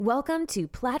Welcome to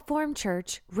Platform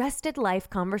Church Rested Life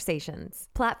Conversations.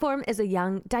 Platform is a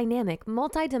young, dynamic,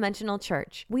 multidimensional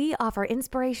church. We offer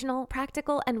inspirational,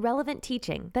 practical, and relevant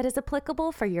teaching that is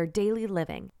applicable for your daily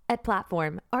living. At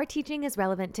Platform, our teaching is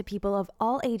relevant to people of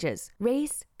all ages,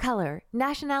 race, color,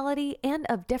 nationality, and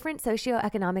of different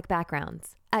socioeconomic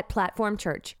backgrounds. At Platform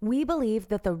Church, we believe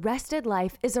that the rested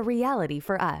life is a reality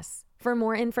for us. For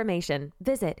more information,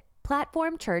 visit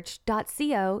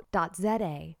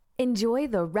platformchurch.co.za. Enjoy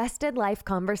the Rested Life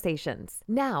Conversations.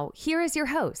 Now, here is your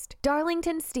host,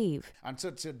 Darlington Steve. And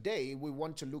so today we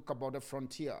want to look about the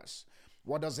frontiers.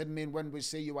 What does it mean when we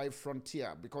say you are a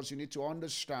frontier? Because you need to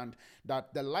understand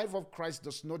that the life of Christ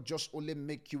does not just only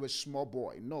make you a small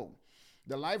boy. No.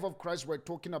 The life of Christ we're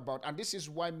talking about, and this is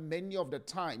why many of the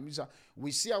times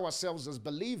we see ourselves as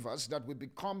believers that we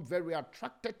become very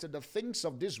attracted to the things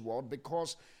of this world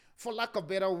because, for lack of a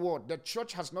better word, the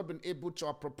church has not been able to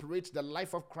appropriate the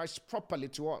life of Christ properly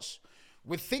to us.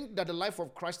 We think that the life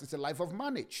of Christ is a life of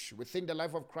manage. We think the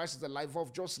life of Christ is a life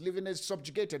of just living a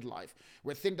subjugated life.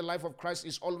 We think the life of Christ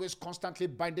is always constantly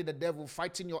binding the devil,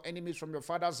 fighting your enemies from your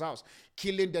father's house,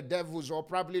 killing the devils, or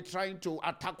probably trying to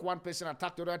attack one person,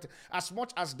 attack the other. As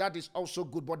much as that is also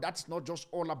good, but that's not just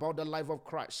all about the life of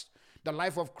Christ. The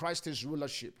life of Christ is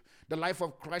rulership. The life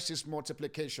of Christ is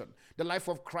multiplication. The life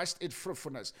of Christ is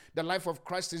fruitfulness. The life of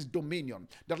Christ is dominion.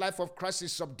 The life of Christ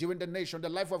is subduing the nation. The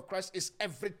life of Christ is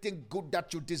everything good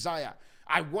that you desire.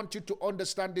 I want you to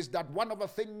understand this, that one of the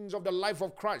things of the life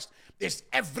of Christ is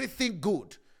everything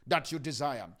good that you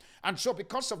desire. And so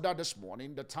because of that this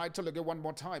morning, the title again one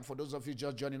more time for those of you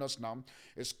just joining us now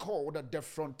is called The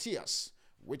Frontiers,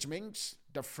 which means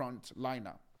the front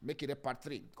liner. Make it a part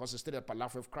 3 because it's still a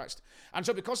life of Christ. And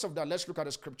so because of that, let's look at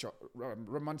the scripture.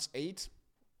 Romans 8,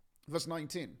 verse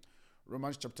 19.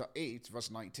 Romans chapter 8,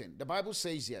 verse 19. The Bible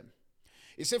says here,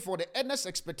 it says, for the earnest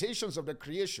expectations of the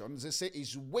creations, it says,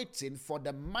 is waiting for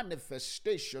the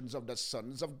manifestations of the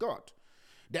sons of God.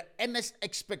 The earnest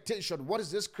expectation. What is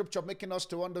this scripture making us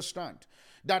to understand?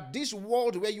 That this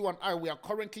world where you and I, we are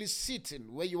currently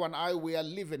sitting, where you and I, we are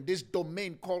living, this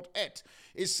domain called earth,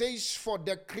 it says for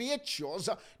the creatures,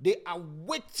 they are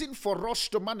waiting for us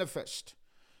to manifest.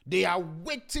 They are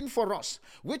waiting for us,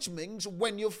 which means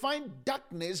when you find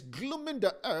darkness glooming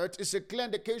the earth, it's a clear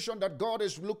indication that God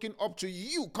is looking up to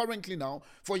you currently now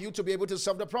for you to be able to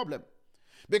solve the problem.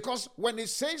 Because when it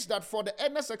says that for the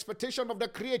earnest expectation of the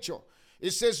creature,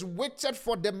 it says waited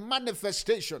for the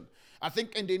manifestation. I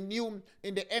think in the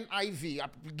NIV,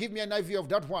 give me an NIV of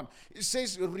that one. It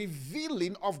says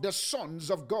revealing of the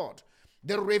sons of God.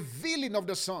 The revealing of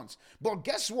the sons. But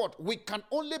guess what? We can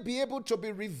only be able to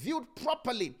be revealed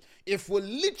properly if we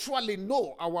literally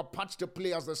know our part to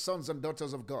play as the sons and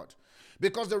daughters of God.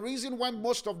 Because the reason why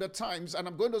most of the times, and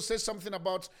I'm going to say something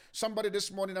about somebody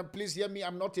this morning, and please hear me,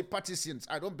 I'm not a partisan.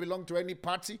 I don't belong to any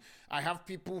party. I have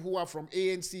people who are from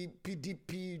ANC,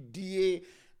 PDP, DA.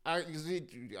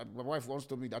 My wife once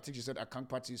told me that, I think she said, I can't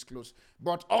party is close.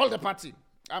 But all the party,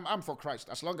 I'm for Christ.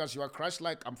 As long as you are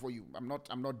Christ-like, I'm for you. I'm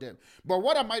not them. But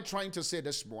what am I trying to say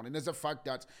this morning is the fact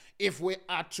that if we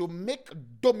are to make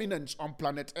dominance on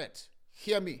planet Earth,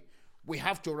 hear me, we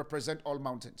have to represent all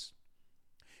mountains.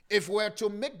 If we're to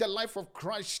make the life of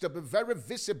Christ to be very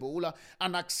visible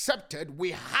and accepted,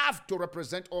 we have to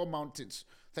represent all mountains.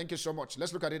 Thank you so much.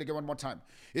 Let's look at it again one more time.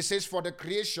 It says, for the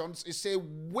creations, it says,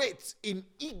 wait in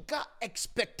eager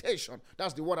expectation.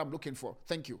 That's the word I'm looking for.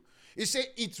 Thank you. It says,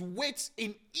 it waits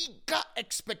in eager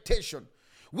expectation.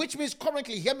 Which means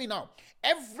currently, hear me now,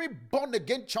 every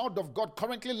born-again child of God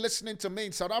currently listening to me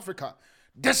in South Africa,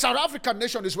 the South African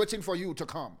nation is waiting for you to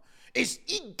come. Is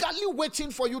eagerly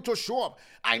waiting for you to show up.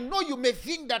 I know you may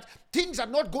think that things are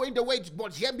not going the way,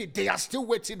 but hear me, they are still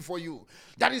waiting for you.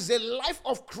 That is a life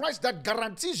of Christ that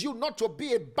guarantees you not to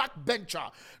be a backbencher,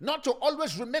 not to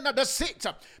always remain at the seat,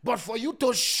 but for you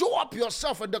to show up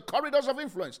yourself in the corridors of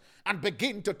influence and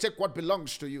begin to take what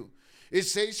belongs to you. It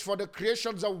says, for the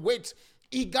creations await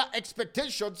eager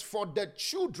expectations for the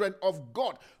children of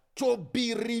God to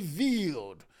be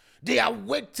revealed. They are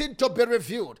waiting to be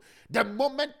revealed. The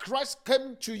moment Christ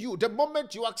came to you, the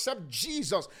moment you accept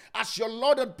Jesus as your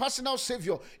Lord and personal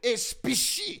Savior, a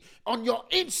species on your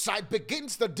inside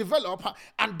begins to develop,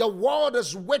 and the world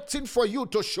is waiting for you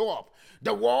to show up.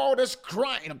 The world is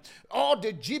crying. All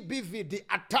the GBV, the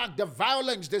attack, the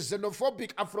violence, the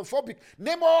xenophobic, Afrophobic,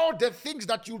 name all the things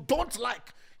that you don't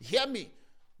like. Hear me.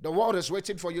 The world is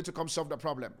waiting for you to come solve the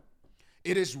problem.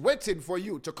 It is waiting for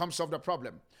you to come solve the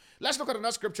problem. Let's look at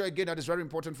another scripture again that is very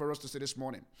important for us to see this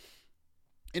morning.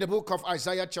 In the book of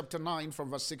Isaiah chapter 9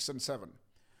 from verse 6 and 7.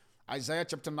 Isaiah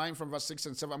chapter 9 from verse 6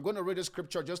 and 7. I'm going to read the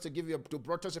scripture just to give you, to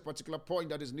brought us a particular point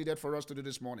that is needed for us to do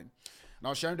this morning. And I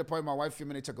was sharing the point with my wife a few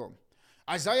minutes ago.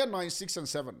 Isaiah 9, 6 and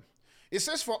 7. It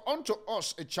says, for unto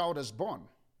us a child is born.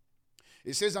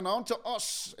 It says, and unto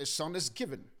us a son is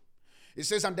given. It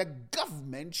says, and the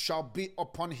government shall be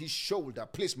upon his shoulder.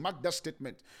 Please mark that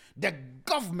statement. The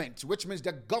government, which means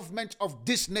the government of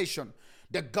this nation,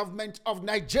 the government of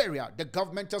Nigeria, the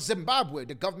government of Zimbabwe,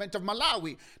 the government of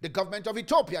Malawi, the government of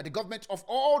Ethiopia, the government of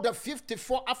all the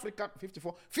 55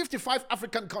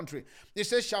 African countries. It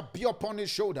says, shall be upon his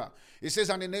shoulder. It says,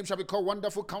 and the name shall be called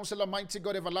Wonderful Counselor, Mighty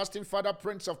God, Everlasting Father,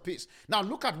 Prince of Peace. Now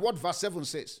look at what verse 7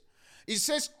 says. It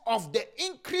says, of the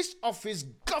increase of his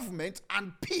government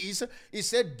and peace, he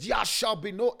said, there shall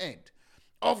be no end.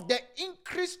 Of the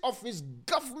increase of his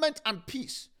government and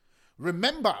peace.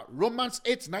 Remember, Romans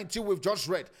 8:19, we've just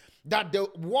read, that the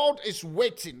world is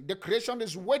waiting, the creation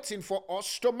is waiting for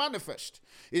us to manifest.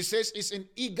 It says it's in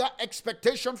eager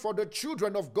expectation for the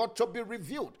children of God to be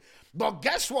revealed. But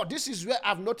guess what? This is where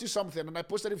I've noticed something, and I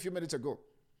posted it a few minutes ago.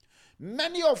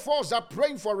 Many of us are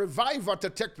praying for revival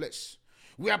to take place.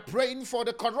 We are praying for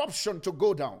the corruption to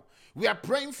go down. We are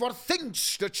praying for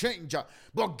things to change.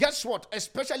 But guess what?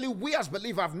 Especially we as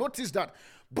believers have noticed that.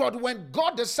 But when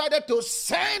God decided to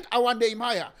send our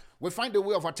Nehemiah, we find a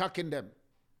way of attacking them.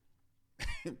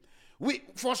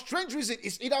 For strange reason,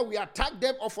 it's either we attack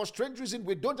them or for strange reason,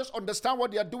 we don't just understand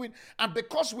what they are doing. And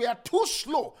because we are too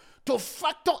slow to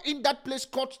factor in that place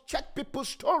called check people's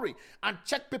story and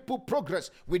check people's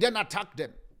progress, we then attack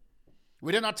them.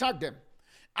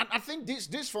 And I think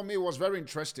this for me was very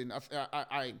interesting.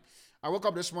 I woke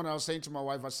up this morning, I was saying to my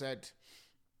wife, I said,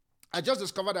 I just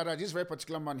discovered that this very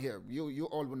particular man here, you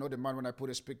all will know the man when I put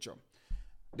his picture.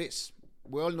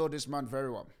 We all know this man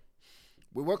very well.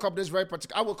 I woke up this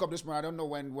morning, I don't know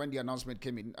when the announcement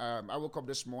came in. I woke up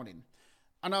this morning,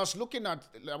 and I was looking at,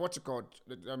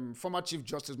 former Chief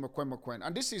Justice Mokoen.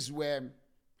 And this is where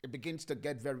it begins to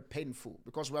get very painful,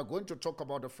 because we are going to talk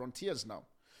about the frontiers now.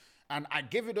 And I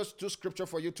gave you those two scriptures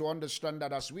for you to understand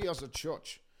that as we as a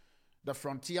church, the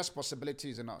frontiers possibility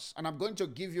is in us. And I'm going to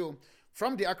give you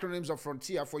from the acronyms of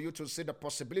frontier for you to see the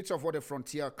possibility of what a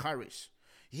frontier carries.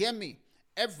 Hear me.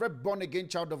 Every born-again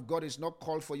child of God is not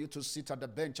called for you to sit at the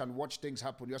bench and watch things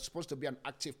happen. You're supposed to be an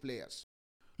active player.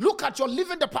 Look at your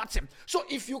living the party. So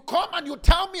if you come and you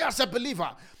tell me as a believer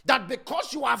that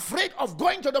because you are afraid of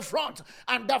going to the front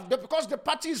and that because the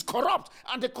party is corrupt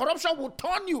and the corruption will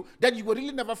turn you, then you will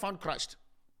really never found Christ.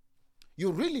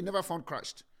 You really never found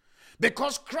Christ.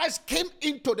 Because Christ came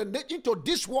into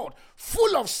this world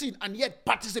full of sin and yet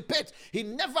participates. He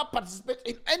never participates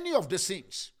in any of the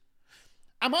sins.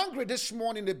 I'm angry this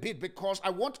morning a bit because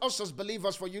I want us as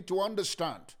believers for you to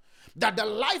understand that the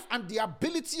life and the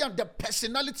ability and the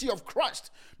personality of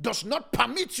Christ does not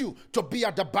permit you to be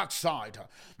at the backside,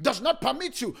 does not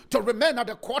permit you to remain at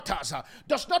the quarters,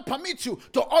 does not permit you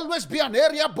to always be an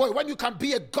area boy when you can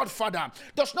be a godfather,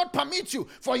 does not permit you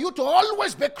for you to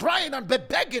always be crying and be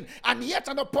begging, and yet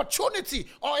an opportunity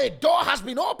or a door has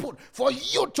been opened for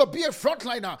you to be a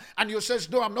frontliner, and you says,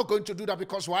 no, I'm not going to do that.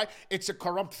 Because why? It's a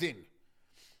corrupt thing.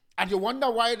 And you wonder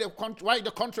why the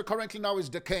country currently now is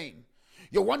decaying.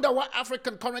 You wonder why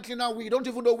African currently now, we don't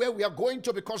even know where we are going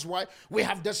to. Because why? We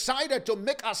have decided to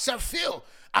make ourselves feel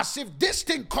as if this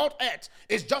thing called earth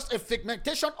is just a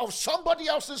figmentation of somebody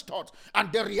else's thought.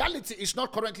 And the reality is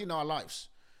not currently in our lives.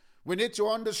 We need to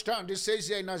understand. It says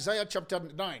here in Isaiah chapter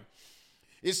 9.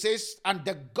 It says, and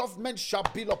the government shall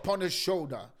be upon his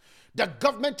shoulder. The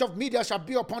government of media shall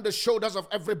be upon the shoulders of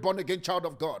every born-again child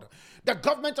of God. The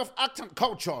government of art and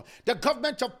culture, the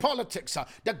government of politics,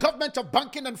 the government of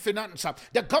banking and finance,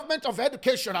 the government of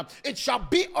education, it shall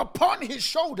be upon his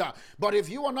shoulder. But if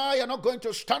you and I are not going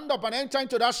to stand up and enter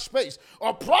into that space,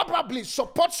 or probably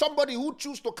support somebody who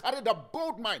chooses to carry the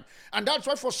bold mind, and that's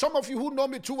why for some of you who know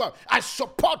me too well, I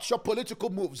support your political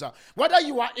moves. Whether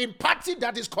you are in party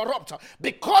that is corrupt,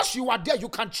 because you are there, you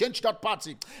can change that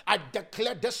party. I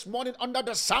declare this morning under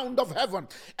the sound of heaven,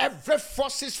 every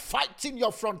force is fighting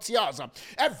your frontiers.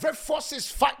 Every force is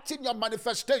fighting your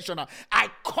manifestation. I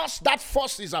curse that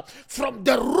forces from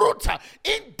the root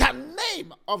in the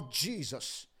name of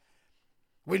Jesus.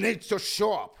 We need to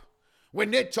show up. We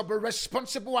need to be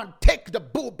responsible and take the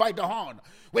bull by the horn.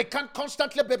 We can't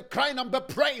constantly be crying and be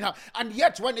praying. And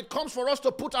yet when it comes for us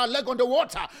to put our leg on the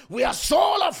water, we are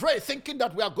so afraid thinking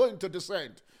that we are going to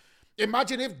descend.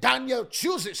 Imagine if Daniel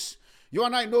chooses. You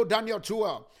and I know Daniel too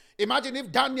well. Imagine if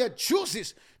Daniel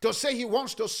chooses to say he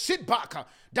wants to sit back.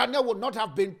 Daniel would not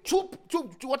have been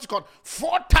what's it called,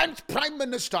 4 times prime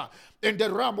minister in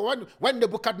the realm when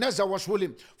Nebuchadnezzar was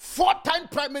ruling. 4-time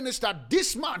prime minister.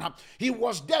 This man, he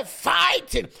was there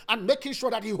fighting and making sure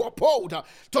that he upheld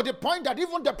to the point that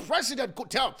even the president could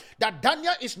tell that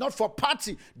Daniel is not for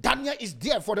party. Daniel is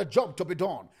there for the job to be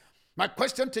done. My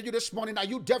question to you this morning, are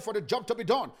you there for the job to be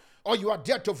done, or you are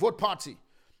there to vote party?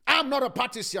 I'm not a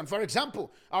partisan. For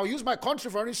example, I'll use my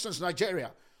country, for instance,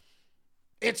 Nigeria.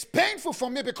 It's painful for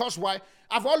me because why?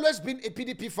 I've always been a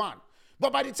PDP fan.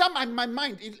 But by the time I'm in my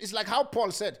mind, it's like how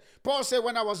Paul said. Paul said,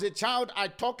 when I was a child, I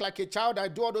talk like a child, I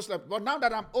do all those stuff. But now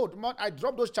that I'm old, I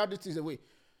drop those childish things away.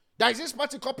 There is this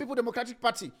party called People Democratic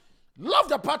Party. Love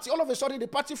the party. All of a sudden, the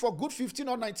party for good 15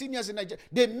 or 19 years in Nigeria,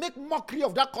 they make mockery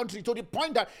of that country to the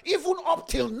point that even up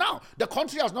till now, the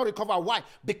country has not recovered. Why?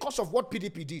 Because of what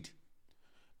PDP did.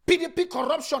 PDP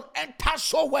corruption entered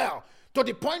so well to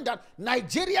the point that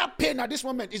Nigeria pain at this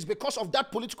moment is because of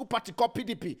that political party called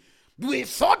PDP. We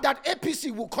thought that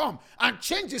APC would come and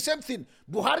change the same thing.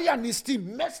 Buhari and his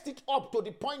team messed it up to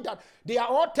the point that they are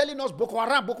all telling us, Boko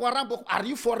Haram, Boko Haram, Boko Haram. Are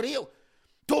you for real?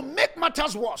 To make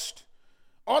matters worse,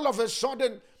 all of a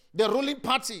sudden, the ruling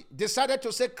party decided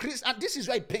to say, Chris, and this is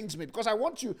why it pains me, because I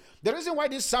want you, the reason why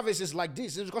this service is like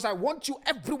this is because I want you,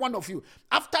 every one of you,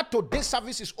 after today's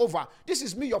service is over, this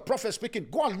is me, your prophet speaking,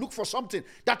 go and look for something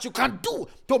that you can do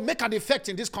to make an effect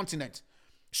in this continent.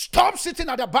 Stop sitting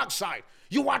at the backside.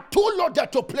 You are too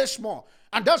loaded to play small.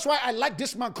 And that's why I like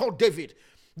this man called David.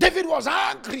 David was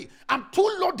angry. I'm too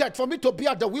loaded for me to be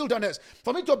at the wilderness,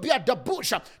 for me to be at the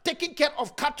bush, taking care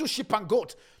of cattle, sheep, and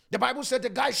goat. The Bible said the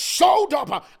guy showed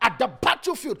up at the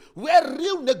battlefield where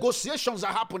real negotiations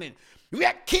are happening,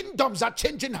 where kingdoms are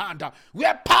changing hand,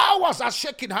 where powers are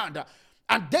shaking hand.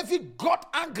 And David got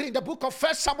angry in the book of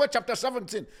 1 Samuel chapter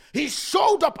 17. He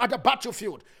showed up at the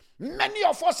battlefield. Many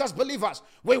of us as believers,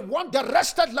 we want the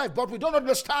rested life, but we don't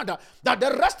understand that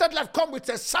the rested life comes with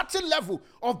a certain level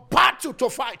of battle to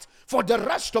fight for the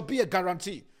rest to be a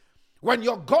guarantee. When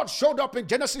your God showed up in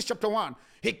Genesis chapter 1,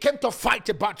 he came to fight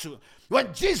a battle.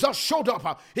 When Jesus showed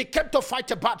up, he came to fight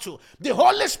a battle. The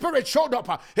Holy Spirit showed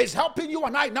up. He's helping you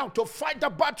and I now to fight the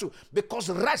battle because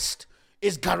rest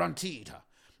is guaranteed.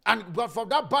 And but for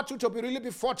that battle to be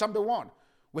really fought and be won,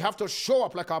 we have to show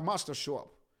up like our master show up.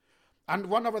 And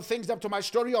one of the things that to my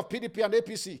story of PDP and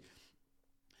APC,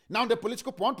 now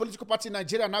one political party in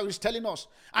Nigeria now is telling us,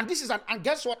 and this is and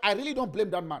guess what? I really don't blame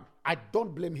that man. I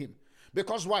don't blame him.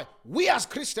 Because why? We as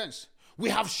Christians, we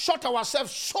have shot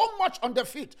ourselves so much on the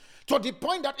feet to the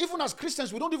point that even as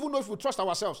Christians, we don't even know if we trust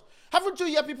ourselves. Haven't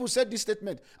you heard people say this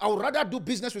statement? I would rather do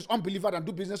business with unbeliever than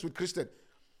do business with Christian.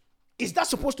 Is that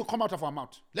supposed to come out of our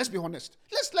mouth? Let's be honest.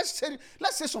 Let's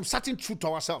say some certain truth to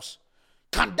ourselves.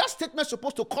 Can that statement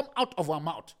supposed to come out of our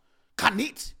mouth? Can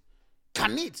it?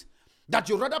 That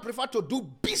you rather prefer to do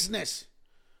business?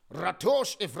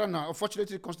 Ratosh Efrana.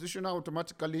 Unfortunately, the Constitution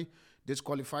automatically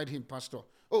disqualified him, Pastor.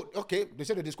 Oh, okay. They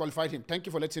said they disqualified him. Thank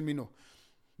you for letting me know.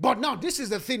 But now, this is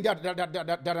the thing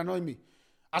that annoys me.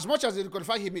 As much as they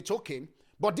disqualified him, it's okay.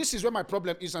 But this is where my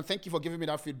problem is, and thank you for giving me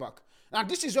that feedback. And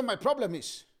this is where my problem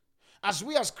is. As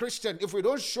we as Christians, if we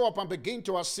don't show up and begin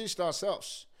to assist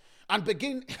ourselves, and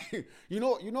begin, you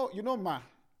know, ma,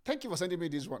 thank you for sending me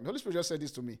this one. The Holy Spirit just said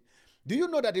this to me. Do you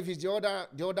know that if it's the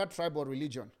other tribe or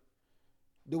religion,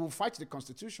 they will fight the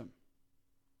Constitution?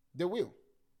 They will.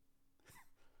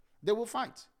 They will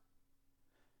fight.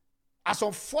 As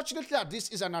unfortunately as this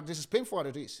is, and this is painful as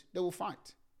it is, they will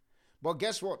fight. But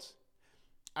guess what?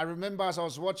 I remember as I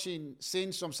was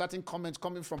seeing some certain comments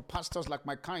coming from pastors like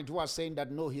my kind who are saying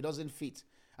that no, he doesn't fit.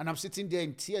 And I'm sitting there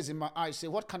in tears in my eyes, say,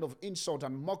 what kind of insult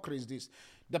and mockery is this?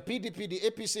 The PDP, the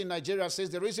APC in Nigeria says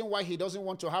the reason why he doesn't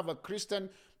want to have a Christian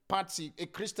party, a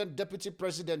Christian deputy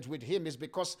president with him is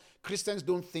because Christians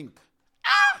don't think.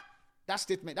 That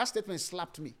statement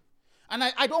slapped me. And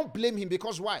I don't blame him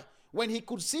because why? When he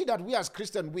could see that we as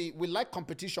Christians, we like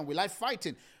competition, we like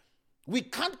fighting. We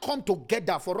can't come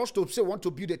together for us to say we want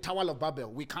to build a Tower of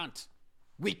Babel. We can't.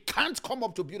 We can't come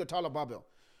up to build a Tower of Babel.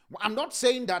 I'm not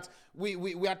saying that we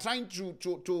are trying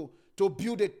to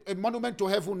build a monument to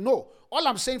heaven. No. All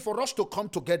I'm saying for us to come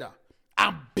together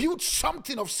and build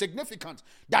something of significance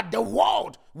that the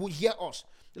world will hear us.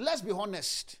 Let's be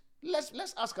honest.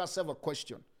 Let's ask ourselves a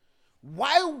question.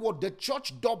 Why would the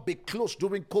church door be closed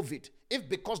during COVID if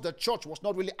because the church was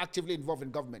not really actively involved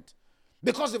in government?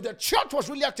 Because if the church was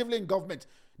really actively in government,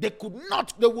 they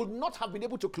would not have been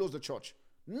able to close the church.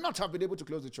 Not have been able to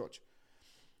close the church.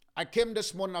 I came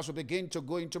this morning as we begin to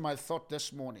go into my thought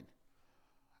this morning.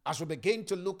 As we begin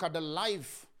to look at the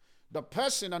life, the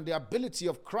person and the ability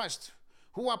of Christ,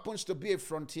 who happens to be a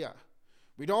frontier.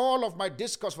 with all of my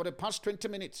discourse for the past 20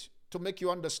 minutes to make you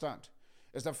understand,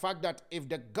 is the fact that if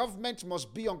the government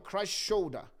must be on Christ's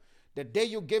shoulder, the day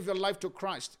you gave your life to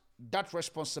Christ, that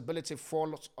responsibility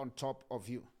falls on top of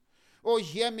you. Oh,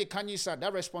 hear me, Kanyisa,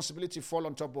 that responsibility falls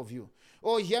on top of you.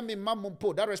 Oh, hear me,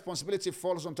 Mamumpo, that responsibility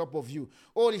falls on top of you.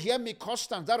 Oh, hear me,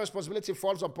 Constance, that responsibility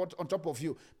falls on top of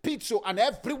you. Pizzo, and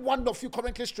every one of you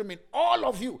currently streaming, all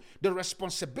of you, the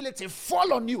responsibility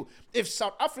fall on you. If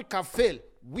South Africa fail,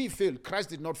 we fail. Christ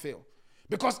did not fail.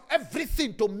 Because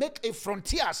everything to make a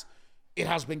frontiers, it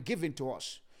has been given to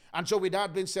us. And so with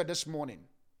that being said this morning,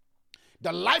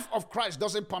 the life of Christ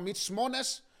doesn't permit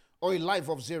smallness or a life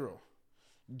of zero.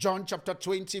 John chapter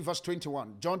 20, verse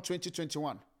 21. John 20,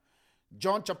 21.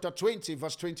 John chapter 20,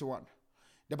 verse 21.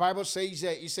 The Bible says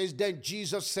there, it says, then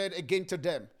Jesus said again to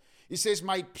them, he says,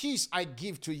 my peace I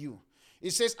give to you. He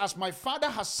says, as my Father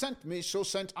has sent me, so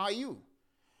sent I you.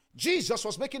 Jesus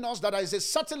was making us that there is a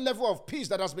certain level of peace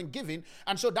that has been given,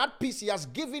 and so that peace he has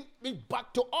given it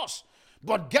back to us.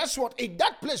 But guess what? In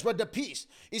that place where the peace,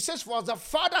 he says, for as the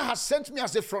Father has sent me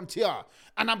as a frontier,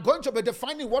 and I'm going to be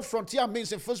defining what frontier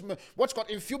means in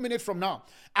a few minutes from now.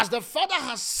 As the Father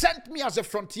has sent me as a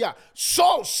frontier,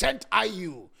 so sent I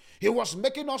you. He was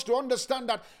making us to understand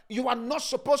that you are not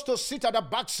supposed to sit at the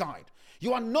backside.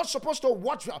 You are not supposed to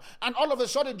watch, and all of a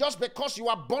sudden, just because you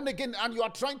are born again and you are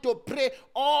trying to pray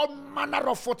all manner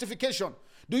of fortification.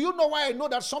 Do you know why I know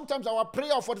that sometimes our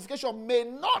prayer of fortification may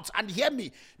not, and hear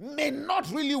me, may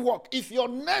not really work? If your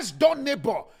next door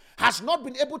neighbor has not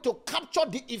been able to capture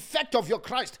the effect of your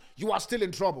Christ, you are still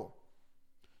in trouble.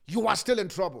 You are still in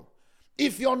trouble.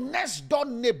 If your next door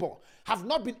neighbor have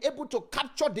not been able to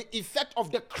capture the effect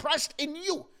of the Christ in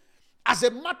you, as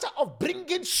a matter of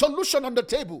bringing solution on the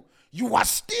table, you are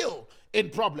still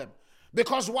in problem.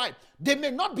 Because why? They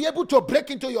may not be able to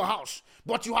break into your house,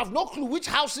 but you have no clue which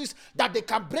houses that they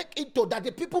can break into, that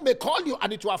the people may call you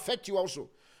and it will affect you also.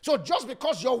 So just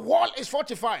because your wall is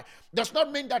fortified does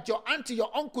not mean that your auntie,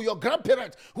 your uncle, your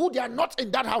grandparents, who they are not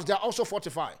in that house, they are also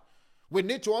fortified. We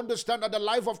need to understand that the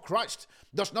life of Christ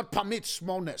does not permit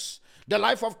smallness. The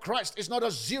life of Christ is not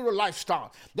a zero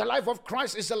lifestyle. The life of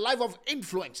Christ is a life of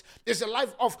influence. It's a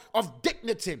life of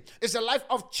dignity. It's a life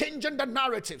of changing the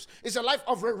narratives. It's a life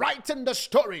of rewriting the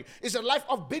story. It's a life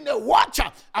of being a watcher,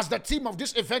 as the theme of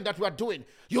this event that we are doing.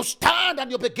 You stand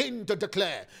and you begin to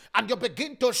declare, and you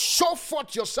begin to show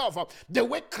forth yourself the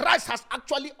way Christ has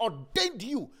actually ordained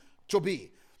you to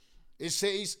be. It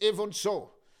says, even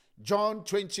so, John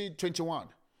 20, 21.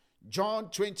 John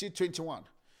 20, 21.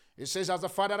 It says, as the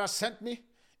Father has sent me,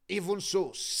 even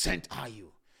so sent I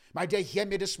you. My dear, hear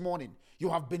me this morning. You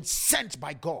have been sent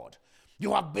by God.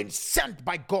 You have been sent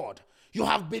by God. You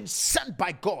have been sent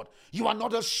by God. You are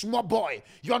not a small boy.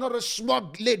 You are not a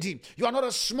small lady. You are not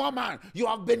a small man. You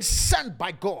have been sent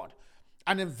by God.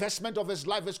 An investment of his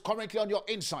life is currently on your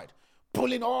inside,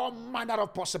 pulling all manner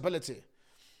of possibility.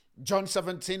 John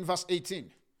 17, verse 18.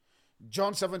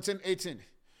 John 17, 18.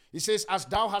 He says, as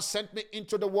thou hast sent me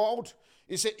into the world,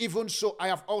 he said, even so I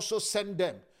have also sent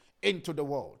them into the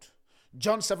world.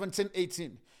 John 17,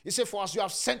 18. He said, for as you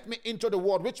have sent me into the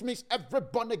world, which means every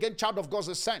born again child of God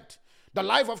is sent. The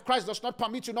life of Christ does not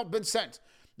permit you not being sent.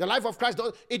 The life of Christ,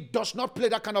 it does not play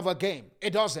that kind of a game.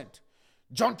 It doesn't.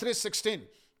 John 3:16.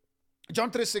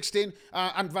 John 3:16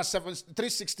 and verse 7,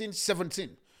 3:16,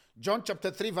 17. John chapter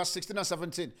 3, verse 16 and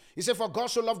 17. He said, for God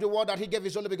so loved the world that he gave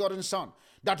his only begotten Son,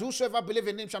 that whosoever believe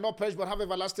in him shall not perish but have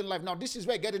everlasting life. Now, this is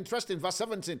where it gets interesting. Verse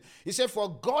 17. He said,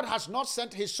 for God has not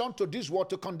sent his Son to this world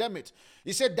to condemn it.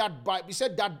 He said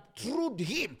that through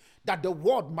him that the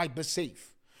world might be saved.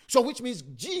 So which means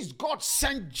God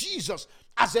sent Jesus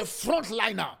as a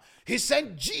frontliner. He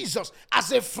sent Jesus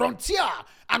as a frontier.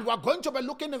 And we're going to be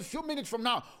looking in a few minutes from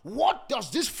now. What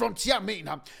does this frontier mean?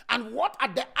 And what are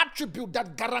the attributes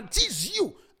that guarantees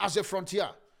you as a frontier?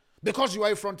 Because you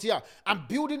are a frontier. I'm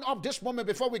building up this moment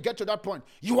before we get to that point.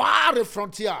 You are a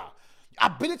frontier.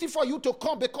 Ability for you to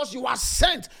come because you are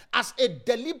sent as a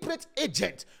deliberate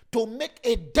agent to make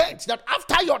a dent that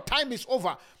after your time is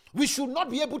over, we should not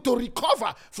be able to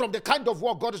recover from the kind of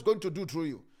work God is going to do through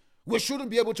you. We shouldn't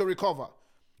be able to recover.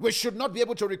 We should not be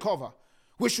able to recover.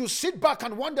 We should sit back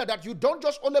and wonder that you don't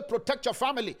just only protect your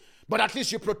family, but at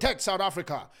least you protect South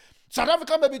Africa. South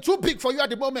Africa may be too big for you at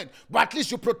the moment, but at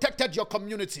least you protected your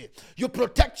community. You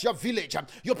protect your village.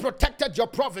 You protected your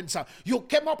province. You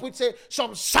came up with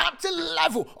some certain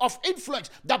level of influence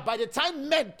that by the time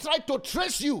men tried to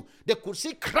trace you, they could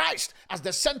see Christ as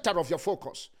the center of your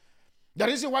focus. The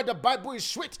reason why the Bible is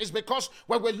sweet is because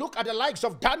when we look at the likes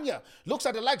of Daniel, looks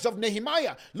at the likes of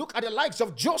Nehemiah, look at the likes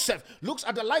of Joseph, looks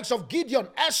at the likes of Gideon,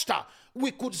 Esther,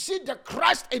 we could see the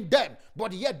Christ in them,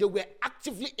 but yet they were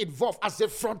actively involved as the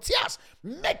frontiers,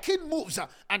 making moves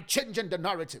and changing the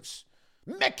narratives.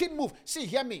 Making move. See,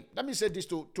 hear me. Let me say this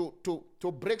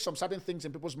to break some certain things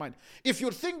in people's mind. If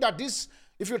you think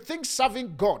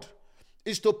serving God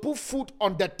is to put food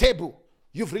on the table,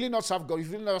 you've really not served God.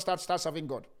 You've really not start serving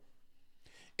God.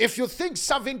 If you think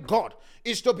serving God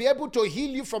is to be able to heal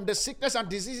you from the sickness and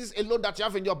diseases alone that you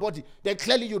have in your body, then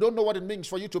clearly you don't know what it means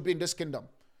for you to be in this kingdom.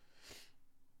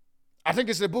 I think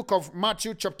it's the book of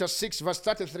Matthew chapter 6 verse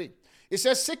 33. It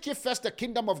says, seek ye first the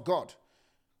kingdom of God.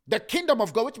 The kingdom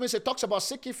of God, which means it talks about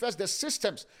seeking first the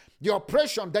systems, the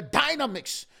operation, the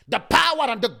dynamics, the power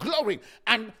and the glory,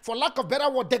 and for lack of better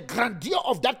word, the grandeur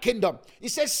of that kingdom. It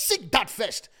says seek that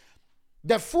first.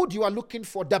 The food you are looking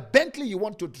for, the Bentley you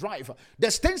want to drive,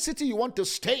 the Stain City you want to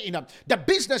stay in, the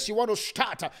business you want to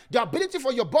start, the ability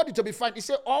for your body to be fine. He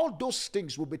said all those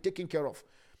things will be taken care of.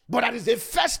 But that is the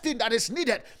first thing that is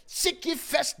needed. Seek ye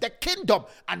first the kingdom,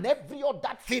 and every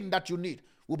other thing that you need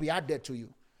will be added to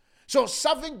you. So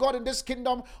serving God in this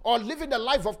kingdom or living the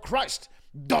life of Christ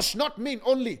does not mean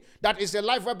only that it's a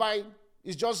life whereby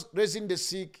it's just raising the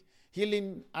sick,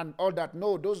 healing and all that.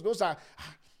 No, those are...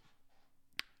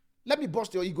 Let me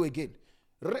bust your ego again.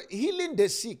 Healing the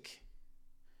sick.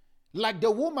 Like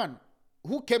the woman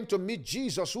who came to meet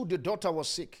Jesus, who the daughter was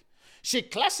sick. She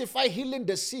classified healing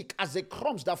the sick as the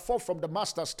crumbs that fall from the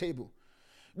master's table.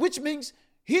 Which means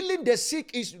healing the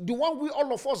sick is the one we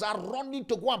all of us are running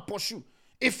to go and pursue.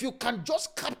 If you can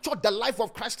just capture the life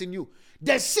of Christ in you,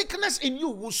 the sickness in you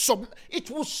will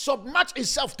submerge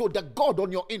itself to the God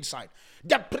on your inside.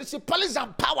 The principalities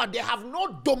and power, they have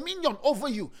no dominion over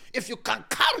you. If you can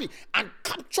carry and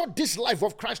capture this life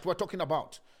of Christ we're talking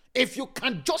about, if you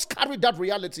can just carry that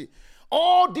reality,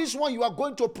 all this one you are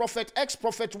going to Prophet X,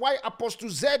 Prophet Y, Apostle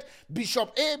Z,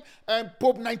 Bishop A,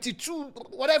 Pope 92,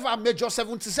 whatever, Major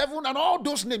 77, and all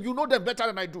those names, you know them better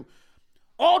than I do.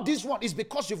 All this one is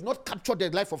because you've not captured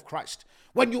the life of Christ.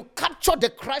 When you capture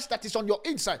the Christ that is on your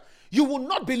inside, you will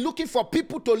not be looking for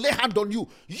people to lay hand on you.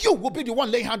 You will be the one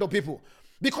laying hand on people.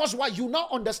 Because why? You now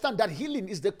understand that healing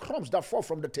is the crumbs that fall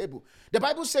from the table. The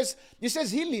Bible says, it says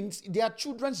healing, they are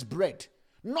children's bread,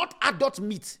 not adult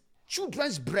meat.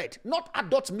 Children's bread, not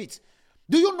adult meat.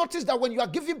 Do you notice that when you are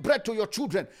giving bread to your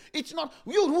children, it's not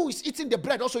you who is eating the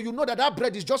bread. Also, you know that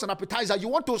bread is just an appetizer. You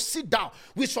want to sit down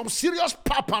with some serious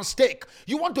pap and steak.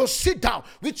 You want to sit down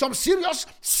with some serious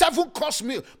 7-course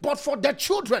meal. But for the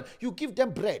children, you give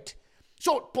them bread.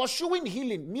 So pursuing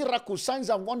healing, miracles, signs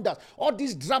and wonders, all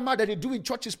this drama that they do in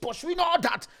churches, pursuing all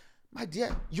that, my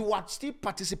dear, you are still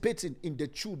participating in the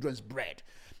children's bread.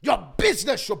 Your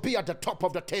business should be at the top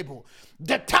of the table.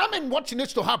 Determine what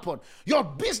needs to happen. Your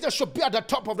business should be at the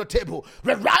top of the table.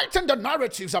 Rewriting the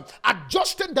narratives,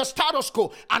 adjusting the status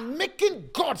quo, and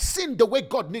making God seen the way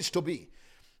God needs to be.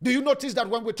 Do you notice that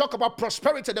when we talk about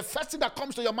prosperity, the first thing that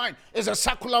comes to your mind is a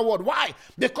circular word? Why?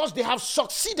 Because they have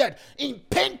succeeded in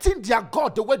painting their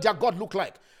God the way their God look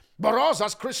like. But us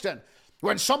as Christians,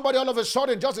 when somebody all of a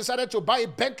sudden just decided to buy a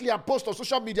Bentley and post on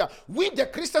social media, we the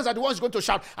Christians are the ones going to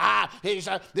shout, he's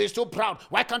so proud.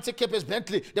 Why can't he keep his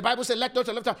Bentley? The Bible says, let not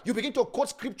your left hand. You begin to quote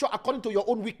scripture according to your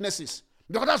own weaknesses.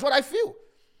 Because that's what I feel.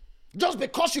 Just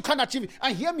because you can't achieve it.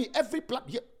 And hear me, every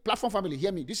platform family,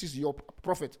 hear me. This is your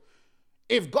prophet.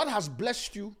 If God has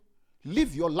blessed you,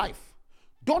 live your life.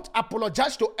 Don't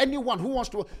apologize to anyone who wants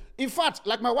to. In fact,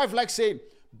 like my wife likes saying,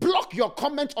 block your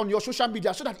comment on your social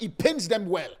media so that it pains them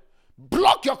well.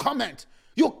 Block your comment.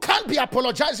 You can't be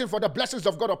apologizing for the blessings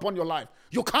of God upon your life.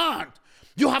 You can't.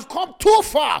 You have come too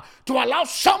far to allow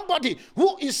somebody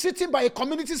who is sitting by a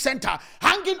community center,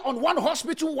 hanging on one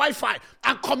hospital Wi-Fi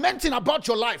and commenting about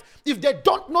your life. If they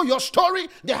don't know your story,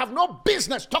 they have no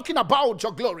business talking about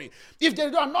your glory. If they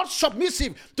are not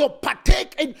submissive to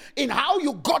partake in how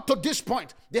you got to this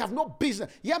point, they have no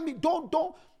business. Hear me, don't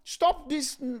stop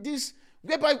this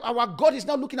whereby our God is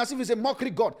now looking as if it's a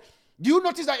mockery God. Do you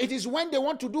notice that it is when they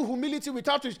want to do humility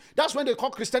without it, that's when they call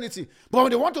Christianity. But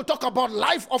when they want to talk about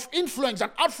life of influence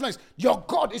and affluence, your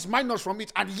God is minus from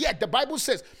it. And yet the Bible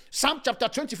says, Psalm chapter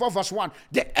 24 verse 1,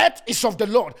 the earth is of the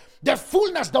Lord, the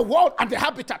fullness, the world and the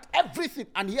habitat, everything.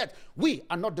 And yet we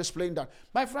are not displaying that.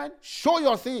 My friend, show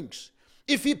your things.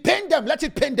 If he pain them, let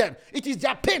it pain them. It is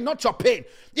their pain, not your pain.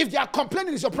 If they are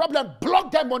complaining is your problem,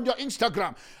 block them on your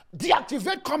Instagram.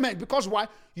 Deactivate comment. Because why?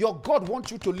 Your God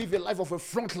wants you to live a life of a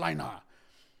frontliner.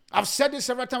 I've said this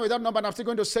several times without number, and I'm still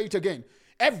going to say it again.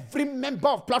 every member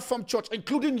of Platform Church,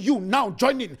 including you now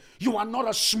joining, you are not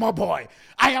a small boy.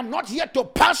 I am not here to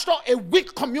pastor a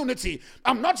weak community.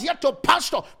 I'm not here to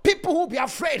pastor people who be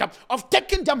afraid of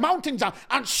taking the mountains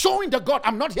and showing the God.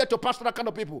 I'm not here to pastor that kind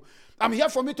of people. I'm here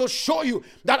for me to show you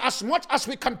that as much as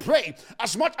we can pray,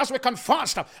 as much as we can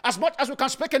fast, as much as we can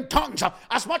speak in tongues,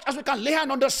 as much as we can lay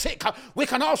hand on the sick, we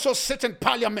can also sit in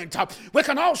parliament. We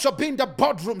can also be in the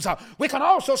boardrooms. We can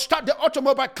also start the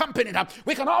automobile company.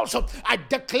 We can also, I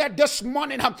declare this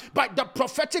morning, by the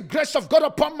prophetic grace of God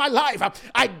upon my life,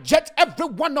 I jet every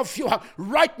one of you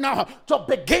right now to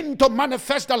begin to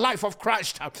manifest the life of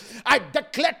Christ. I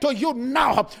declare to you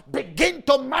now, begin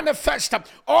to manifest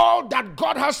all that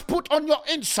God has put on your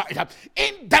inside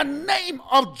in the name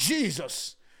of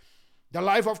Jesus. The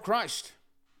life of Christ.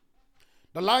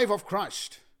 The life of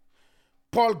Christ.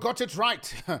 Paul got it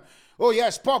right. Oh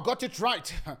yes, Paul got it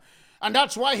right. And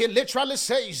that's why he literally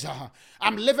says,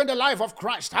 I'm living the life of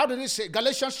Christ. How did he say?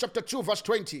 Galatians chapter 2 verse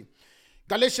 20.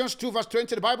 Galatians 2 verse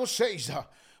 20, the Bible says,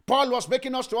 Paul was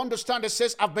making us to understand. It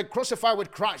says, I've been crucified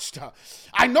with Christ.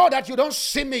 I know that you don't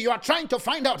see me. You are trying to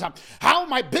find out how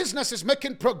my business is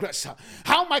making progress,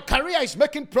 how my career is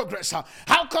making progress.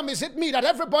 How come is it me that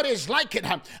everybody is liking?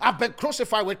 I've been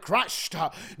crucified with Christ.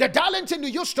 The Darlington you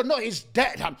used to know is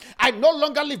dead. I no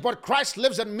longer live, but Christ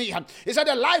lives in me. He said,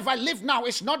 the life I live now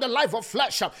is not the life of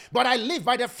flesh, but I live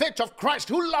by the faith of Christ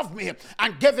who loved me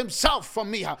and gave himself for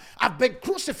me. I've been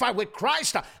crucified with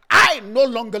Christ. I no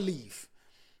longer live.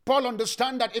 Paul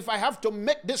understand that if I have to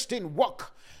make this thing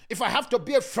work, if I have to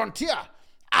be a frontier,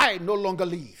 I no longer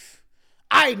live.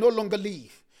 I no longer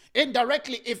live.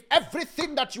 Indirectly, if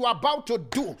everything that you are about to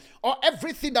do or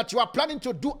everything that you are planning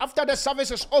to do after the service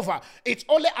is over, it's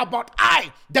only about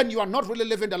I, then you are not really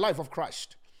living the life of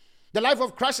Christ. The life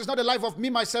of Christ is not the life of me,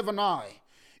 myself, and I.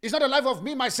 It's not a life of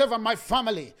me, myself, and my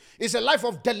family. It's a life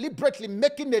of deliberately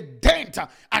making a dent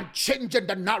and changing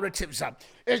the narratives.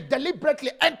 It's deliberately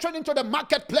entering into the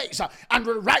marketplace and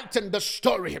rewriting the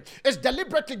story. It's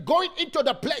deliberately going into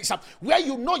the place where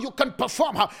you know you can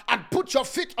perform and put your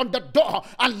feet on the door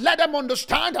and let them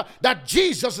understand that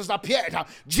Jesus has appeared.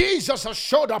 Jesus has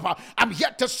showed up. I'm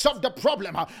here to solve the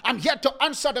problem. I'm here to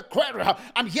answer the query.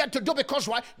 I'm here to do, because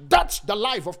why? That's the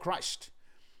life of Christ.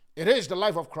 It is the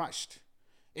life of Christ.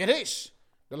 It is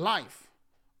the life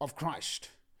of Christ.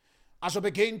 As we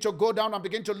begin to go down and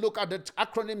begin to look at the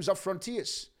acronyms of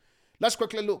frontiers, let's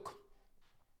quickly look.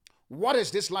 What is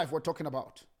this life we're talking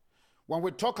about? When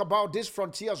we talk about these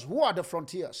frontiers, who are the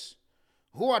frontiers?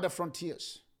 Who are the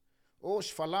frontiers?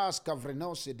 Oshfalas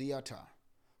kavrenos ediata.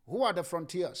 Who are the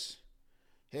frontiers?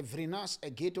 Hevrinas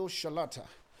egeto shalata.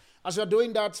 As you're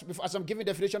doing that, as I'm giving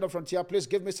the definition of frontier, please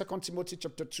give me 2 Timothy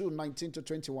chapter 2, 19 to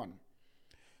 21.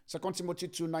 2 Timothy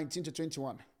 2, 19 to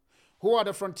 21. Who are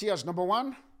the frontiers? Number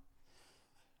one,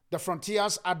 the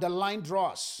frontiers are the line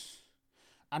drawers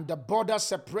and the border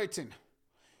separating.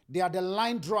 They are the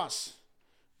line drawers,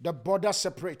 the border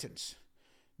separating.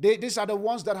 These are the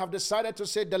ones that have decided to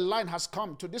say the line has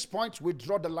come. To this point, we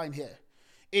draw the line here.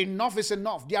 Enough is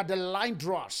enough. They are the line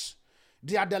drawers.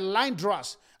 They are the line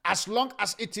drawers as long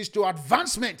as it is to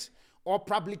advancement or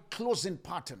probably closing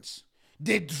patterns.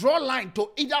 They draw line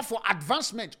to either for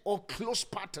advancement or close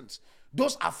patterns.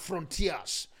 Those are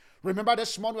frontiers. Remember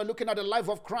this morning we're looking at the life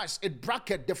of Christ. It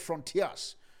bracket the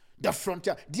frontiers. The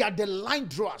frontier. They are the line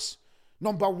drawers.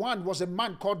 Number one was a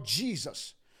man called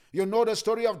Jesus. You know the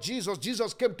story of Jesus.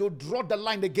 Jesus came to draw the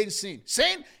line against sin,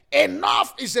 saying,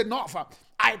 enough is enough.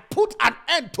 I put an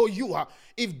end to you.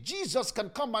 If Jesus can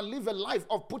come and live a life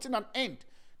of putting an end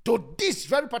to this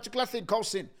very particular thing called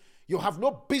sin, you have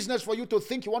no business for you to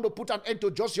think you want to put an end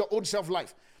to just your own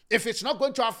self-life. If it's not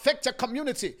going to affect a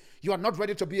community, you are not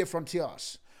ready to be a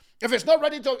frontiers. If it's not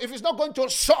going to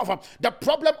solve the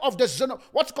problem of the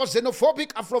what's called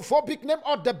xenophobic, Afrophobic name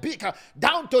or the big,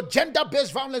 down to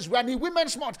gender-based violence, we are in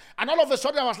Women's Month, and all of a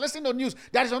sudden I was listening to news,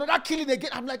 there is another killing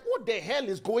again. I'm like, what the hell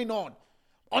is going on?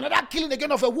 Another killing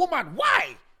again of a woman.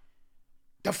 Why?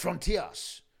 The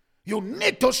frontiers. You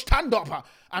need to stand up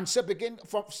and say,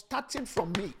 starting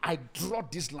from me, I draw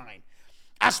this line.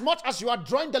 As much as you are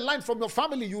drawing the line from your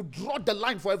family, you draw the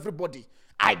line for everybody.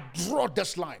 I draw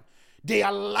this line. They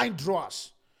are line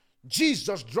drawers.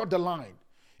 Jesus drew the line.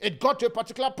 It got to a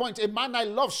particular point. A man I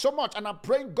love so much, and I'm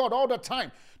praying God all the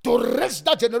time to raise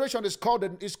that generation is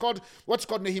called what's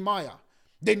called Nehemiah.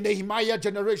 The Nehemiah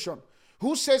generation.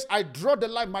 Who says, I draw the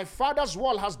line. My father's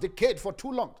wall has decayed for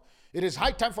too long. It is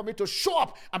high time for me to show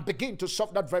up and begin to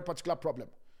solve that very particular problem.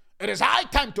 It is high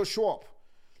time to show up.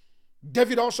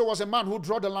 David also was a man who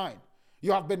drew the line.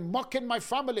 You have been mocking my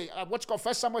family. What's called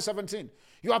 1 Samuel 17.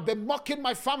 You have been mocking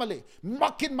my family,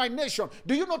 mocking my nation.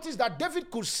 Do you notice that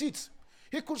David could sit?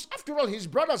 He could, after all, his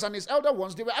brothers and his elder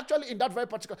ones, they were actually in that very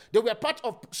particular, they were part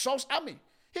of Saul's army.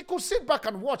 He could sit back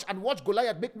and watch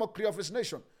Goliath make mockery of his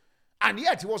nation. And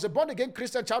yet he was a born-again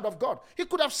Christian child of God. He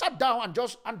could have sat down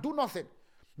and do nothing.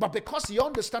 But because he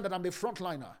understands that I'm a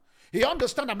frontliner, he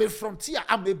understands I'm a frontier,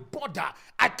 I'm a border.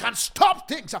 I can stop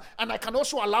things and I can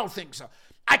also allow things.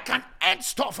 I can end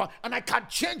stuff and I can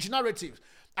change narratives.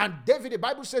 And David, the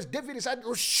Bible says, David decided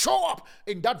to show up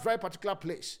in that very particular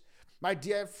place. My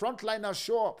dear, frontliners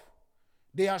show up.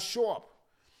 They are show up.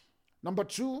 Number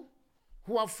two,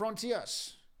 who are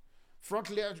frontiers?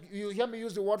 You hear me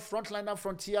use the word frontliner,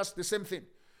 frontiers, the same thing.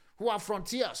 Who are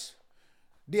frontiers?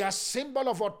 They are symbol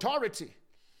of authority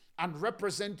and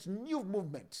represent new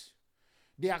movement.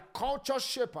 They are culture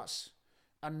shapers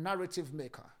and narrative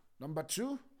maker. Number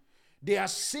two, they are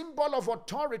symbol of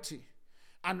authority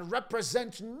and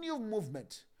represent new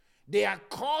movement. They are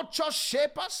culture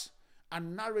shapers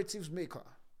and narratives maker.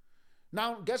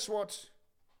 Now, guess what?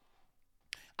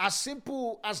 As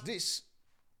simple as this,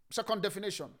 second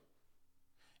definition.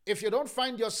 If you don't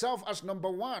find yourself as number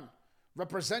one,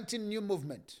 representing new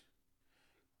movement,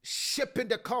 shaping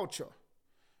the culture,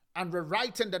 and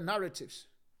rewriting the narratives,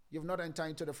 you've not entered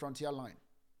into the frontier line.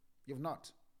 You've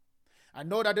not. I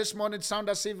know that this morning it sounds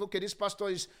as if, okay, this pastor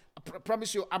is, I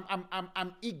promise you,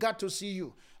 I'm eager to see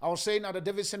you. I was saying at the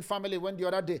Davidson family when the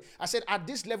other day, I said, at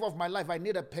this level of my life, I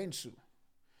need a pencil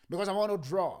because I want to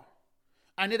draw.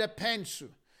 I need a pencil.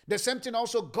 The same thing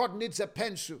also, God needs a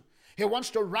pencil. He wants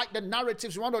to write the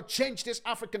narratives. We want to change this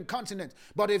African continent.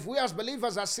 But if we as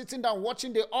believers are sitting down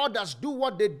watching the others do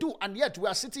what they do, and yet we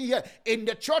are sitting here in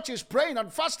the churches praying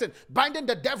and fasting, binding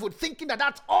the devil, thinking that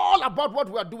that's all about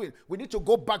what we are doing, we need to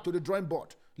go back to the drawing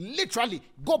board. Literally,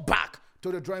 go back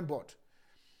to the drawing board.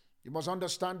 You must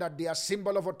understand that they are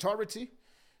symbol of authority.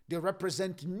 They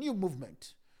represent new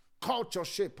movement, culture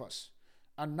shapers,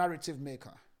 and narrative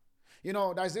maker. You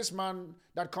know, there's this man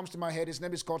that comes to my head. His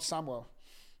name is called Samuel.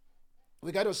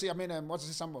 We got to see, what's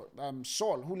his name?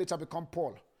 Saul, who later became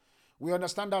Paul. We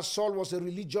understand that Saul was a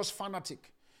religious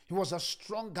fanatic. He was a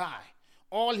strong guy.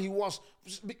 All he was,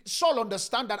 Saul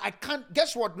understand that I can't,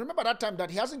 guess what? Remember that time that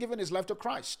he hasn't given his life to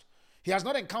Christ. He has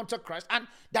not encountered Christ. And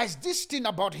there's this thing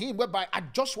about him whereby I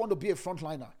just want to be a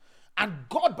frontliner. And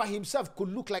God by himself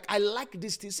could look like, I like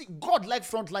this thing. See, God like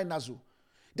frontliners.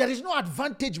 There is no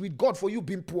advantage with God for you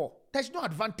being poor. There's no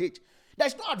advantage.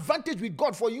 There's no advantage with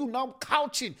God for you now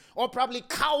couching or probably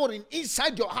cowering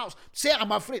inside your house. Say,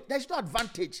 I'm afraid. There's no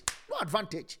advantage. No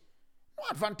advantage. No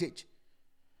advantage.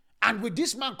 And with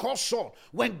this man called Saul,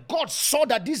 when God saw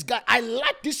that this guy, I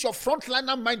like this, your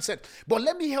frontliner mindset, but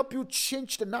let me help you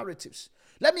change the narratives.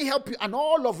 Let me help you. And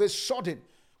all of a sudden,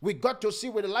 we got to see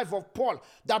with the life of Paul,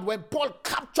 that when Paul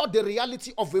captured the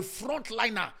reality of a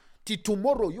frontliner, till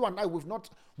tomorrow, you and I, we've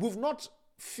not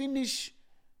finished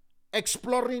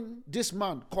exploring this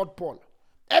man called Paul.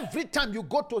 Every time you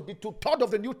go to the third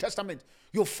of the New Testament,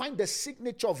 you'll find the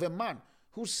signature of a man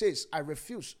who says, I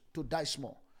refuse to die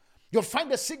small. You'll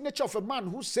find the signature of a man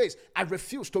who says, I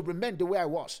refuse to remain the way I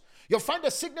was. You'll find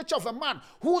the signature of a man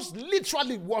who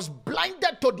literally was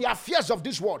blinded to the affairs of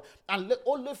this world and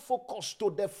only focused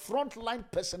to the frontline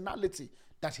personality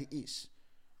that he is.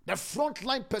 The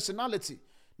frontline personality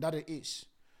that he is.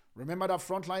 Remember that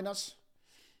frontliners?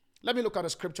 Let me look at a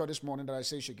scripture this morning that I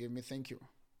say she gave me. Thank you.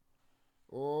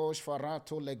 Oh,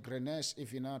 Sfarato legrenes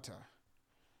ivinata.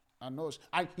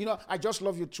 I just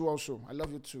love you too also. I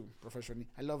love you too, professionally.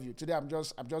 I love you. Today I'm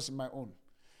just in my own.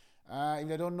 If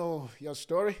they don't know your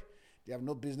story, they have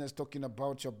no business talking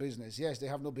about your business. Yes, they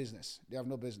have no business. They have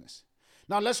no business.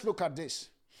 Now let's look at this.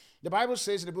 The Bible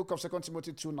says in the book of 2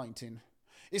 Timothy 2:19,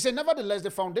 it says, nevertheless,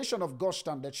 the foundation of God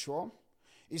standeth sure.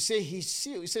 It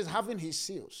says, having his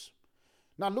seals.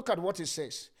 Now look at what it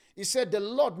says. He said, the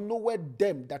Lord knoweth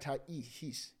them that are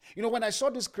his. You know, when I saw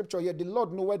this scripture here, the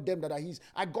Lord knoweth them that are his,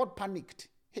 I got panicked.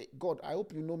 Hey, God, I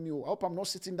hope you know me. I hope I'm not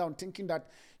sitting down thinking that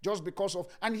just because of,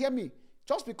 and hear me,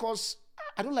 just because,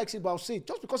 I don't like saying, but I'll say,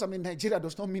 just because I'm in Nigeria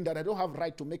does not mean that I don't have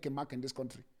right to make a mark in this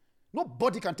country.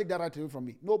 Nobody can take that right away from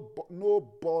me.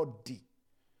 Nobody.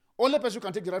 Only person who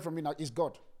can take the right from me now is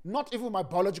God. Not even my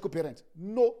biological parents.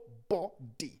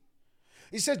 Nobody.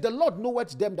 He says, the Lord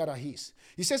knoweth them that are his.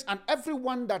 He says, and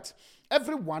everyone that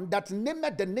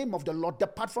nameth the name of the Lord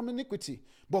depart from iniquity.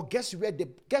 But guess where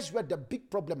the big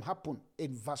problem happened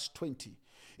in verse 20.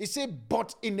 He said,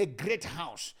 but in a great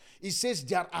house. He says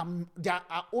there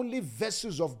are only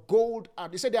vessels of gold.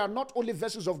 And he said there are not only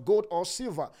vessels of gold or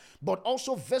silver, but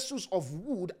also vessels of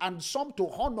wood, and some to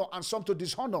honor and some to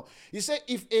dishonor. He said,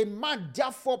 if a man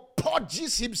therefore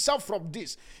purges himself from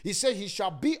this, he said he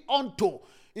shall be unto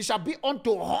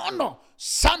honor,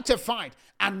 sanctified,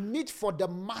 and meet for the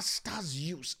master's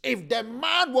use. If the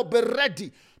man will be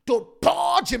ready to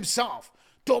purge himself,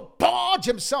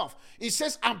 he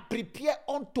says, and prepare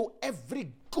unto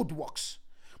every good works.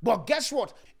 But guess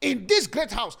what? In this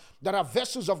great house, there are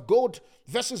vessels of gold,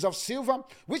 vessels of silver,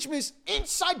 which means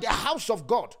inside the house of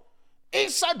God,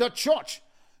 inside the church.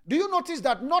 Do you notice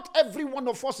that not every one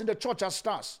of us in the church are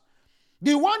stars?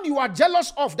 The one you are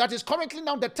jealous of that is currently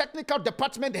now the technical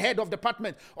department head of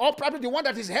department, or probably the one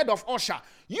that is head of usher.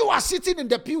 You are sitting in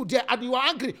the pew there and you are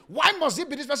angry. Why must it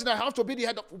be this person that has to be the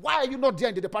head of? Why are you not there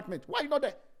in the department? Why are you not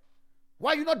there?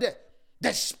 Why are you not there?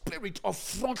 The spirit of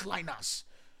frontliners.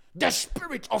 The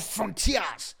spirit of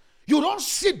frontiers. You don't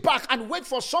sit back and wait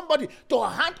for somebody to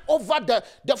hand over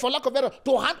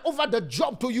to hand over the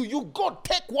job to you. You go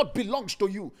take what belongs to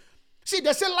you. See,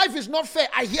 they say life is not fair.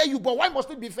 I hear you, but why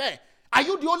must it be fair? Are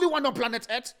you the only one on planet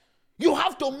Earth? You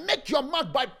have to make your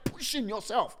mark by pushing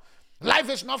yourself. Life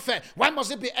is not fair. Why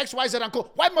must it be X, Y, Z, and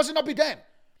Co? Why must it not be them?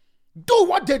 Do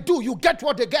what they do. You get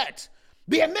what they get.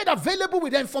 Be made available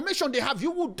with the information they have.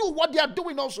 You will do what they are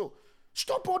doing also.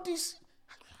 Stop all this.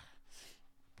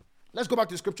 Let's go back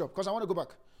to the scripture because I want to go back.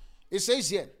 It says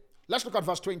here, let's look at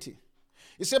verse 20.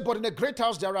 It said, but in a great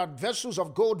house there are vessels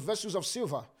of gold, vessels of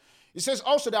silver. It says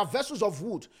also there are vessels of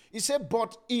wood. It said,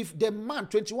 but if the man,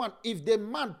 21, if the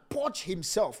man purge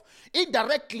himself,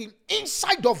 indirectly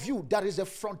inside of you, there is a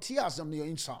frontiers on your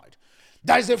inside.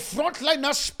 There is a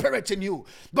frontliner spirit in you.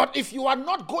 But if you are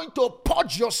not going to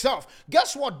purge yourself,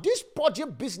 guess what? This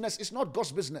purging business is not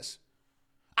God's business.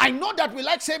 I know that we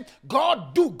like saying,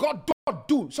 God do, God don't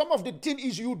do. Some of the thing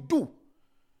is you do.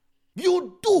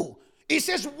 You do. It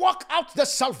says, walk out the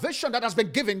salvation that has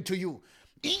been given to you.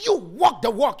 You walk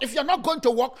the walk. If you're not going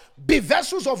to walk, be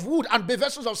vessels of wood and be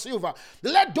vessels of silver.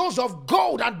 Let those of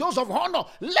gold and those of honor,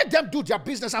 let them do their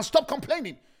business and stop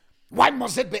complaining. Why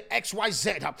must it be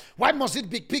XYZ? Why must it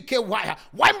be PKY?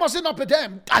 Why must it not be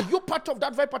them? Are you part of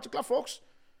that very particular, folks?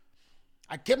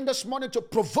 I came this morning to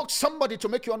provoke somebody to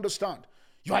make you understand.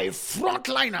 You are a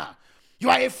frontliner.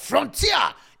 You are a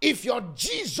frontier. If your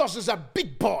Jesus is a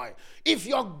big boy, if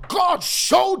your God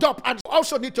showed up and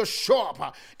also need to show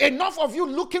up, enough of you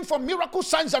looking for miracle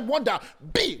signs and wonder,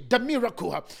 be the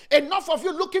miracle. Enough of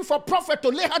you looking for prophet to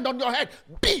lay hand on your head,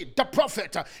 be the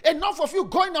prophet. Enough of you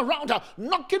going around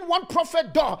knocking one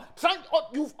prophet door,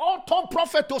 you've all turned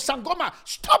prophet to Sangoma.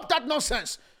 Stop that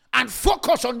nonsense. And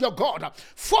focus on your God.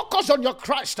 Focus on your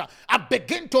Christ. And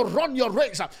begin to run your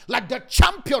race like the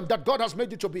champion that God has made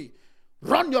you to be.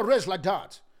 Run your race like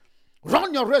that.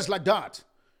 Run your race like that.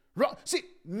 See,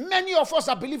 many of us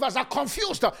as believers are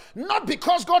confused. Not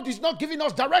because God is not giving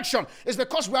us direction. It's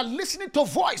because we are listening to a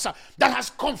voice that has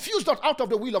confused us out of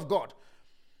the will of God.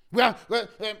 Well,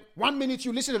 1 minute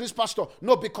you listen to this pastor,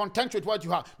 no, be content with what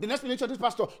you have. The next minute to this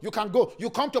pastor, you can go. You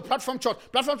come to platform church.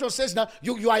 Platform church says that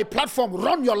you are a platform,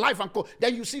 run your life and go.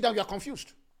 Then you see that you are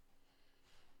confused.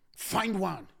 Find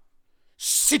one.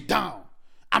 Sit down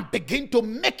and begin to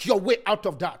make your way out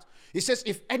of that. He says,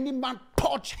 if any man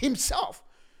purge himself,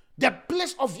 the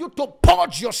place of you to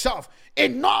purge yourself.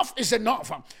 Enough is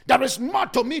enough. There is more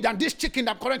to me than this chicken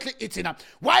I'm currently eating.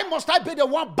 Why must I be the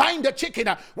one buying the chicken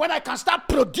when I can start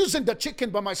producing the chicken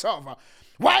by myself?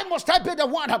 Why must I be the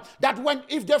one that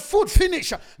if the food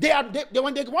finish,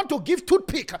 when they want to give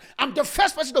toothpick, I'm the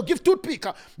first person to give toothpick.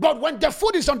 But when the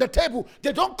food is on the table,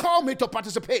 they don't call me to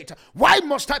participate. Why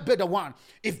must I be the one?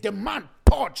 If the man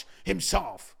purge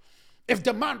himself, if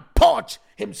the man purge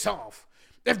himself,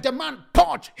 if the man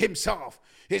purge himself,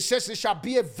 he says it shall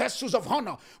be a vessel of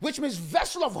honor, which means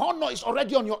vessel of honor is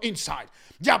already on your inside.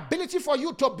 The ability for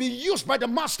you to be used by the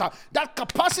master, that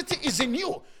capacity is in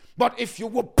you. But if you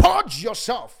will purge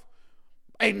yourself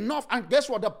enough, and guess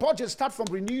what? The purges start from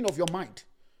renewing of your mind.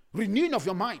 Renewing of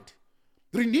your mind.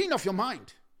 Renewing of your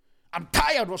mind. I'm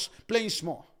tired of playing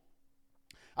small.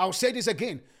 I'll say this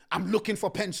again. I'm looking for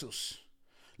pencils.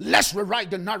 Let's rewrite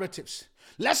the narratives.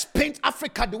 Let's paint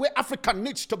Africa the way Africa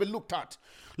needs to be looked at.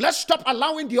 Let's stop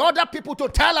allowing the other people to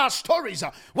tell our stories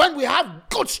when we have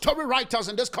good story writers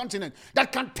in this continent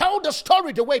that can tell the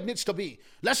story the way it needs to be.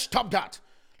 Let's stop that.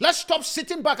 Let's stop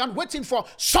sitting back and waiting for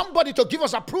somebody to give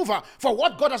us approval for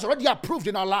what God has already approved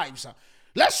in our lives.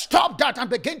 Let's stop that and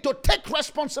begin to take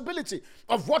responsibility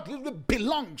of what really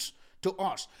belongs to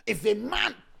us. If a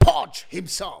man purge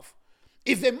himself,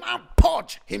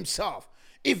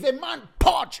 If a man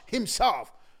purge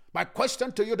himself, my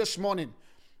question to you this morning,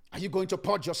 are you going to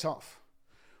purge yourself?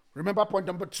 Remember point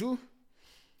number 2?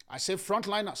 I say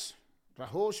frontliners.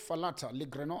 Rahosh Falata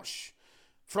Ligrenosh.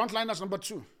 Frontliners number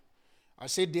 2. I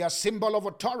say they are symbol of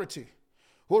authority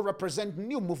who represent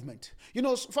new movement. You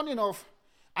know, funny enough,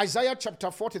 Isaiah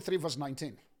chapter 43 verse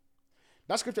 19.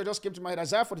 That scripture just came to my head.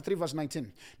 Isaiah 43 verse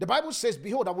 19. The Bible says,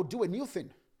 behold, I will do a new thing.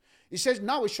 It says,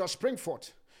 now it shall spring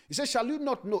forth. He says, shall you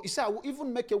not know? He said, I will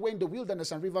even make a way in the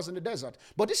wilderness and rivers in the desert.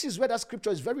 But this is where that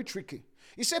scripture is very tricky.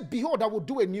 He said, behold, I will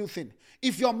do a new thing.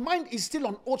 If your mind is still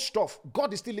on old stuff,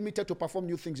 God is still limited to perform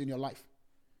new things in your life.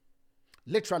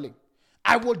 Literally.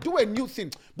 I will do a new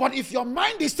thing. But if your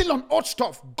mind is still on old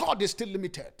stuff, God is still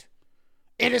limited.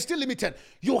 It is still limited.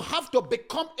 You have to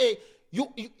become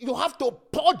you have to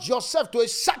purge yourself to a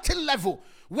certain level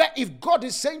where if God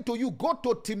is saying to you, go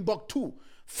to Timbuktu,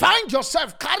 find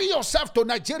yourself, carry yourself to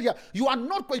Nigeria, you are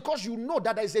not, because you know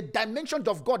that there is a dimension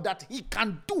of God that he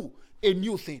can do a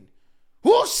new thing.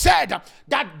 Who said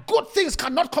that good things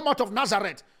cannot come out of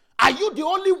Nazareth? Are you the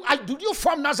only, did you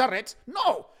form Nazareth?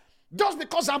 No. Just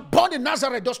because I'm born in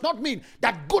Nazareth does not mean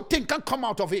that good thing can come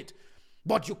out of it.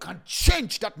 But you can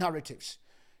change that narratives.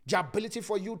 The ability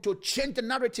for you to change the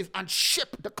narrative and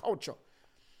shape the culture.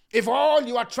 If all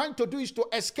you are trying to do is to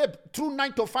escape through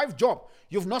 9-to-5 job,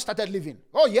 you've not started living.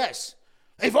 Oh yes.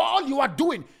 If all you are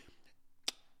doing,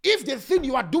 if the thing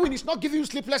you are doing is not giving you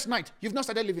sleepless night, you've not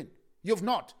started living. You've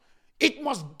not. It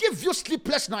must give you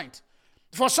sleepless night.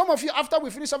 For some of you, after we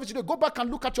finish service today, go back and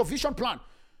look at your vision plan.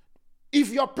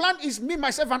 If your plan is me,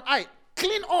 myself, and I,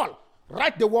 clean all,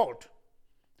 write the world.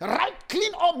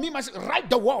 Clean all, me, myself, write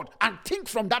the world and think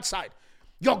from that side.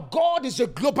 Your God is a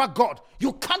global God.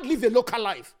 You can't live a local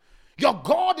life. Your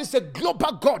God is a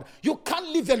global God. You can't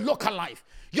live a local life.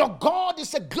 Your God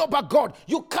is a global God.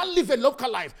 You can't live a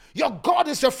local life. Your God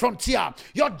is a frontier.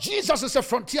 Your Jesus is a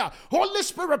frontier. Holy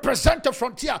Spirit represents a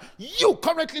frontier. You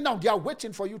currently now, they are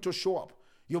waiting for you to show up.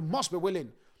 You must be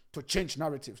willing to change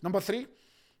narratives. Number 3,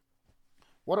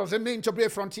 what does it mean to be a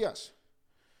frontiers?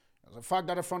 The fact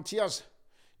that the frontiers,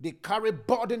 they carry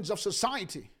burdens of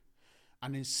society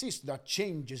and insist that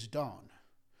change is done.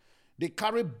 They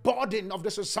carry burden of the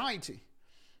society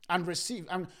and receive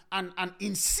and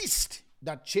insist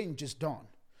that change is done.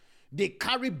 They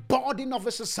carry burden of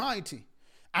the society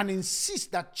and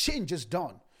insist that change is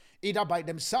done, either by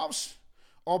themselves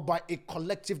or by a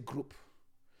collective group.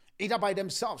 Either by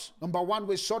themselves. Number 1,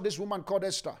 we saw this woman called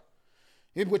Esther,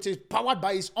 which is powered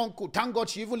by his uncle. Thank God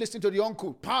she even listened to the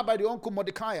uncle. Powered by the uncle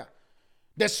Mordecai.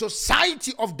 The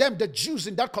society of them, the Jews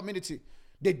in that community,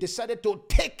 they decided to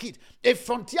take it. A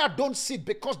frontier don't sit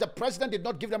because the president did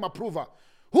not give them approval.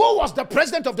 Who was the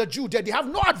president of the Jews? They have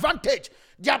no advantage.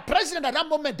 Their president at that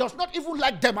moment does not even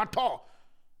like them at all.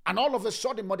 And all of a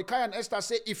sudden, Mordecai and Esther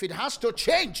say, if it has to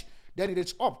change, then it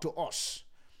is up to us.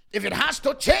 If it has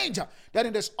to change, then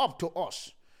it is up to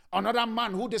us. Another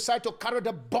man who decided to carry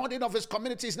the burden of his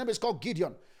community, his name is called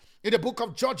Gideon. In the book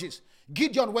of Judges,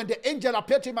 Gideon, when the angel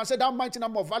appeared to him and said, thou mighty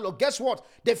name of valor, guess what?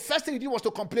 The first thing he did was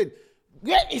to complain.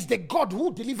 Where is the God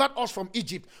who delivered us from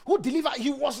Egypt? Who delivered?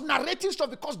 He was narrating stuff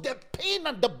because the pain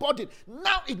and the burden.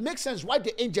 Now it makes sense why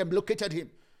the angel located him.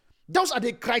 Those are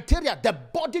the criteria. The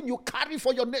burden you carry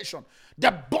for your nation.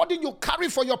 The burden you carry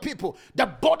for your people. The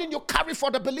burden you carry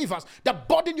for the believers. The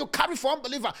burden you carry for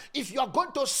unbelievers. If you are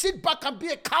going to sit back and be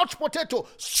a couch potato,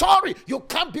 sorry, you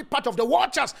can't be part of the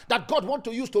watchers that God wants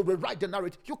to use to rewrite the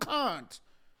narrative. You can't.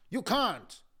 You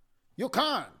can't. You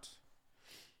can't.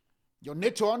 You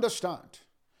need to understand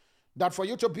that for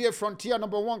you to be a frontier,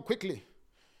 number 1, quickly,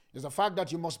 is the fact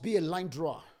that you must be a line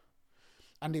drawer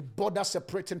and a border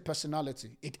separating personality.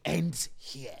 It ends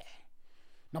here.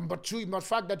 Number 2, the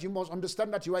fact that you must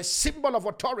understand that you are a symbol of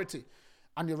authority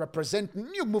and you represent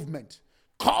new movement,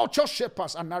 culture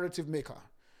shapers and narrative maker.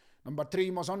 Number 3,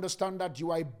 you must understand that you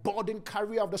are a burden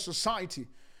carrier of the society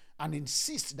and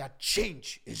insist that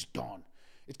change is done.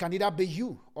 It can either be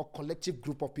you or collective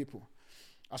group of people.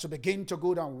 As we begin to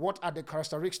go down, what are the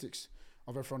characteristics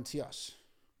of a frontiers?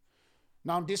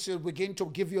 Now, this will begin to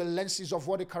give you a lenses of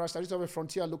what the characteristics of a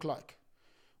frontier look like.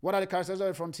 What are the characteristics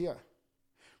of a frontier?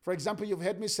 For example, you've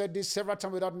heard me say this several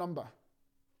times without number.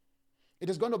 It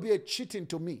is going to be a cheating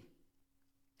to me.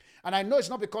 And I know it's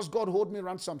not because God hold me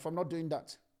ransom from not doing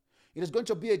that. It is going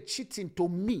to be a cheating to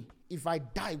me if I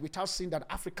die without seeing that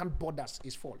African borders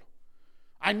is full.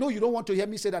 I know you don't want to hear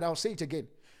me say that. I'll say it again.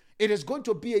 It is going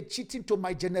to be a cheating to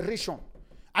my generation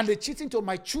and a cheating to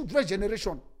my children's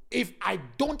generation if I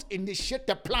don't initiate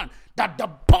the plan that the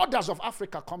borders of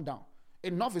Africa come down.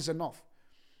 Enough is enough.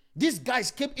 These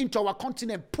guys came into our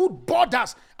continent, put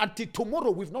borders, until tomorrow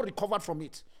we've not recovered from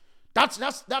it.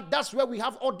 That's where we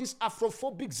have all this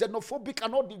Afrophobic, xenophobic,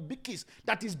 and all the bickies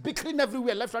that is bickering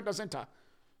everywhere, left, right, and center.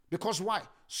 Because why?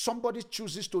 Somebody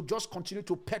chooses to just continue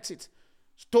to pet it.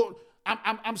 So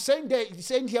I'm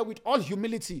saying here with all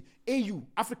humility, AU,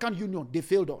 African Union, they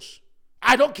failed us.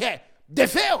 I don't care. They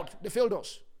failed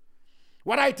us.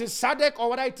 Whether it is SADC or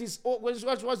whether it is,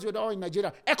 what's the other in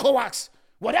Nigeria? ECOWAS.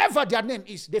 Whatever their name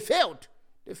is, they failed.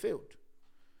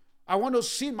 I want to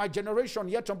see my generation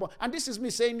yet on board. And this is me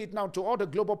saying it now to all the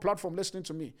global platform listening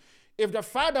to me. If the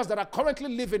fathers that are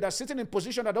currently living, that are sitting in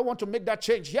position that don't want to make that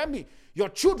change, hear me. Your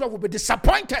children will be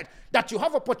disappointed that you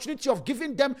have opportunity of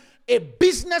giving them a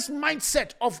business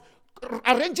mindset of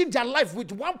arranging their life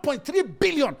with 1.3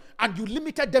 billion and you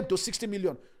limited them to 60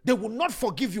 million. They will not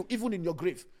forgive you even in your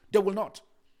grave. They will not.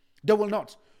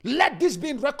 Let this be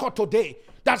in record today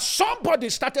that somebody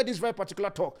started this very particular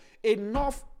talk.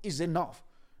 Enough is enough.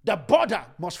 The border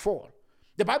must fall.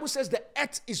 The Bible says the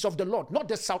earth is of the Lord, not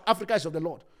the South Africa is of the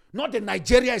Lord, not the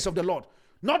Nigeria is of the Lord,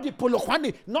 not the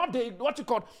Polokwane, not the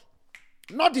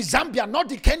not the Zambia, not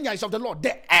the Kenya is of the Lord.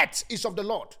 The earth is of the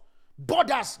Lord.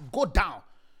 Borders go down.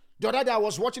 The other day I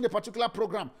was watching a particular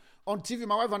program on TV,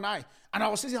 my wife and I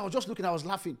was sitting, I was just looking, I was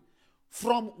laughing.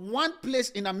 From one place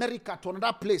in America to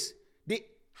another place,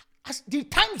 the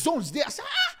time zones there. I said,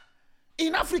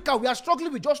 in Africa we are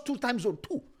struggling with just two time zones.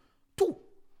 Two.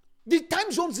 The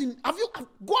time zones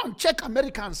go and check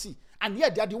America and see. And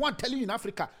yet they are the one telling you in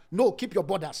Africa, no, keep your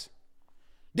borders.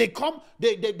 They come,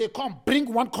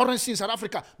 bring one currency in South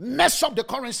Africa, mess up the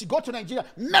currency, go to Nigeria,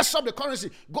 mess up the currency.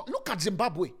 Look at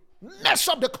Zimbabwe, mess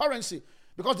up the currency.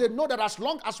 Because they know that as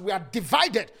long as we are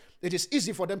divided, it is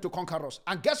easy for them to conquer us.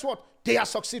 And guess what? They are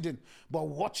succeeding. But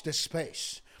watch the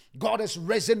space. God is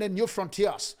raising the new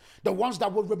frontiers. The ones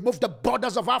that will remove the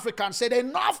borders of Africa and say,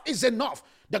 enough is enough.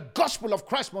 The gospel of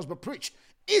Christ must be preached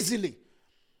easily.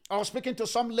 I was speaking to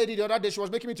some lady the other day. She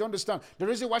was making me to understand the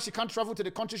reason why she can't travel to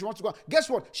the country she wants to go. Guess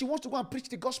what? She wants to go and preach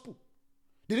the gospel.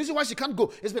 The reason why she can't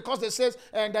go is because they says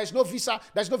there's no visa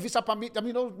permit. I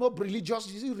mean, no religious,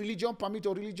 is it religion permit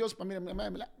or religious permit?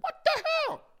 I'm like, what the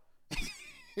hell?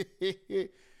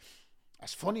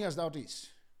 As funny as that is,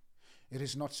 it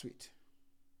is not sweet.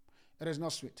 It is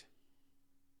not sweet.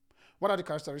 What are the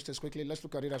characteristics? Quickly, let's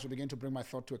look at it as we begin to bring my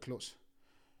thought to a close.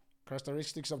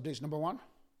 Characteristics of this. Number one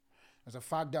is the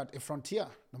fact that a frontier,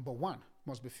 number one,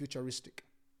 must be futuristic.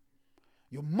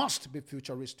 You must be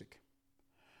futuristic.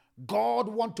 God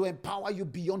wants to empower you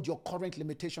beyond your current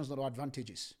limitations or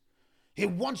advantages. He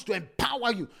wants to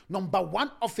empower you. Number one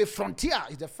of a frontier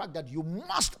is the fact that you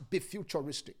must be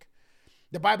futuristic.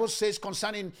 The Bible says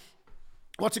concerning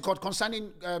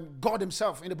God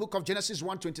himself in the book of Genesis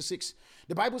 1:26.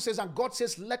 The Bible says, and God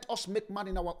says, let us make man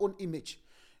in our own image.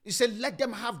 He said, let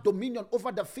them have dominion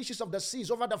over the fishes of the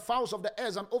seas, over the fowls of the air,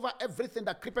 and over everything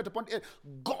that creepeth upon the earth.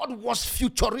 God was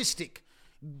futuristic.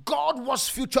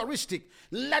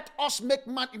 Let us make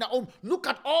man in our own. Look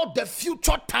at all the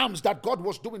future terms that God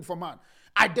was doing for man.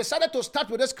 I decided to start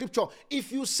with a scripture.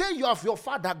 If you say you have your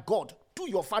father God, do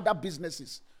your father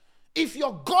businesses. If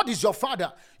your God is your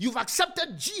father, you've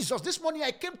accepted Jesus. This morning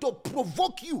I came to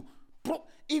provoke you.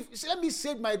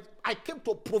 I came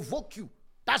to provoke you.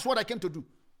 That's what I came to do.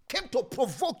 Came to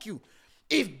provoke you.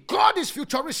 If God is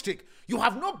futuristic, you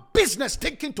have no business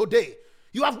thinking today.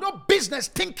 You have no business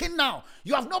thinking now.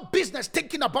 You have no business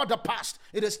thinking about the past.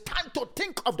 It is time to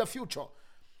think of the future.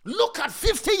 Look at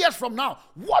 50 years from now.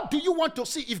 What do you want to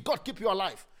see if God keep you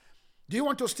alive? Do you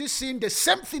want to still see the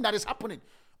same thing that is happening?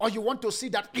 Or you want to see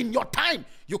that in your time,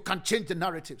 you can change the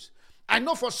narratives? I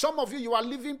know for some of you, you are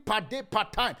living per day, per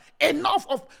time.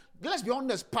 Let's be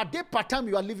honest, per day, per time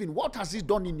you are living. What has it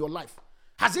done in your life?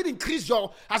 Has it increased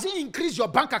your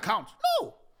bank account?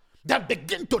 No. Then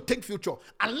begin to think future.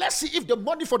 And let's see if the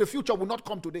money for the future will not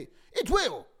come today. It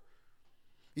will.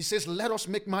 He says, let us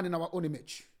make man in our own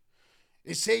image.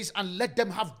 He says, and let them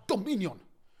have dominion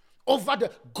over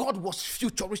God was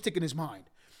futuristic in his mind.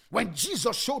 When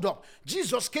Jesus showed up,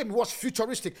 Jesus came, he was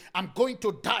futuristic. I'm going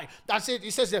to die. That's it. He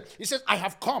says, I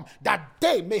have come that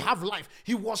they may have life.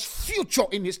 He was future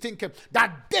in his thinking.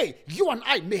 That day, you and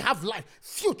I may have life.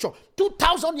 Future.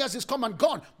 2,000 years is come and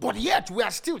gone. But yet we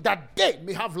are still, that they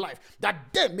may have life. That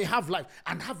they may have life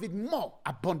and have it more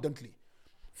abundantly.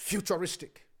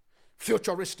 Futuristic.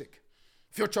 Futuristic.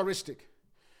 Futuristic.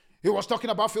 He was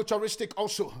talking about futuristic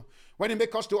also when he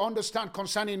makes us to understand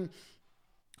concerning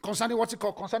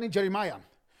Jeremiah.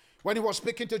 When he was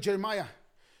speaking to Jeremiah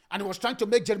and he was trying to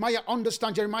make Jeremiah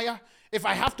understand, Jeremiah, if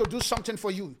I have to do something for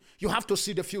you, you have to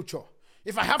see the future.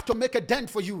 If I have to make a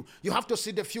dent for you, you have to see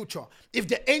the future. If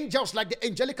the angels, like the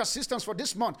angelic assistance for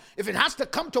this month, if it has to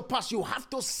come to pass, you have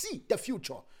to see the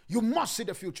future. You must see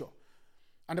the future.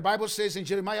 And the Bible says in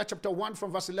Jeremiah chapter 1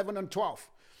 from verse 11 and 12,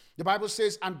 the Bible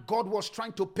says, and God was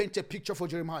trying to paint a picture for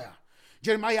Jeremiah.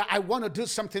 Jeremiah, I want to do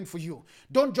something for you.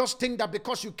 Don't just think that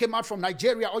because you came out from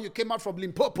Nigeria, or you came out from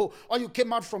Limpopo, or you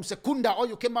came out from Secunda, or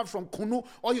you came out from Kunu,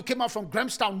 or you came out from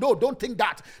Grahamstown. No, don't think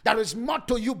that. There is more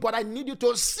to you, but I need you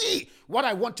to see what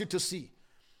I want you to see.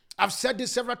 I've said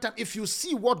this several times. If you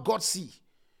see what God sees,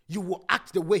 you will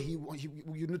act the way you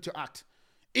need to act.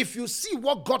 If you see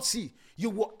what God sees, you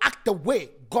will act the way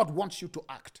God wants you to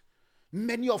act.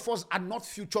 Many of us are not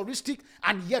futuristic,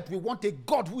 and yet we want a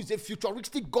God who is a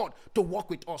futuristic God to work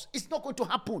with us. It's not going to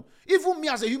happen. Even me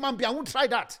as a human being, I won't try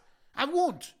that. I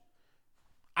won't.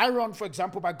 I run, for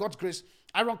example, by God's grace,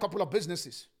 I run a couple of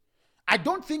businesses. I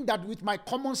don't think that with my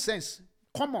common sense,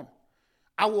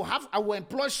 I will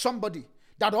employ somebody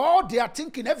that all they are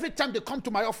thinking every time they come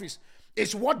to my office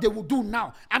is what they will do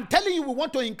now. I'm telling you, we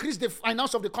want to increase the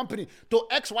finance of the company to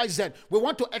XYZ. We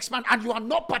want to expand, and you are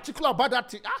not particular about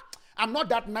that thing. I'm not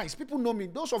that nice. People know me.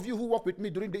 Those of you who work with me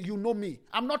during you know me.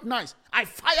 I'm not nice. I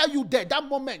fire you there. That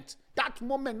moment.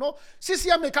 No.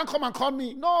 CCMA can't come and call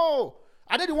me. No.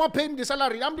 I didn't want paying the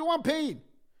salary. I'm the one paying.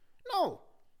 No.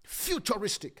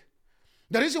 Futuristic.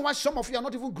 The reason why some of you are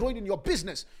not even growing in your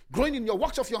business, growing in your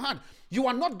works of your hand, you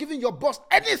are not giving your boss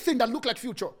anything that looks like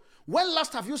future. When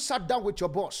last have you sat down with your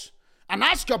boss and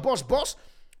asked your boss,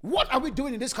 what are we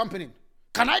doing in this company?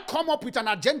 Can I come up with an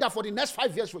agenda for the next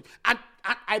 5 years? And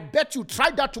I bet you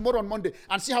try that tomorrow on Monday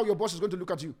and see how your boss is going to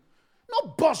look at you. No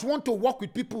boss want to work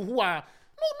with people who are...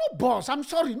 No boss. I'm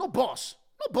sorry. No boss.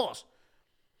 No boss.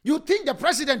 You think the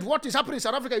president, what is happening in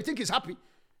South Africa, you think he's happy?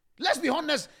 Let's be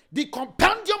honest. The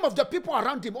compendium of the people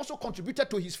around him also contributed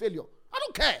to his failure. I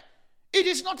don't care. It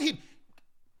is not him.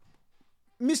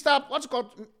 Mr.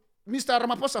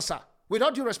 Ramaphosa, sir. With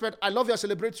all due respect, I love you, I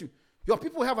celebrate you. Your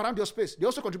people have around your space, they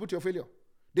also contribute to your failure.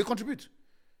 They contribute.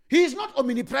 He is not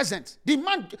omnipresent. The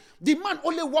man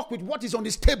only works with what is on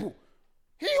his table.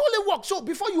 He only works. So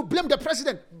before you blame the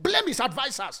president, blame his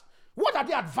advisors. What are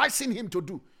they advising him to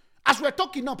do? As we're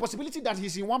talking now, possibility that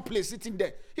he's in one place sitting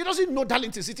there. He doesn't know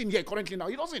Darlington is sitting here currently now.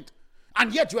 He doesn't.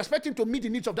 And yet you expect him to meet the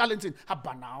needs of Darlington.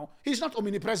 But now, he's not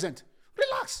omnipresent.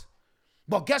 Relax.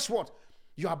 But guess what?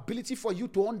 Your ability for you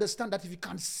to understand that if you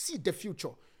can see the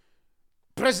future,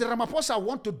 President Ramaphosa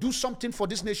wants to do something for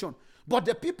this nation, but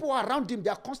the people around him, they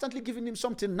are constantly giving him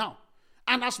something now.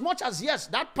 And as much as, yes,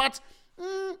 that part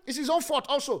is his own fault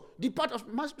also. The part of,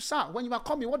 sir, when you were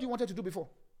coming, what you wanted to do before?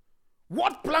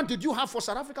 What plan did you have for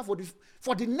South Africa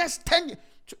for the next 10 years?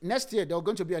 Next year, there are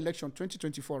going to be an election,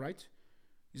 2024, right?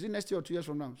 Is it next year or 2 years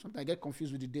from now? Sometimes I get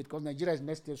confused with the date because Nigeria is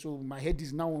next year, so my head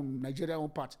is now on Nigeria's own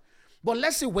part. But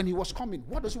let's say when he was coming,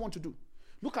 what does he want to do?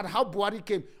 Look at how Buhari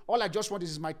came. All I just want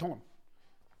is my turn.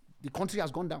 The country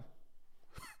has gone down.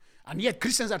 And yet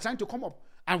Christians are trying to come up.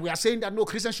 And we are saying that no,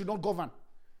 Christians should not govern.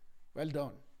 Well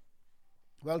done.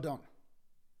 Well done.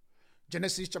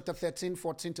 Genesis chapter 13,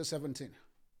 14 to 17.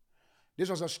 This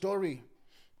was a story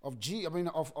of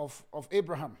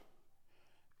Abraham.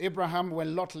 Abraham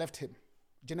when Lot left him.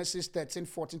 Genesis 13,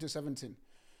 14 to 17.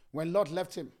 When Lot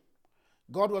left him,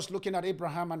 God was looking at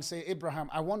Abraham and saying, Abraham,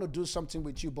 I want to do something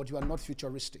with you, but you are not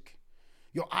futuristic.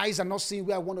 Your eyes are not seeing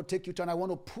where I want to take you to, and I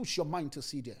want to push your mind to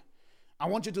see there. I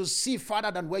want you to see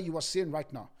farther than where you are seeing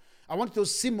right now. I want you to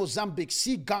see Mozambique,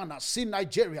 see Ghana, see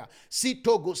Nigeria, see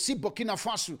Togo, see Burkina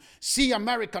Faso, see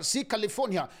America, see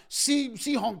California,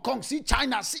 see Hong Kong, see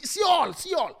China, see all.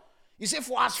 He said,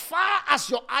 for as far as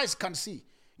your eyes can see,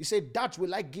 he said, that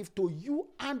will I give to you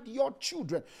and your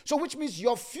children. So which means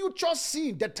your future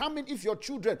seeing determine if your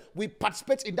children will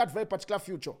participate in that very particular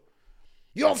future.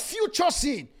 Your future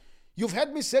seeing. You've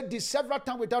heard me say this several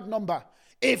times without number.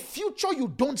 A future you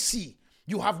don't see,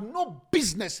 you have no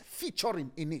business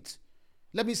featuring in it.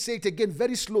 Let me say it again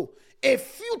very slow. A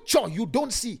future you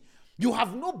don't see, you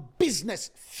have no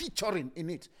business featuring in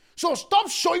it. So stop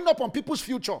showing up on people's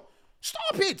future.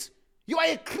 Stop it. You are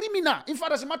a criminal. In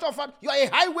fact, as a matter of fact, you are a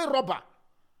highway robber.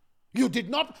 You did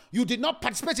not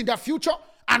participate in their future,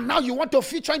 and now you want to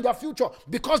feature in their future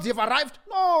because they've arrived?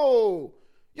 No.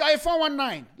 You are a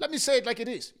 419. Let me say it like it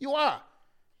is. You are.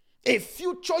 A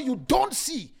future you don't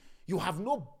see, you have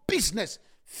no business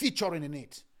featuring in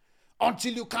it.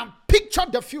 Until you can picture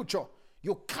the future,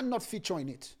 you cannot feature in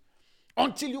it.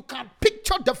 Until you can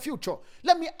picture the future.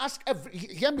 Let me ask,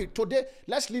 hear me, today,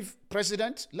 let's leave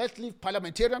president, let's leave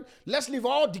parliamentarian, let's leave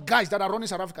all the guys that are running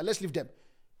South Africa, let's leave them.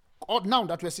 Now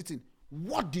that we're sitting,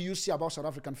 what do you see about South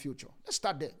African future? Let's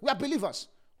start there. We are believers.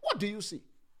 What do you see?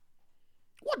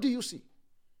 What do you see?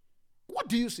 What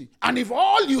do you see? And if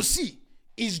all you see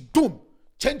is doom,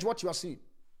 change what you are seeing.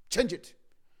 Change it.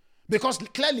 Because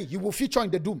clearly you will feature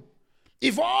in the doom.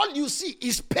 If all you see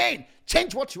is pain,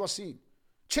 change what you are seeing.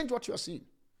 Change what you are seeing.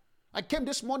 I came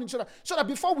this morning so that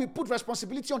before we put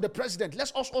responsibility on the president,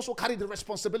 let's also carry the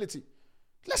responsibility.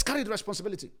 Let's carry the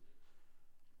responsibility.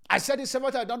 I said it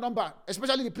several times, I don't number,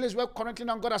 especially the place where currently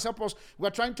now God has helped us. We're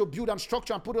trying to build and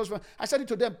structure and put those. I said it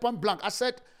to them point blank. I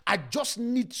said, I just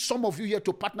need some of you here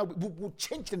to partner. We'll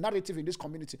change the narrative in this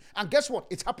community. And guess what?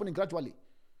 It's happening gradually.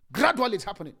 Gradually it's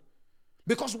happening.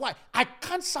 Because why? I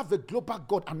can't serve a global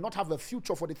God and not have a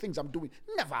future for the things I'm doing.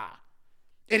 Never.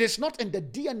 It is not in the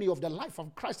DNA of the life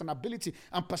of Christ and ability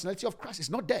and personality of Christ. It's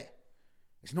not there.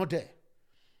 It's not there.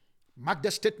 Mark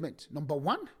the statement. Number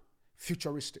one,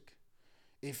 futuristic.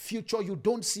 A future you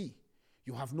don't see,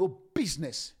 you have no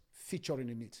business featuring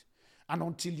in it. And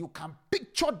until you can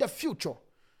picture the future,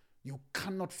 you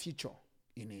cannot feature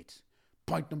in it.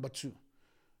 Point number two.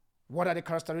 What are the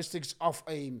characteristics of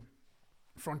a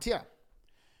frontier?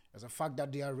 There's the fact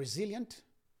that they are resilient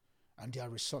and they are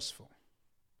resourceful.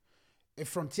 A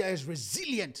frontier is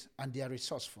resilient and they are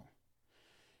resourceful.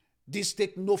 They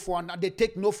take no for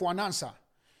an answer.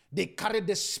 They carry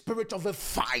the spirit of a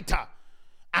fighter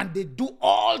and they do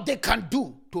all they can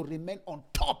do to remain on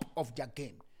top of their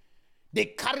game. They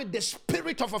carry the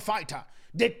spirit of a fighter.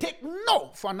 They take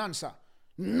no for an answer.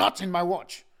 Not in my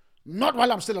watch. Not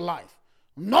while I'm still alive.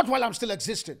 Not while I'm still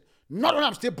existing. Not when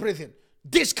I'm still breathing.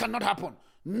 This cannot happen.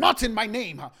 Not in my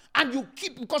name. And you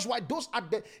keep, because why?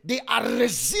 They are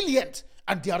resilient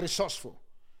and they are resourceful.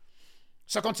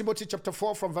 2 Timothy chapter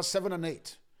 4 from verse 7 and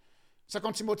 8.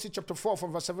 2 Timothy chapter 4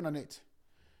 from verse 7 and 8.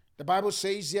 The Bible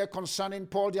says here concerning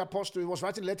Paul the apostle, he was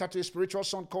writing a letter to his spiritual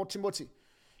son called Timothy.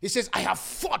 He says, I have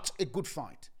fought a good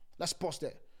fight. Let's pause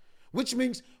there. Which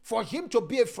means for him to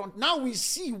be a front. Now we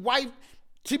see why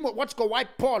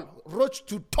Paul wrote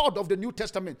to third of the New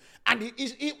Testament. And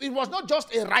it was not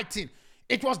just a writing.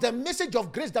 It was the message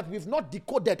of grace that we've not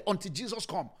decoded until Jesus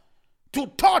come. To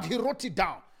third, he wrote it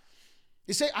down.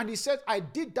 He said, I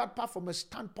did that part from a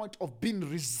standpoint of being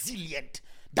resilient.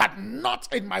 That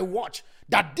not in my watch,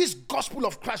 that this gospel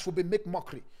of Christ will be made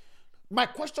mockery. My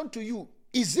question to you,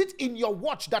 is it in your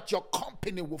watch that your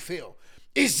company will fail?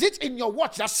 Is it in your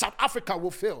watch that South Africa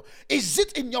will fail? Is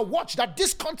it in your watch that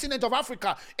this continent of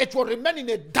Africa, it will remain in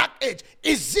a dark age?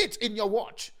 Is it in your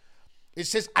watch? It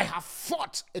says, I have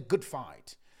fought a good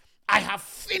fight. I have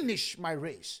finished my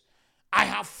race. I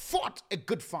have fought a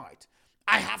good fight.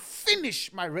 I have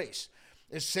finished my race.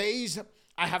 It says,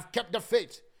 I have kept the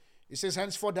faith. It says,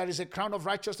 henceforth there is a crown of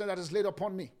righteousness that is laid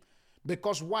upon me.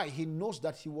 Because why? He knows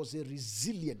that he was a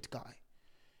resilient guy.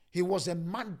 He was a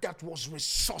man that was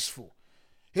resourceful.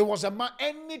 He was a man,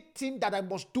 anything that I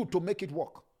must do to make it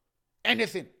work.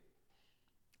 Anything.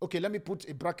 Okay, let me put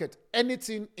a bracket.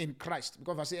 Anything in Christ.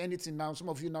 Because if I say anything now, some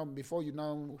of you now, before you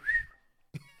now,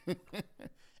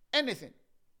 anything.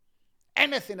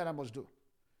 Anything that I must do.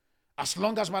 As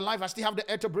long as my life, I still have the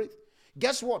air to breathe.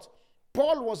 Guess what?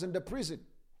 Paul was in the prison,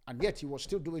 and yet he was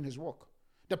still doing his work.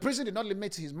 The prison did not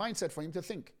limit his mindset for him to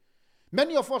think.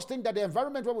 Many of us think that the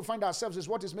environment where we find ourselves is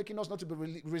what is making us not to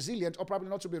be resilient or probably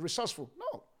not to be resourceful.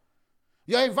 No.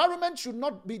 Your environment should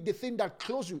not be the thing that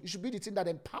closes you. It should be the thing that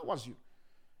empowers you.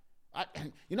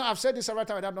 I've said this several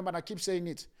times with that number and I keep saying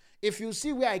it. If you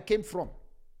see where I came from,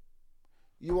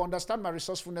 you understand my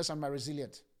resourcefulness and my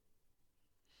resilience.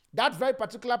 That very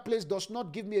particular place does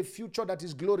not give me a future that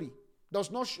is glory.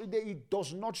 It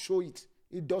does not show it.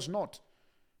 It does not.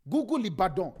 Google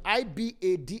Ibadan.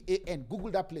 Ibadan.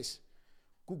 Google that place.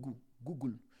 Google.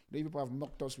 The people have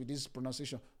mocked us with this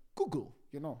pronunciation. Google.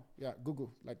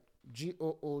 Google. Like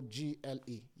Google.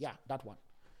 Yeah, that one.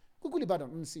 Google Ibadan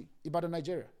and see. Ibadan,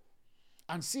 Nigeria.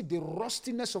 And see the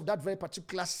rustiness of that very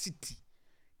particular city.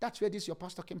 That's where this your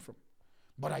pastor came from.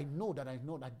 But I know that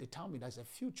they tell me there's a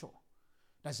future.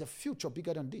 There's a future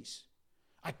bigger than this.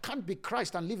 I can't be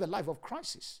Christ and live a life of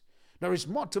crisis. There is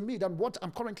more to me than what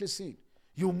I'm currently seeing.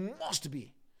 You must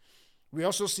be. We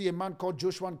also see a man called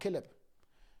Joshua and Caleb.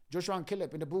 Joshua and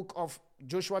Caleb in the book of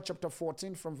Joshua chapter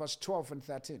 14 from verse 12 and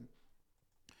 13.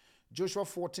 Joshua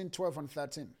 14, 12 and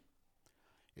 13.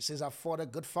 It says, I've fought a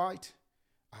good fight.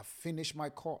 I've finished my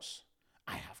course.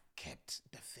 I have kept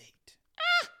the faith.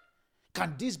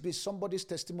 Can this be somebody's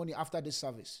testimony after this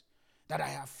service? That I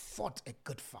have fought a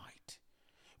good fight.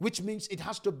 Which means it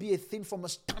has to be a thing from a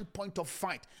standpoint of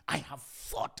fight. I have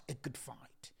fought a good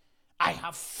fight. I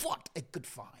have fought a good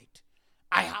fight.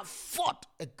 I have fought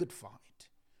a good fight.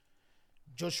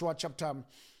 Joshua chapter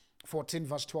 14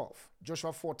 verse 12.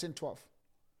 Joshua 14, 12.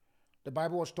 The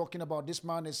Bible was talking about this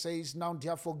man. It says, now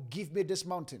therefore give me this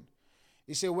mountain.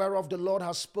 He said, whereof the Lord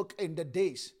has spoken in the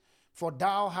days. For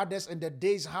thou hadst in the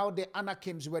days how the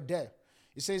Anakims were there.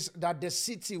 It says that the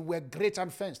city were great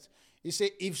and fenced. He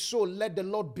said, if so, let the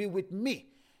Lord be with me.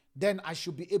 Then I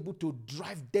should be able to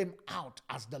drive them out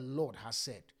as the Lord has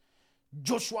said.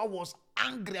 Joshua was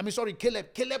angry.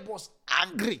 Caleb. Caleb was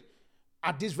angry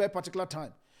at this very particular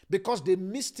time because they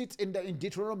missed it in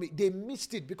Deuteronomy. They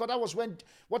missed it because that was when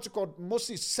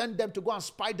Moses sent them to go and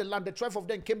spy the land. The 12 of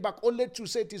them came back only to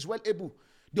say it is well able.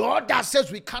 The other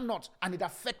says we cannot, and it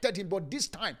affected him. But this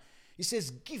time, he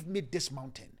says, give me this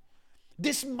mountain.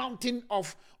 This mountain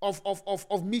of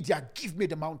media, give me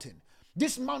the mountain.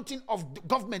 This mountain of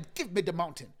government, give me the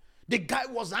mountain. The guy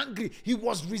was angry. He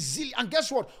was resilient. And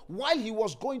guess what? While he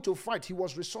was going to fight, he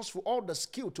was resourceful. All the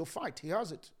skill to fight, he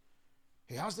has it.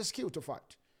 He has the skill to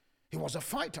fight. He was a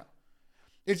fighter.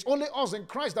 It's only us in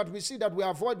Christ that we see that we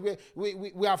are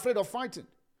afraid of fighting.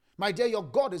 My dear, your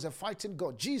God is a fighting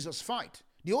God. Jesus fight.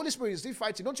 The Holy Spirit is still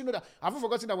fighting. Don't you know that? Have you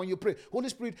forgotten that when you pray, Holy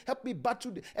Spirit, help me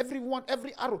battle every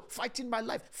arrow fighting my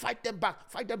life. Fight them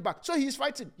back. So he is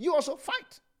fighting. You also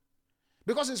fight.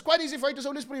 Because it's quite easy for you to say,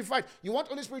 Holy Spirit, fight. You want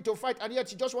Holy Spirit to fight, and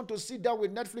yet you just want to sit down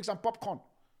with Netflix and popcorn.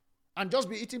 And just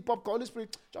be eating popcorn. Holy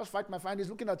Spirit, just fight my fight. He's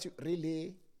looking at you.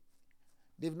 Really?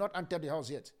 They've not entered the house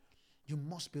yet. You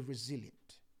must be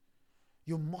resilient.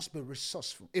 You must be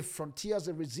resourceful. If frontiers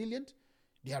are resilient,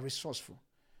 they are resourceful.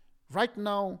 Right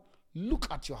now, look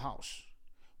at your house.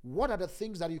 What are the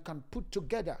things that you can put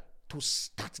together to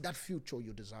start that future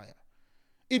you desire?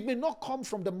 It may not come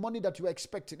from the money that you are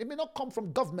expecting. It may not come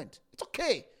from government. It's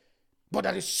okay. But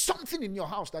there is something in your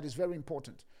house that is very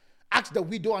important. Ask the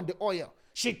widow and the oil.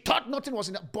 She thought nothing was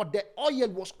in it, but the oil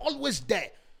was always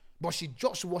there. But she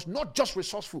just was not just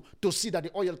resourceful to see that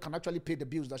the oil can actually pay the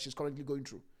bills that she's currently going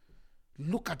through.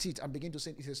 Look at it and begin to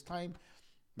say, it is time.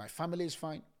 My family is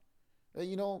fine. By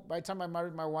the time I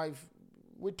married my wife,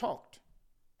 we talked.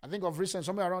 I think of recent,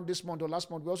 somewhere around this month or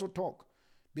last month, we also talked.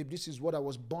 Babe, this is what I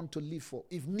was born to live for.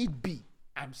 If need be,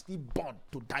 I'm still born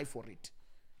to die for it.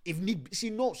 If need be, she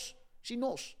knows.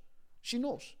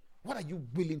 What are you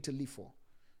willing to live for?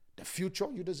 The future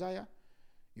you desire,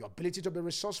 your ability to be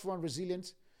resourceful and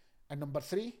resilient. And number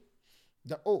 3,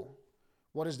 the O.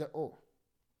 What is the O?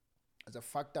 It's the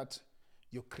fact that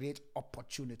you create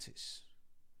opportunities.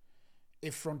 A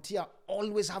frontier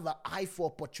always have an eye for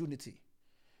opportunity.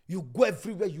 You go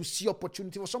everywhere, you see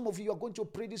opportunity. For some of you are going to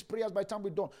pray these prayers by the time we're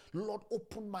done. Lord,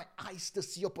 open my eyes to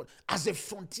see opportunity. As a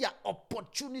frontier,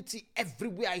 opportunity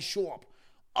everywhere I show up.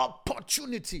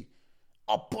 Opportunity.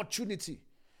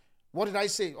 What did I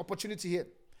say? Opportunity here.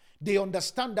 They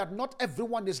understand that not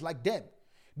everyone is like them.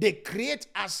 They create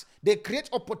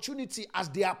opportunity as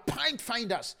they are point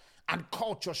finders and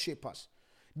culture shapers.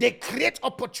 They create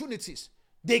opportunities.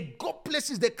 They go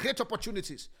places, they create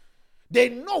opportunities. They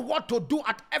know what to do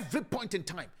at every point in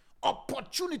time.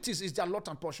 Opportunities is their lot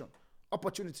and portion.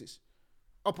 Opportunities.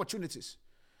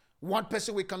 One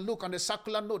person we can look on the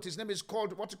circular note, his name is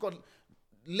called,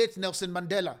 late Nelson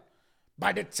Mandela.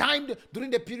 By the time,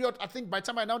 during the period, I think by the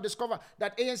time I now discover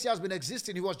that ANC has been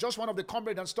existing, he was just one of the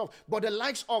comrades and stuff. But the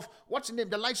likes of,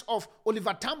 the likes of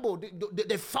Oliver Tambo,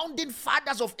 the founding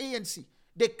fathers of ANC,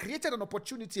 they created an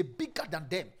opportunity bigger than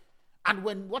them. And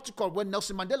when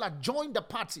Nelson Mandela joined the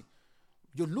party,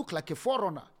 you look like a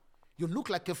forerunner. You look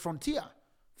like a frontier.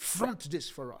 Front this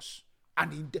for us.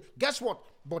 And guess what?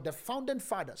 But the founding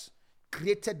fathers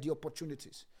created the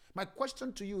opportunities. My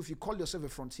question to you, if you call yourself a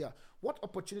frontier, what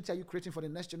opportunity are you creating for the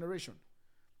next generation?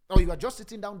 Or you are just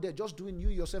sitting down there, just doing you,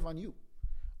 yourself, and you.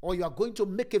 Or you are going to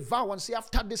make a vow and say,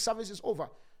 after this service is over,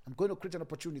 I'm going to create an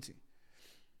opportunity.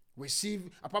 We see,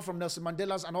 apart from Nelson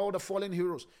Mandela's and all the fallen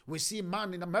heroes, we see a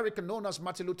man in America known as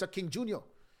Martin Luther King Jr.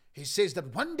 He says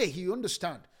that one day he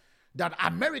understand that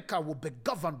America will be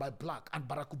governed by black, and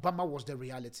Barack Obama was the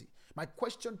reality. My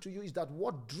question to you is that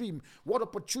what dream, what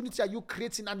opportunity are you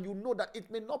creating, and you know that it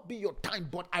may not be your time,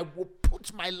 but I will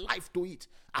put my life to it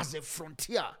as a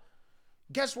frontier.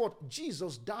 Guess what?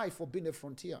 Jesus died for being a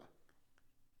frontier.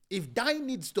 If dying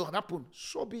needs to happen,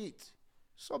 so be it.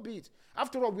 So be it.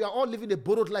 After all, we are all living a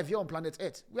borrowed life here on planet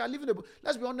Earth. We are living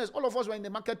let's be honest, all of us were in the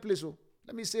marketplace. Oh.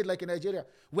 Let me say it like in Nigeria.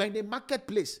 We're in the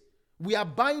marketplace. We are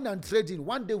buying and trading.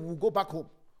 One day we'll go back home.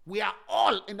 We are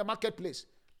all in the marketplace.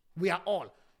 We are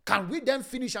all. Can we then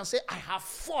finish and say, I have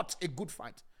fought a good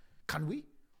fight? Can we?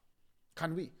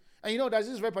 And there's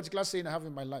this very particular saying I have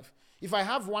in my life. If I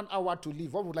have 1 hour to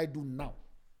live, what would I do now?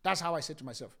 That's how I say to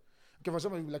myself. Okay, for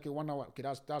some of you, like a 1 hour. Okay,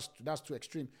 that's too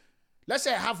extreme. Let's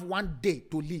say I have 1 day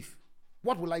to live.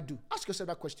 What will I do? Ask yourself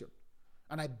that question.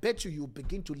 And I bet you'll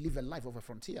begin to live a life of a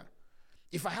frontier.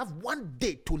 If I have 1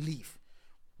 day to live,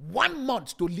 1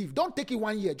 month to live, don't take it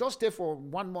 1 year. Just stay for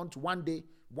 1 month, 1 day,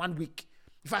 1 week.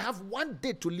 If I have 1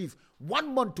 day to live,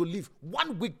 1 month to live,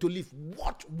 1 week to live,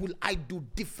 what will I do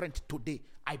different today?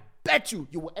 I bet you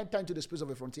will enter into the space of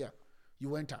a frontier. You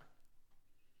will enter.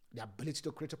 The ability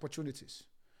to create opportunities.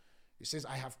 He says,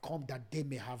 I have come that they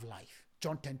may have life.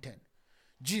 John 10:10.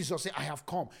 Jesus said, I have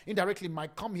come. Indirectly, my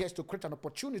come here is to create an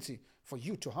opportunity for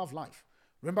you to have life.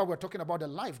 Remember, we're talking about the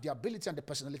life, the ability, and the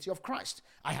personality of Christ.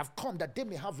 I have come that they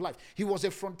may have life. He was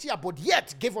a frontier, but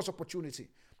yet gave us opportunity.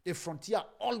 A frontier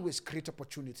always creates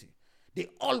opportunity. They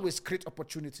always create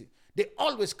opportunity. They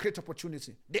always create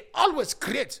opportunity. They always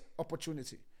create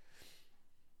opportunity.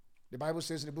 The Bible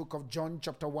says in the book of John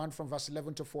chapter 1 from verse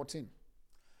 11 to 14.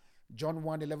 John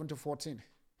 1, 11 to 14.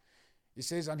 He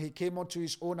says, and he came unto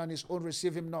his own, and his own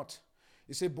received him not.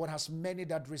 He said, but as many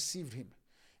that received him,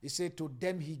 he said, to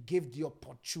them he gave the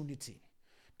opportunity.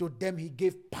 To them he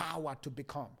gave power to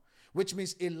become. Which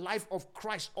means a life of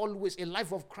Christ, always a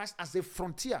life of Christ as a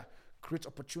frontier, creates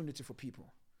opportunity for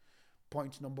people.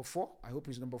 Point number 4. I hope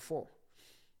it's number 4.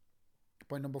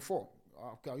 Point number 4.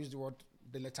 Okay, I'll use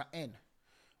the letter N.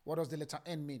 What does the letter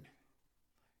N mean?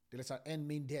 The letter N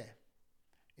mean there.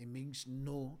 It means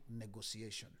no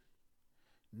negotiation.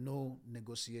 No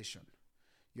negotiation.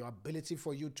 Your ability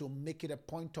for you to make it a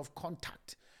point of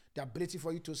contact. The ability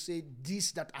for you to say,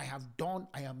 this that I have done,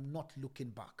 I am not looking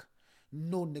back.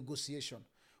 No negotiation.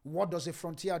 What does a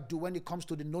frontier do when it comes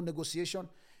to the no negotiation?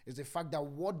 Is the fact that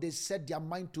what they set their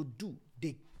mind to do,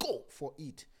 they go for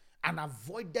it and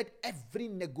avoided every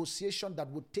negotiation that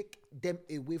would take them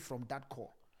away from that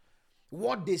call.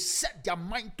 What they set their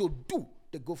mind to do,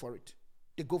 they go for it.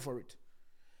 They go for it.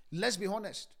 Let's be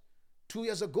honest. 2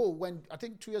 years ago, at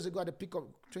the peak of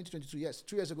 2022, yes,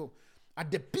 2 years ago, at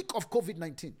the peak of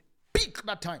COVID-19, peak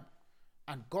that time,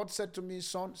 and God said to me,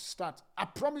 son, start. I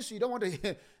promise you,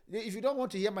 if you don't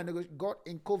want to hear my negotiation, God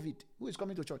in COVID, who is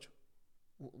coming to church?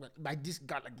 Like this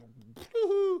guy, like,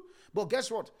 but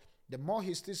guess what? The more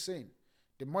he's still saying,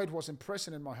 the more it was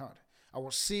impressing in my heart. I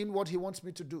was seeing what he wants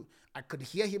me to do. I could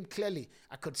hear him clearly.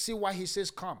 I could see why he says,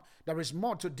 come. There is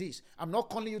more to this. I'm not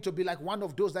calling you to be like one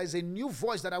of those. There is a new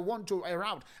voice that I want to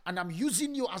erupt. And I'm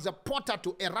using you as a porter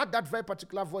to erupt that very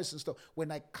particular voice and stuff.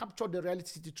 When I capture the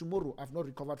reality tomorrow, I've not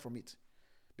recovered from it.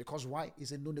 Because why?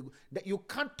 It's a no nego. That you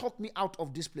can't talk me out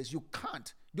of this place. You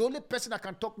can't. The only person that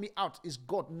can talk me out is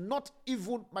God. Not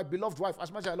even my beloved wife, as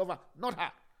much as I love her. Not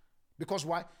her. Because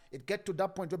why? It gets to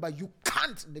that point whereby you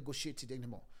can't negotiate it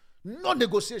anymore. No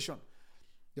negotiation.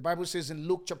 The Bible says in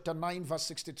Luke chapter 9 verse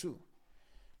 62.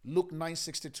 Luke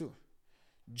 9:62.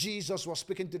 Jesus was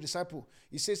speaking to the disciple.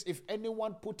 He says, if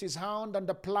anyone put his hand on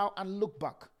the plow and look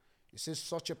back, he says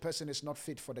such a person is not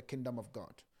fit for the kingdom of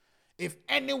God. If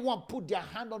anyone put their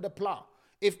hand on the plow,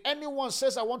 if anyone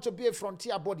says I want to be a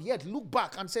frontier but yet look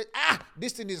back and say,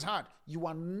 this thing is hard, you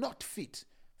are not fit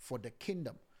for the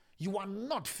kingdom. You are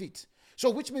not fit. So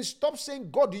which means stop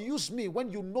saying, God, use me when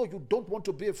you know you don't want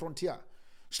to be a frontier.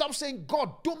 Stop saying,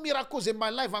 God, do miracles in my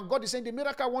life. And God is saying, the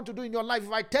miracle I want to do in your life,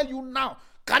 if I tell you now,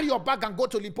 carry your bag and go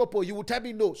to Limpopo, you will tell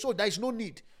me no. So there is no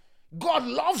need. God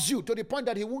loves you to the point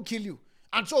that he won't kill you.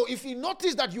 And so if he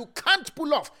notices that you can't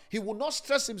pull off, he will not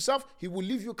stress himself. He will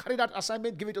leave you, carry that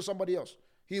assignment, give it to somebody else.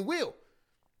 He will.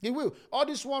 He will. All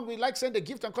this one, we like saying the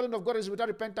gift and calling of God is without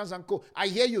repentance and co. I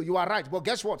hear you. You are right. But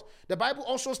guess what? The Bible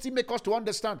also still makes us to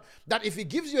understand that if he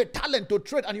gives you a talent to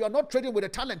trade and you are not trading with a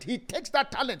talent, he takes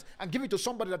that talent and gives it to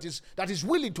somebody that is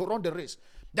willing to run the race.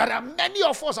 There are many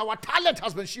of us, our talent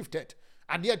has been shifted.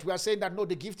 And yet we are saying that no,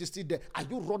 the gift is still there. Are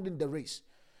you running the race?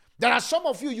 There are some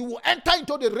of you, you will enter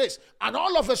into the race and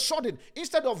all of a sudden,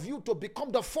 instead of you to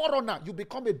become the forerunner, you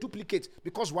become a duplicate.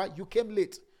 Because why? You came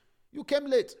late. You came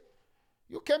late.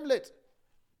 You came late.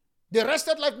 The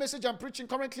Rested Life message I'm preaching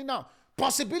currently now,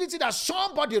 possibility that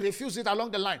somebody refuses it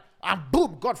along the line and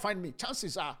boom, God find me.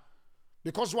 Chances are.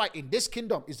 Because why? In this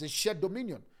kingdom is a shared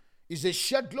dominion. Is a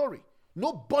shared glory.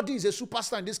 Nobody is a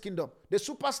superstar in this kingdom. The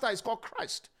superstar is called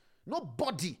Christ.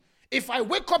 Nobody. If I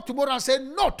wake up tomorrow and say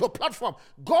no to platform,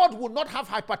 God will not have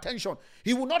hypertension.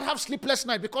 He will not have sleepless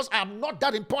night because I am not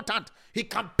that important. He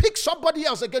can pick somebody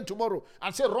else again tomorrow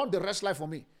and say, run the rest life for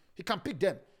me. He can pick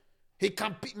them. He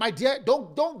can pick, my dear,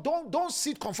 don't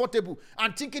sit comfortable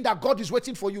and thinking that God is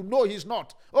waiting for you. No, he's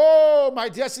not. Oh, my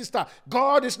dear sister,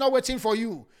 God is not waiting for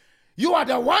you. You are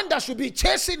the one that should be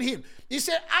chasing him. He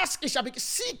said, ask, it shall be.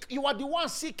 Seek, you are the one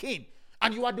seeking.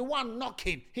 And you are the one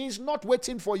knocking. He is not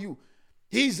waiting for you.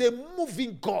 He is a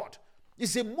moving God.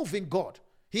 He's a moving God.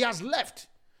 He has left.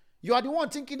 You are the one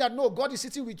thinking that, no, God is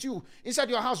sitting with you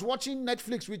inside your house watching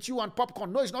Netflix with you and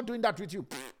popcorn. No, he's not doing that with you.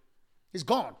 He's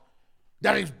gone.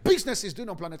 There is business he's doing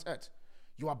on planet Earth.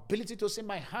 Your ability to say,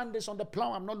 my hand is on the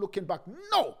plow, I'm not looking back.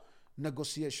 No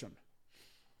negotiation.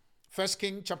 1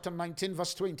 King chapter 19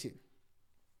 verse 20.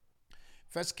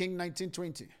 1 King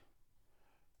 19:20.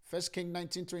 First King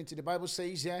 19:20. The Bible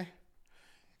says here,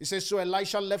 it says, so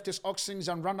Elisha left his oxen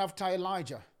and ran after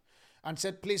Elijah and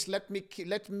said, please let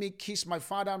me kiss my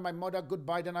father and my mother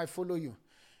goodbye, then I follow you.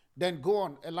 Then go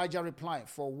on, Elijah replied,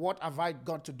 for what have I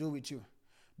got to do with you?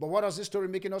 But what does this story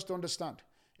making us to understand?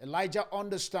 Elisha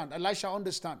understand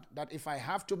that if I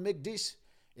have to make this,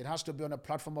 it has to be on a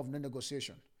platform of no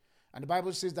negotiation. And the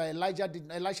Bible says that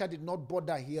Elisha did not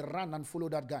bother. He ran and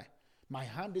followed that guy. My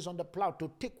hand is on the plow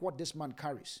to take what this man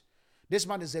carries. This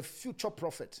man is a future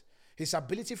prophet. His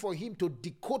ability for him to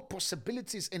decode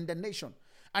possibilities in the nation.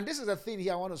 And this is the thing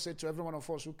here I want to say to every one of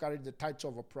us who carry the title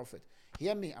of a prophet.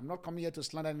 Hear me. I'm not coming here to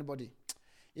slander anybody.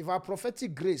 If our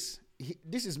prophetic grace,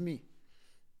 this is me.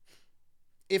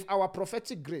 If our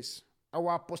prophetic grace,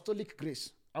 our apostolic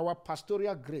grace, our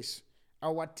pastoral grace,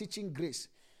 our teaching grace,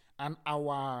 and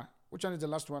our, which one is the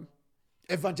last one?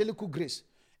 Evangelical grace.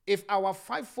 If our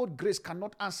fivefold grace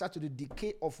cannot answer to the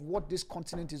decay of what this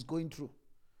continent is going through,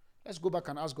 let's go back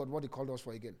and ask God what he called us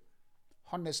for again.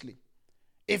 Honestly.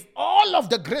 If all of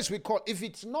the grace we call, if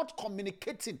it's not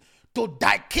communicating to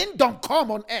thy kingdom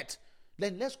come on earth,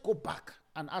 then let's go back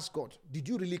and ask God, did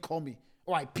you really call me?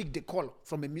 Or I picked the call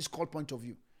from a missed call point of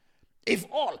view. If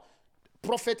all,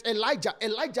 Prophet Elijah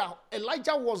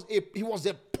was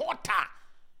a potter.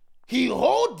 He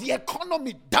held the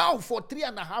economy down for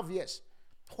 3.5 years.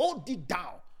 Hold it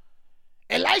down.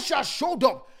 Elisha showed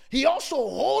up. He also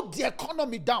hold the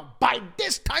economy down. By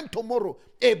this time tomorrow,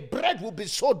 a bread will be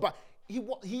sold. But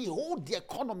he hold the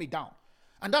economy down.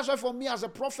 And that's why for me as a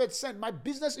prophet said, my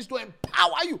business is to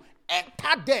empower you.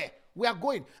 Enter there. We are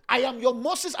going. I am your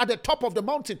Moses at the top of the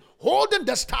mountain, holding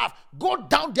the staff. Go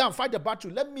down there and fight the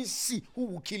battle. Let me see who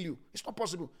will kill you. It's not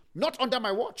possible. Not under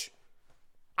my watch.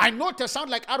 I know it sounds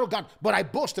like arrogant, but I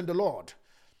boast in the Lord.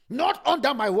 Not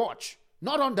under my watch.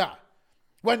 Not under.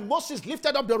 When Moses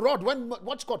lifted up the rod, when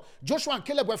Joshua and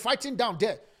Caleb were fighting down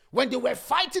there, when they were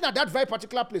fighting at that very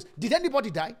particular place, did anybody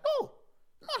die? No.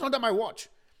 Not under my watch.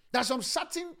 There's some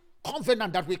certain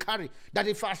covenant that we carry, that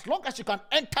if as long as you can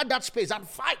enter that space and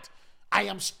fight, I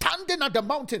am standing at the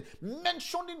mountain,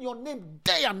 mentioning your name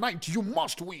day and night, you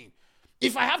must win.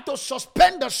 If I have to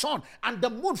suspend the sun and the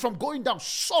moon from going down,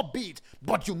 so be it.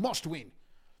 But you must win.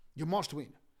 You must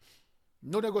win.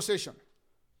 No negotiation.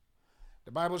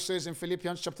 The Bible says in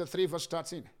Philippians chapter 3, verse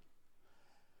 13,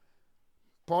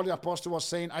 Paul the apostle was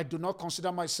saying, I do not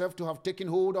consider myself to have taken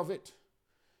hold of it.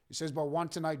 He says, but one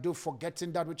thing I do,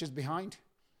 forgetting that which is behind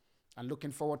and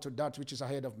looking forward to that which is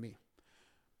ahead of me.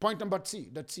 Point number T,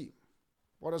 the T.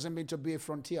 What does it mean to be a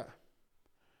frontier?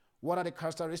 What are the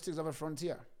characteristics of a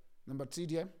frontier? Number T,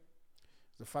 dear,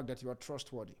 is the fact that you are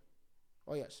trustworthy.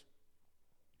 Oh, yes.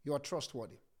 You are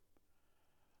trustworthy.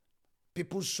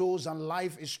 People's souls and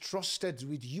life is trusted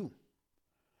with you,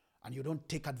 and you don't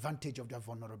take advantage of their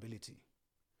vulnerability.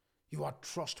 You are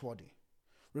trustworthy.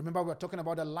 Remember, we're talking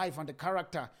about the life and the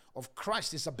character of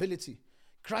Christ, his ability.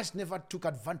 Christ never took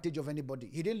advantage of anybody.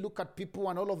 He didn't look at people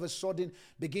and all of a sudden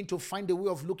begin to find a way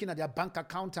of looking at their bank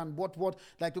account and what.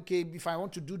 Like, okay, if I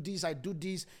want to do this, I do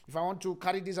this. If I want to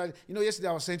carry this, yesterday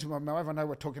I was saying to my wife and I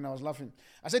were talking, I was laughing.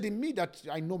 I said, in me that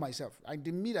I know myself.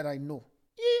 In me that I know.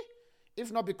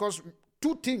 If not because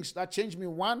two things that changed me.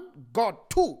 One, God.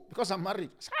 Two, because I'm married.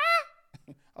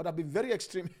 I would have been very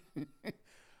extreme.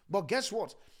 But guess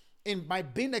what? In my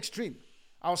being extreme,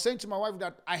 I was saying to my wife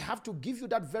that I have to give you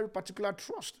that very particular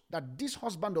trust that this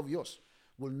husband of yours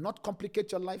will not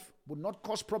complicate your life, will not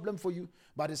cause problem for you,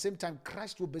 but at the same time,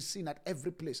 Christ will be seen at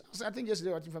every place. I think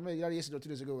yesterday or 2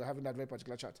 days ago, we were having that very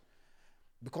particular chat.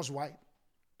 Because why?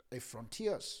 The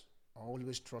frontiers are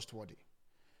always trustworthy.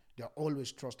 They are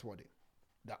always trustworthy.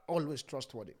 They are always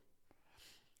trustworthy.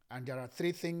 And there are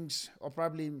three things, or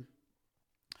probably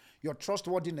your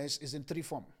trustworthiness is in three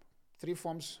forms. Three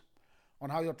forms on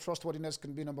how your trustworthiness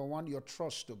can be. Number one, your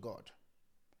trust to God.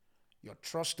 Your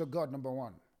trust to God, number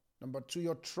one. Number two,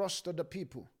 your trust to the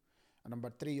people. And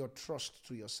number three, your trust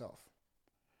to yourself.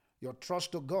 Your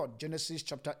trust to God, Genesis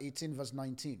chapter 18, verse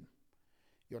 19.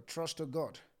 Your trust to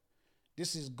God.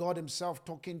 This is God himself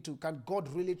talking to, can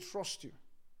God really trust you?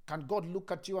 Can God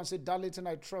look at you and say, Darlington,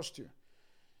 I trust you?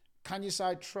 Can you say,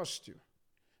 I trust you?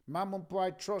 Mamampo,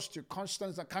 I trust you.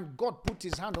 Constance, can God put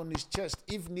his hand on his chest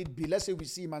if need be? Let's say we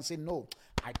see him and say, no,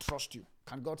 I trust you.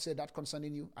 Can God say that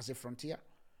concerning you as a frontier?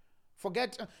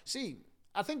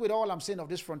 I think with all I'm saying of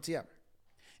this frontier,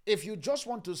 if you just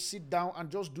want to sit down and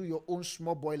just do your own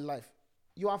small boy life,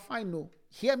 you are fine, no.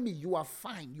 Hear me, you are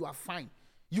fine, you are fine.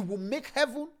 You will make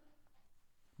heaven,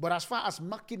 but as far as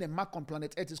marking a mark on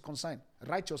planet Earth is concerned,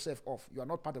 write yourself off. You are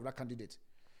not part of that candidate.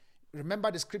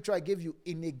 Remember the scripture I gave you,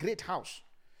 in a great house,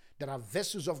 there are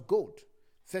vessels of gold,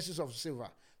 vessels of silver,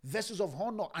 vessels of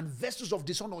honor and vessels of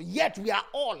dishonor, yet we are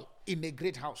all in a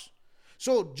great house.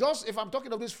 So just if I'm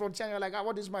talking of this frontier, you're like,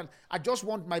 what is mine? I just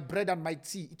want my bread and my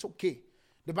tea. It's okay.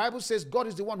 The Bible says God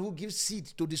is the one who gives seed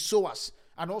to the sowers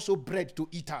and also bread to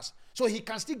eaters. So he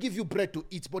can still give you bread to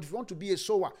eat, but if you want to be a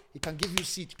sower, he can give you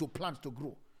seed to plant, to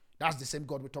grow. That's the same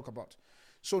God we talk about.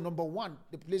 So number one,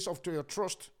 the place of your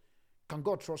trust. Can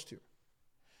God trust you?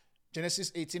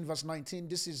 Genesis 18 verse 19,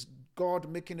 this is God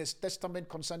making a testament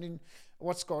concerning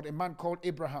what's called a man called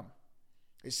Abraham.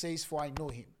 It says, for I know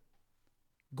him.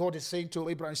 God is saying to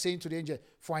Abraham, saying to the angel,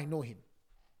 for I know him.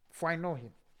 For I know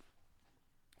him.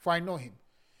 For I know him.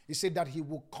 He said that he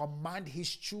will command his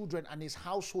children and his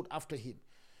household after him.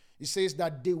 He says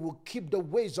that they will keep the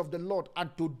ways of the Lord and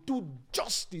to do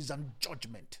justice and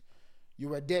judgment. You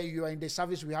were there, you are in the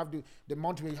service. We have the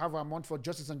month, we have our month for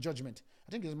justice and judgment.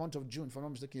 I think it's the month of June, if I'm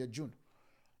not mistaken, June.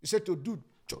 He said to do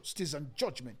justice and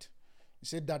judgment. He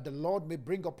said that the Lord may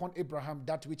bring upon Abraham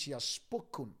that which he has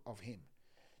spoken of him.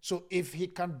 So if he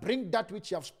can bring that which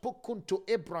he has spoken to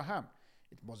Abraham,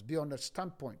 it must be on the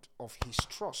standpoint of his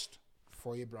trust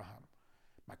for Abraham.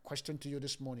 My question to you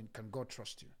this morning, can God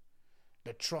trust you?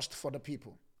 The trust for the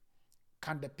people.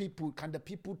 Can the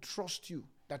people trust you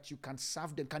that you can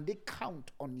serve them? Can they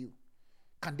count on you?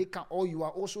 Can they count? Or you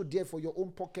are also there for your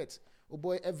own pocket? Oh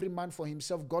boy, every man for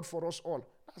himself, God for us all.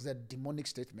 That's a demonic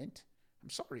statement. I'm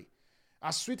sorry.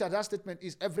 As sweet as that statement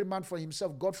is, every man for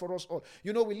himself, God for us all.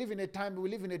 You know, we live in a time, we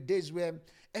live in a days where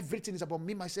everything is about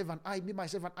me, myself, and I, me,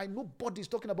 myself, and I. Nobody is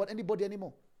talking about anybody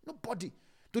anymore. Nobody.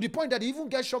 To the point that you even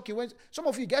get shocking when, some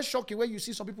of you get shocking when you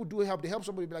see some people do help. They help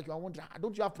somebody, be like, I wonder,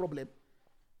 don't you have problem?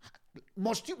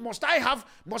 Must I have,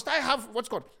 what's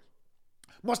called?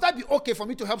 Must I be okay for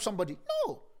me to help somebody?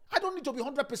 No. I don't need to be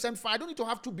 100% fine. I don't need to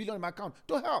have 2 billion in my account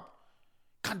to help.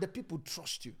 Can the people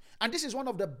trust you? And this is one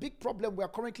of the big problems we are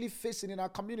currently facing in our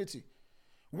community.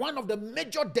 One of the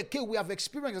major decay we have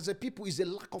experienced as a people is a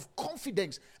lack of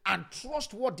confidence and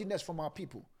trustworthiness from our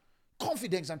people.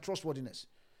 Confidence and trustworthiness.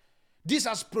 This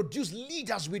has produced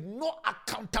leaders with no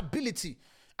accountability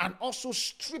and also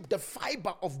stripped the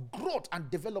fiber of growth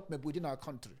and development within our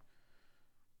country.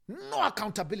 No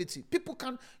accountability. People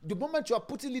can, the moment you are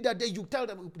putting leader there, you tell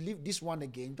them, leave this one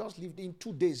again. Just leave in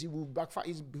 2 days. He will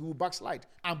backslide.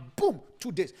 And boom,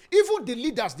 2 days. Even the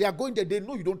leaders, they are going there, they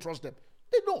know you don't trust them.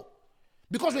 They know.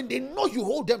 Because when they know you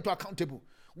hold them to accountable,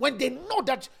 when they know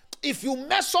that if you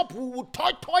mess up, we will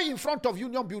toy in front of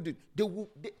Union Building, they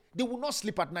will not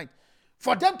sleep at night.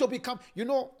 For them to become, you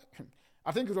know,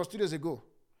 I think it was 2 days ago,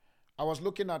 I was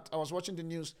watching the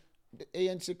news, the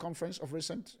ANC conference of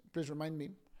recent, please remind me,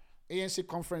 ANC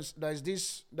conference, there's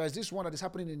this one that is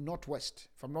happening in Northwest,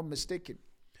 if I'm not mistaken.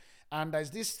 And there's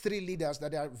these 3 leaders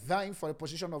that are vying for the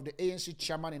position of the ANC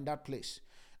chairman in that place.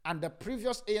 And the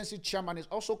previous ANC chairman is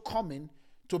also coming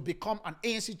to become an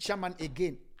ANC chairman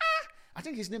again. I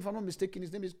think his name, if I'm not mistaken,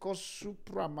 his name is called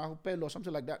Supra Mahupelo or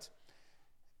something like that.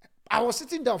 I was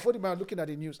sitting down for him and looking at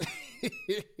the news.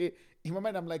 In my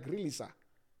mind, I'm like, really, sir?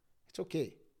 It's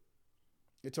okay.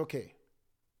 It's okay.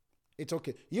 It's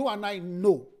okay. You and I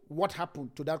know what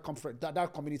happened to that conference,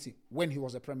 that community when he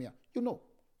was a premier. You know.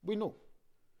 We know.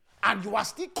 And you are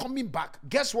still coming back.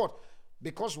 Guess what?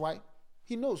 Because why?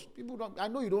 He knows. People don't. I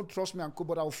know you don't trust me, Uncle,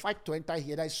 but I'll fight to enter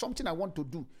here. There is something I want to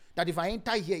do. That if I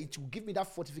enter here, it will give me that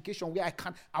fortification where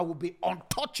I will be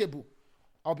untouchable.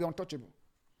 I'll be untouchable.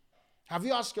 Have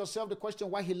you asked yourself the question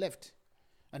why he left?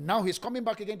 And now he's coming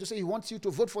back again to say he wants you to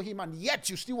vote for him, and yet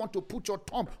you still want to put your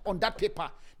thumb on that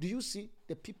paper. Do you see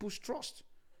the people's trust?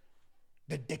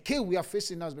 The decay we are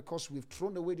facing now is because we've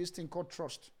thrown away this thing called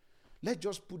trust. Let's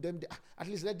just put them there. At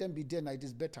least let them be there now. It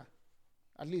is better.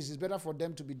 At least it's better for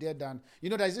them to be there than... You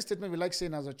know, there's this statement we like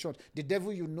saying as a church. The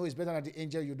devil you know is better than the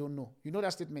angel you don't know. You know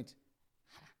that statement?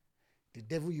 The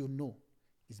devil you know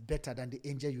is better than the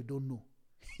angel you don't know.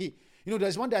 You know,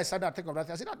 there's one day I sat down and think of that.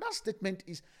 I said,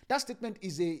 that statement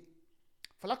is a,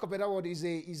 for lack of a better word, is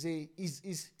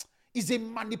a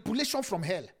manipulation from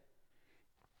hell.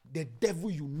 The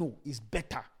devil you know is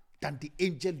better than the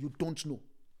angel you don't know.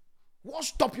 What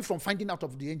stops you from finding out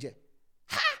of the angel?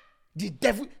 The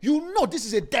devil, you know this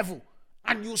is a devil,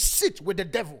 and you sit with the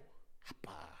devil.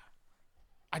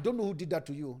 I don't know who did that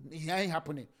to you. It ain't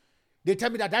happening. They tell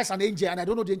me that that's an angel, and I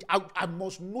don't know the angel. I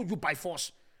must know you by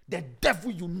force. The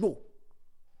devil you know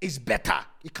is better.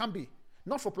 It can't be.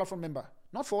 Not for platform member.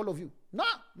 Not for all of you.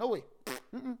 No way.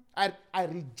 I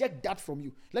reject that from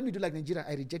you. Let me do like Nigeria.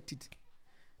 I reject it.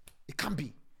 It can't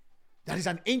be. There is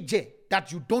an angel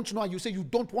that you don't know and you say you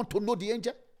don't want to know the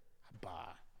angel.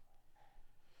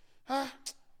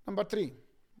 Number 3.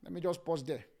 Let me just pause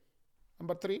there.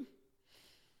 Number 3.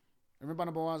 Remember,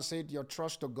 number one said your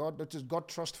trust to God, that is God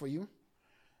trust for you,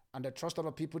 and the trust of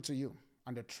other people to you,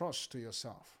 and the trust to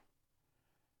yourself.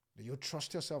 Do you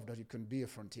trust yourself that you can be a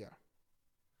frontier?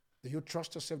 Do you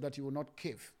trust yourself that you will not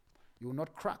cave, you will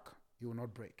not crack, you will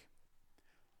not break?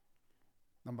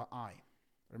 Number I.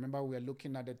 Remember, we are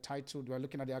looking at the title, we are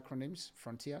looking at the acronyms,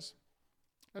 frontiers.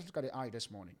 Let's look at the I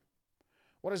this morning.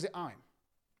 What is the I?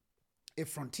 A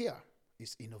frontier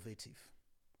is innovative.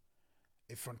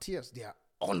 A frontiers, they are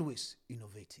always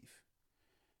innovative.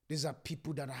 These are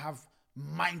people that have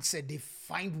mindset. They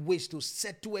find ways to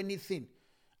settle anything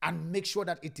and make sure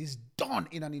that it is done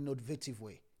in an innovative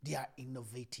way. They are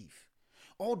innovative.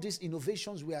 All these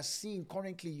innovations we are seeing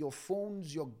currently, your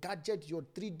phones, your gadgets, your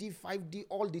 3D, 5D,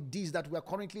 all the Ds that we are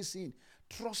currently seeing.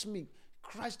 Trust me,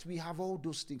 Christ, we have all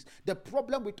those things. The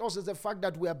problem with us is the fact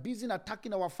that we are busy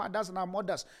attacking our fathers and our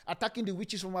mothers, attacking the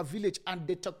witches from our village, and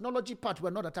the technology part,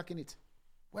 we're not attacking it.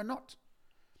 We're not.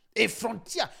 A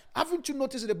frontier. Haven't you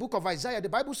noticed in the book of Isaiah, the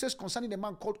Bible says concerning a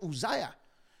man called Uzziah,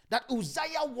 that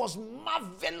Uzziah was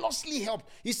marvelously helped.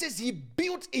 He says he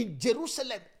built in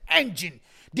Jerusalem engine.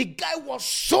 The guy was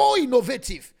so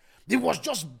innovative. He was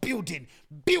just building,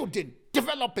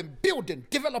 developing.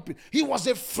 He was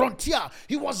a frontier.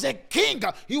 He was a king.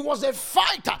 He was a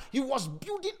fighter. He was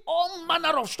building all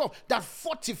manner of stuff that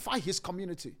fortify his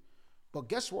community. But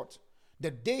guess what?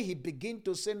 The day he began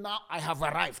to say, now I have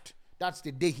arrived, that's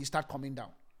the day he starts coming down.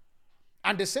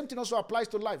 And the same thing also applies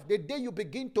to life. The day you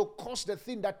begin to cause the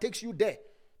thing that takes you there,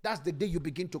 that's the day you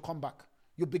begin to come back.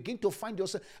 You begin to find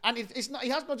yourself. And it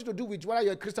has nothing to do with whether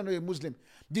you're a Christian or a Muslim.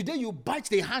 The day you bite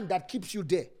the hand that keeps you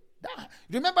there.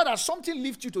 Remember that something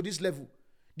lifts you to this level.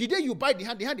 The day you bite the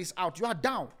hand is out. You are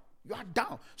down. You are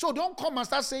down. So don't come and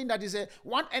start saying that is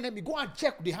one enemy. Go and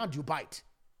check the hand you bite.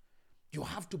 You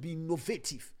have to be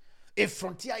innovative. A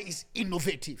frontier is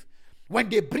innovative. When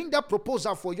they bring that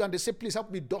proposal for you and they say, please help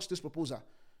me dust this proposal.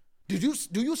 Do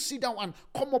you sit down and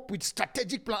come up with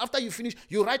strategic plan? After you finish,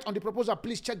 you write on the proposal,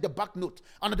 please check the back note.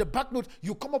 And on the back note,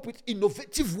 you come up with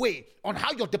innovative way on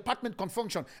how your department can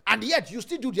function. And yet, you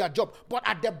still do their job. But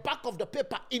at the back of the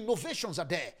paper, innovations are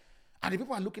there. And the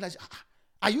people are looking like,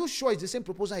 are you sure it's the same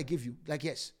proposal I gave you? Like,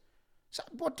 yes. So,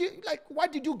 but why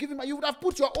did you give him? You would have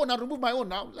put your own and remove my own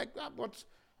now.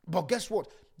 But guess what?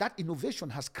 That innovation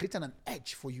has created an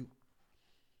edge for you.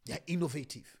 They are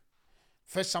innovative.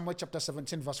 1 Samuel chapter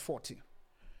 17 verse 40.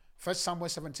 1 Samuel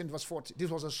 17 verse 40. This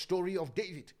was a story of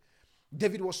David.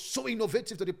 David was so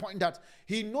innovative to the point that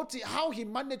he noticed how he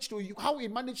managed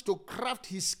to craft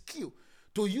his skill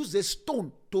to use a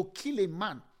stone to kill a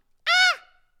man.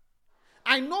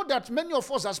 I know that many of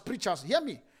us as preachers, hear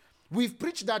me, we've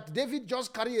preached that David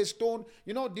just carry a stone.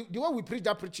 You know, the way we preach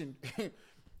that preaching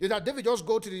is that David just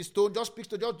go to the stone, just picks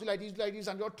to just do like this,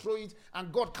 and just throw it,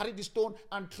 and God carry the stone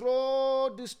and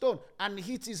throw the stone and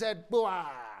hit his head. Boah.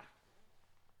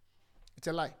 It's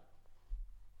a lie.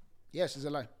 Yes, it's a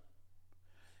lie.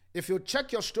 If you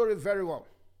check your story very well,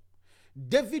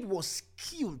 David was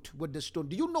killed with the stone.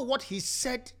 Do you know what he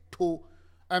said to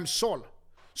Saul?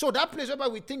 So that place where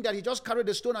we think that he just carried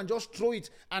the stone and just throw it,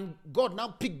 and God now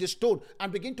picked the stone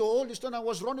and began to hold the stone and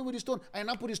was running with the stone and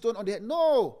now put the stone on the head.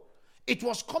 No. It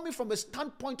was coming from a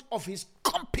standpoint of his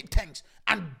competence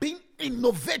and being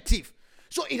innovative.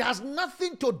 So it has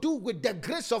nothing to do with the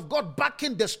grace of God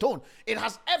backing the stone. It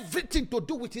has everything to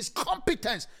do with his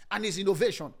competence and his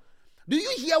innovation. Do you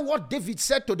hear what David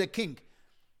said to the king?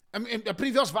 In the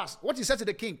previous verse, what he said to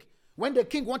the king. When the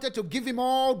king wanted to give him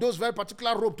all those very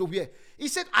particular robe to wear. He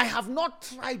said, I have not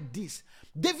tried this.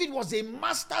 David was a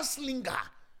master slinger.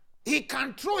 He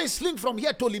can throw a sling from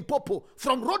here to Limpopo,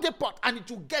 from Rodeport, and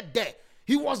it will get there.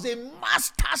 He was a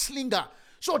master slinger.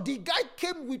 So the guy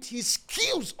came with his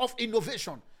skills of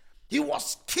innovation. He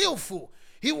was skillful.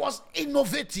 He was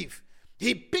innovative.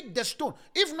 He picked the stone.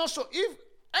 If not so, if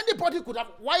anybody could have,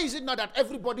 why is it not that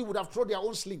everybody would have thrown their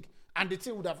own sling and the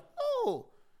thing would have, no.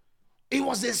 It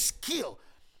was a skill.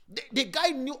 The guy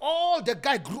knew, the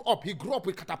guy grew up. He grew up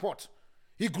with catapult.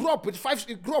 He grew up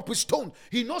with stone.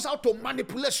 He knows how to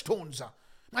manipulate stones.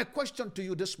 My question to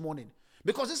you this morning,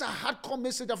 because this is a hardcore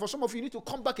message that for some of you need to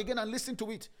come back again and listen to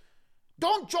it.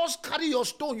 Don't just carry your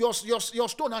stone, your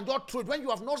stone and just throw it when you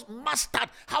have not mastered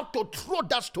how to throw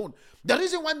that stone. The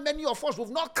reason why many of us, we've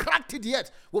not cracked it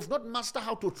yet, we've not mastered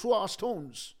how to throw our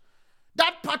stones.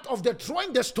 That part of the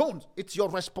throwing the stones, it's your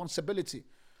responsibility.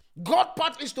 God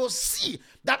part is to see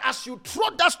that as you throw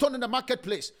that stone in the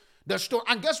marketplace, the stone,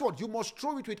 and guess what? You must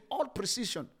throw it with all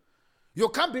precision. You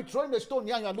can't be throwing the stone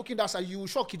here and you're looking at it, you will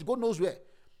shock it, God knows where.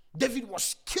 David was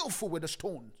skillful with the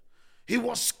stones. He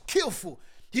was skillful.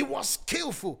 He was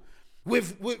skillful.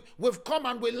 We've come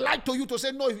and we lied to you to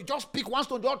say, no, if you just pick one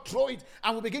stone, don't throw it.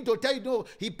 And we begin to tell you, no,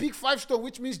 he picked 5 stones,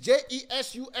 which means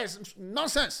Jesus.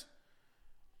 Nonsense.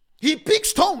 He picked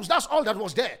stones. That's all that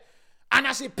was there. And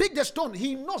as he picked the stone,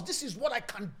 he knows this is what I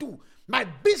can do. My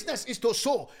business is to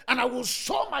sow. And I will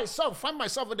sow myself, find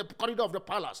myself in the corridor of the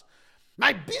palace.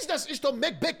 My business is to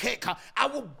bake cake. I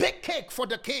will bake cake for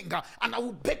the king. And I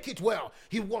will bake it well.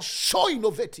 He was so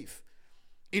innovative.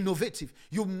 Innovative.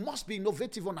 You must be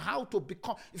innovative on how to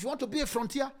become. If you want to be a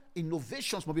frontier,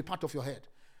 innovations must be part of your head.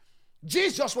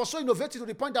 Jesus was so innovative to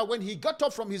the point that when he got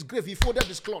up from his grave, he folded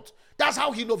his cloth. That's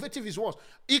how innovative he was.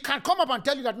 He can come up and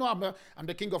tell you that, no, I'm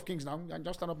the King of Kings now. And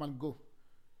just stand up and go.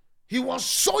 He was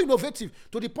so innovative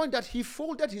to the point that he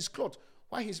folded his cloth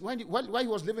while he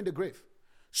was leaving the grave.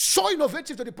 So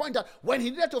innovative to the point that when he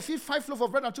needed to feed 5 loaves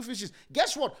of bread and 2 fishes,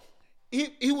 guess what?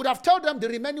 He would have told them the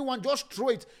remaining one, just throw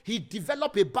it. He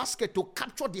developed a basket to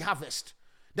capture the harvest.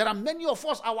 There are many of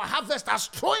us, our harvest are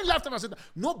throwing left and right.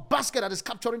 No basket that is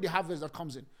capturing the harvest that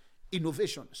comes in.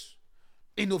 Innovations.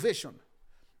 Innovation.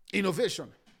 Innovation.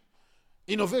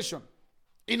 Innovation.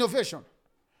 Innovation.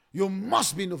 You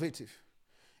must be innovative.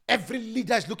 Every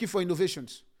leader is looking for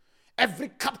innovations. Every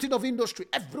captain of industry,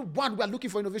 everyone, we are looking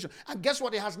for innovation. And guess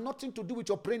what? It has nothing to do with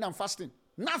your praying and fasting.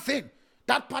 Nothing.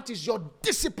 That part is your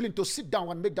discipline to sit down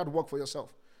and make that work for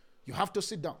yourself. You have to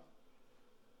sit down.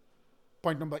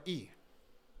 Point number E.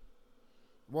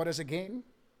 What is again?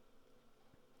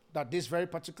 That these very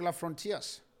particular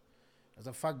frontiers is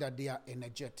the fact that they are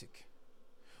energetic.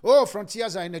 Oh,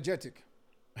 frontiers are energetic.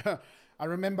 I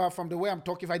remember from the way I'm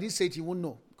talking, if I didn't say it, you won't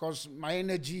know, because my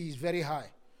energy is very high.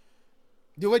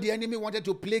 The way the enemy wanted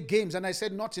to play games, and I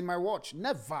said, not in my watch.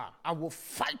 Never. I will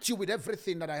fight you with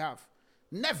everything that I have.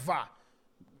 Never.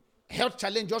 Health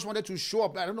challenge just wanted to show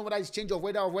up. I don't know whether it's change of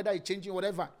weather or whether it's changing,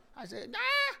 whatever. I said, nah.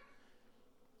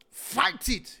 Fight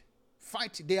it.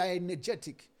 Fight it. They are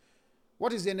energetic.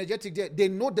 What is the energetic there? They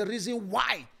know the reason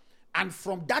why. And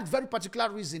from that very particular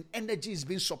reason, energy is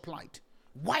being supplied.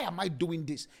 Why am I doing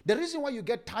this? The reason why you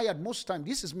get tired most time,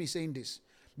 this is me saying this.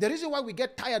 The reason why we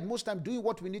get tired most time doing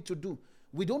what we need to do,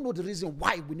 we don't know the reason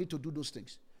why we need to do those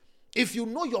things. If you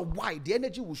know your why, the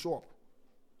energy will show up.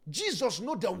 Jesus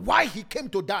knew the why he came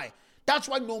to die. That's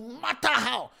why no matter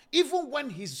how, even when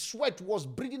his sweat was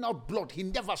breathing out blood, he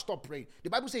never stopped praying. The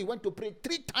Bible says he went to pray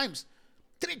 3 times.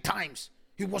 3 times.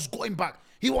 He was going back.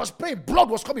 He was praying. Blood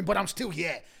was coming, but I'm still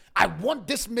here. I want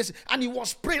this message. And he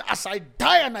was praying, as I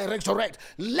die and I resurrect,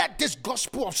 let this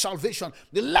gospel of salvation,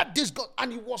 let this go.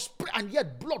 And he was praying, and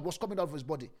yet blood was coming out of his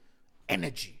body.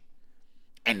 Energy.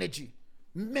 Energy.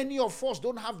 Many of us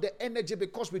don't have the energy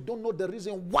because we don't know the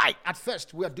reason why at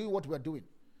first we are doing what we are doing.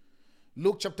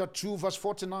 Luke chapter 2 verse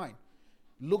 49.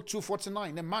 Luke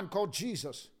 2:49. A man called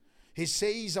Jesus. He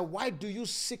says, why do you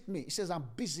seek me? He says, I'm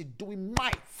busy doing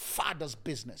my Father's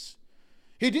business.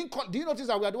 He didn't call. Do you notice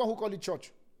that we are the one who call it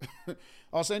church? I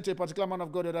was saying to a particular man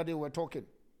of God the other day, we were talking.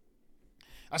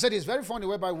 I said, it's very funny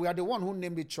whereby we are the one who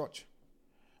named it church.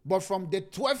 But from the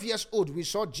 12 years old, we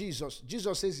saw Jesus.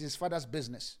 Jesus says it's his Father's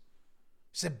business.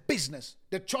 It's a business.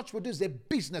 The church will do is a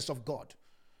business of God.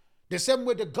 The same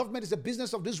way the government is the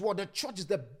business of this world, the church is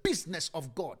the business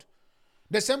of God.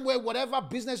 The same way whatever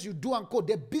business you do and call,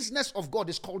 the business of God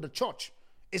is called the church.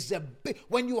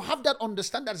 When you have that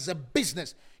understanding that it's a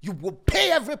business, you will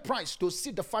pay every price to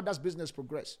see the Father's business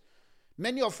progress.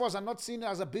 Many of us are not seeing it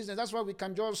as a business. That's why we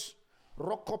can just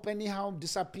rock up anyhow,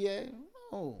 disappear.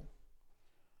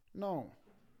 No.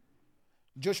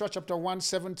 Joshua chapter 1,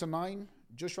 7-9.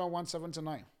 Joshua 1, 7-9.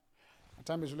 My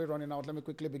time is really running out. Let me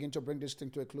quickly begin to bring this thing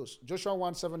to a close. Joshua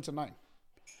 1, 7-9.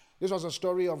 This was a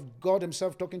story of God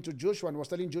himself talking to Joshua and was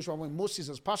telling Joshua when Moses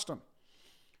has passed on.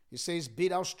 He says, be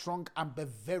thou strong and be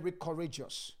very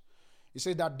courageous. He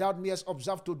says that thou mayest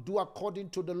observe to do according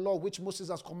to the law which Moses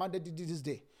has commanded thee this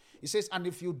day. He says, and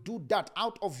if you do that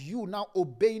out of you now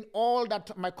obeying all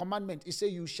that my commandment, he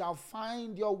says, you shall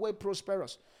find your way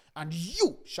prosperous and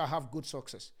you shall have good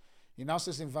success. He now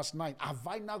says in verse 9, have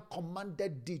I not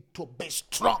commanded thee to be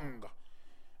strong?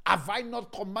 Have I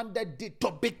not commanded thee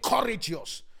to be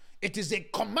courageous? It is a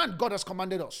command God has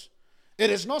commanded us. It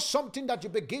is not something that you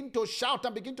begin to shout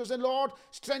and begin to say, Lord,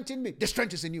 strengthen me. The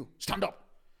strength is in you. Stand up.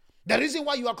 The reason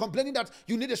why you are complaining that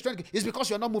you need a strength is because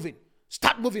you are not moving.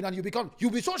 Start moving and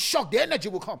you'll be so shocked. The energy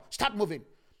will come. Start moving.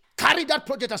 Carry that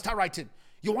project and start writing.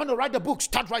 You want to write the book,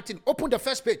 start writing. Open the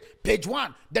first page, page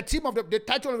 1. The theme of the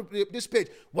title of this page,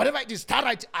 whatever it is, start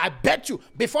writing. I bet you,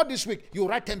 before this week, you'll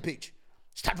write 10 pages.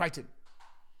 Start writing.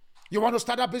 You want to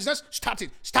start a business? Start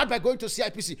it. Start by going to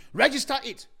CIPC. Register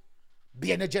it.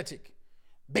 Be energetic.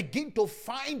 Begin to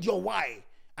find your why,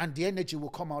 and the energy will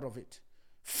come out of it.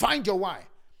 Find your why,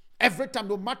 Every time,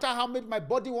 no matter how maybe my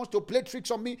body wants to play tricks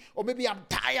on me, or maybe I'm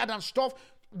tired and stuff,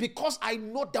 because I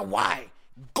know the why,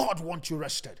 God wants you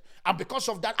rested. And because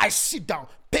of that, I sit down,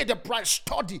 pay the price,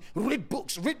 study, read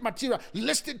books, read material,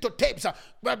 listen to tapes,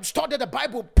 study the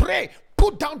Bible, pray,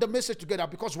 put down the message together.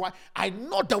 Because why? I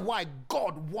know the why.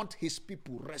 God wants his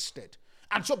people rested.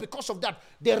 And so because of that,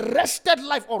 the rested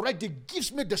life already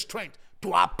gives me the strength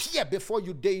to appear before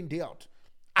you day in, day out.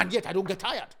 And yet I don't get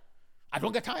tired. I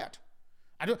don't get tired.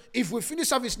 If we finish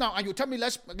service now and you tell me,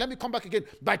 let me come back again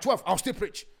by 12, I'll still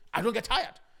preach. I don't get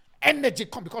tired. Energy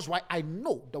comes because why? I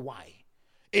know the why.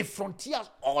 A frontiers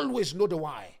always know the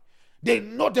why. They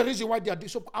know the reason why they are doing.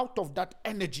 So out of that,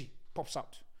 energy pops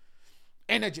out.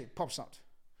 Energy pops out.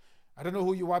 I don't know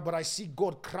who you are, but I see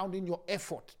God crowning your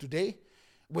effort today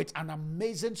with an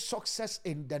amazing success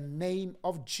in the name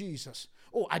of Jesus.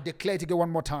 Oh, I declare it again one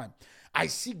more time. I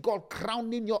see God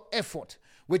crowning your effort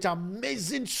with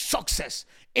amazing success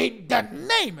in the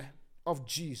name of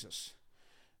Jesus.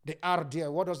 The RDA,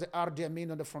 what does the RDA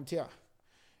mean on the frontier?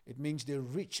 It means the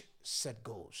reach, set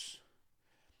goals.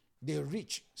 The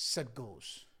reach, set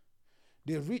goals.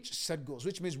 The reach, set goals,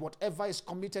 which means whatever is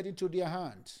committed into their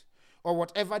hands or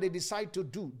whatever they decide to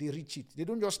do, they reach it. They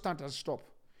don't just start and stop.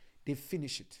 They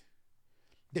finish it.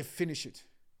 They finish it.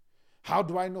 How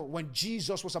do I know? When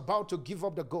Jesus was about to give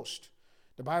up the ghost,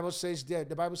 the Bible says,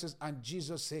 and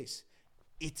Jesus says,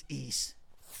 it is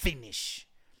finished.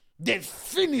 They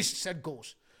finish set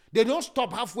goals. They don't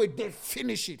stop halfway, they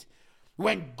finish it.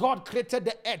 When God created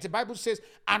the earth, the Bible says,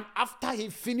 and after he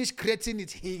finished creating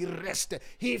it, he rested.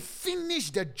 He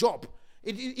finished the job.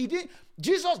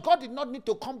 God did not need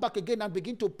to come back again and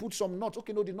begin to put some knots.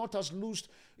 Okay, no, the knot has loosed.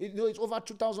 It's over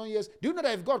 2,000 years. Do you know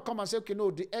that if God come and say, okay,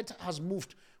 no, the earth has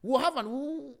moved,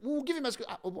 we'll give him a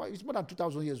it's more than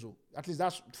 2,000 years old. At least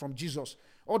that's from Jesus.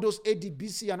 All those AD,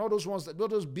 BC, and all those ones, all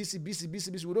those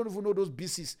BC, we don't even know those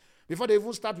BCs. Before they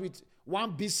even start with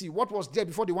 1 BC, what was there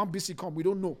before the 1 BC come? We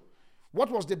don't know. What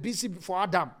was the BC for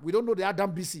Adam? We don't know the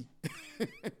Adam BC.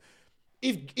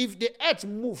 If the earth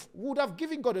moved, we would have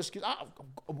given God an excuse.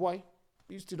 Boy,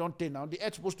 you still don't tell now. The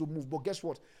earth's supposed to move. But guess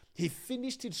what? He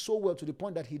finished it so well to the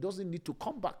point that he doesn't need to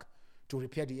come back to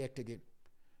repair the earth again.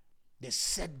 They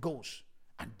set goals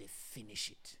and they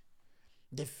finish it.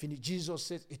 Jesus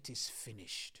says it is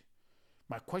finished.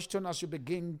 My question as we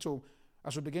begin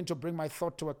to bring my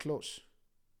thought to a close,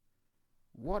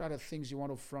 what are the things you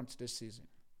want to front this season?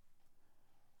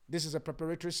 This is a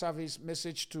preparatory service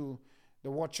message to the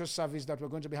Watcher service that we're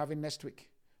going to be having next week.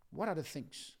 What are the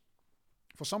things?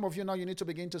 For some of you now, you need to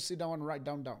begin to sit down and write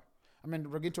them down.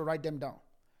 Begin to write them down.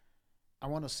 I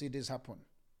want to see this happen.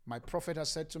 My prophet has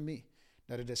said to me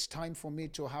that it is time for me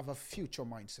to have a future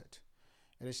mindset.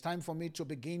 It is time for me to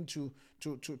begin to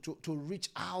reach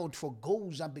out for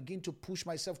goals and begin to push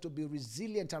myself to be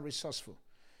resilient and resourceful.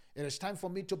 It is time for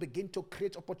me to begin to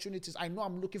create opportunities. I know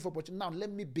I'm looking for opportunity. Now let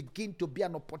me begin to be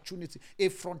an opportunity, a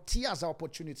frontier as an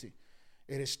opportunity.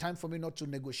 It is time for me not to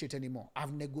negotiate anymore.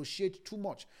 I've negotiated too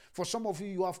much. For some of you,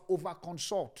 you have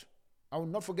over-consult. I will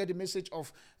not forget the message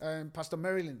of Pastor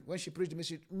Marilyn when she preached the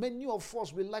message. Many of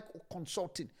us will like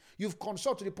consulting. You've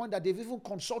consulted to the point that they've even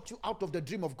consulted you out of the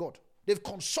dream of God. They've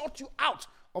consulted you out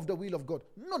of the will of God.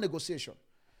 No negotiation.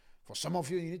 For some of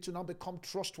you, you need to now become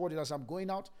trustworthy. As I'm going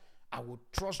out, I will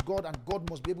trust God and God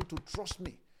must be able to trust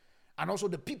me. And also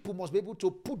the people must be able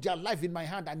to put their life in my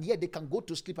hand and yet they can go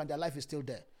to sleep and their life is still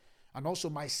there. And also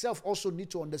myself also need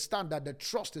to understand that the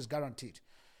trust is guaranteed.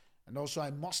 And also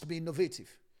I must be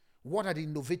innovative. What are the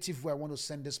innovative way I want to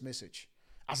send this message?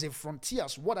 As a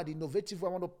frontiers, what are the innovative way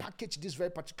I want to package this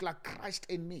very particular Christ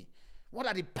in me? What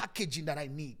are the packaging that I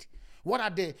need? What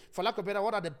are the, for lack of better,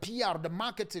 what are the PR, the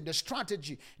marketing, the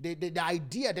strategy, the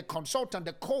idea, the consultant,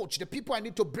 the coach, the people I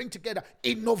need to bring together,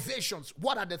 innovations?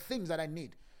 What are the things that I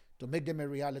need to make them a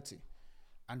reality?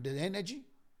 And the energy,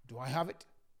 do I have it?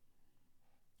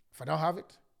 If I don't have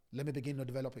it, let me begin to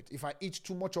develop it. If I eat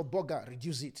too much of burger,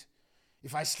 reduce it.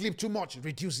 If I sleep too much,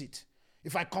 reduce it.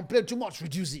 If I complain too much,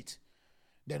 reduce it.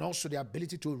 Then also the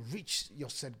ability to reach your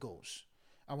set goals.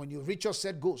 And when you reach your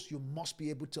set goals, you must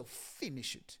be able to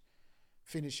finish it.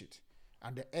 Finish it.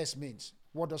 And the S means,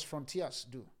 what does frontiers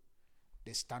do?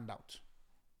 They stand out.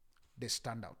 They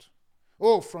stand out.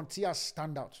 Oh, frontiers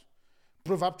stand out.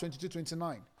 Proverbs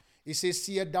 22:29. It says,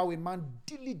 seest thou a man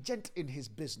diligent in his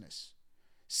business.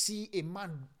 See a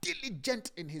man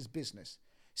diligent in his business.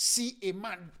 See a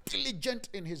man diligent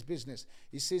in his business.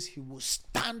 He says he will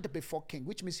stand before king,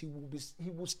 which means he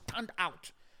will stand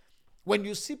out. When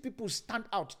you see people stand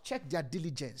out, check their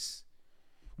diligence.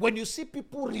 When you see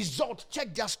people result,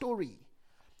 check their story.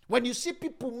 When you see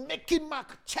people making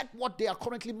mark, check what they are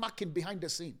currently marking behind the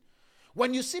scene.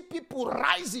 When you see people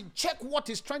rising, check what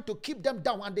is trying to keep them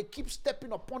down, and they keep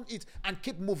stepping upon it and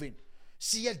keep moving.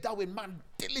 Seest thou a man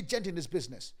diligent in his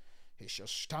business? He shall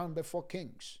stand before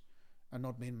kings and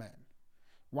not mean men.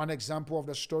 One example of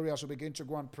the story as we begin to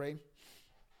go and pray.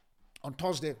 On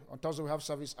Thursday we have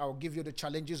service. I'll give you the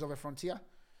challenges of a frontier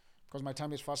because my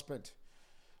time is fast spent.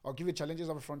 I'll give you challenges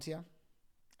of a frontier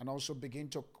and also begin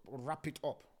to wrap it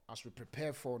up as we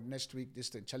prepare for next week, this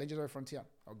thing. Challenges of a frontier.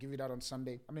 I'll give you that on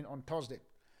Thursday.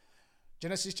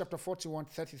 Genesis chapter 41,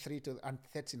 33 and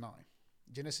 39.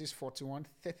 Genesis 41,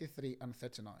 33 and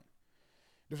 39.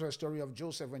 This was a story of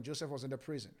Joseph when Joseph was in the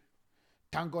prison.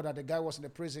 Thank God that the guy was in the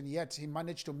prison, yet he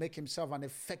managed to make himself an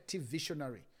effective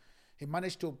visionary. He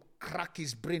managed to crack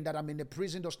his brain that I'm in the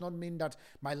prison does not mean that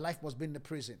my life must be in the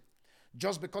prison.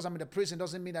 Just because I'm in the prison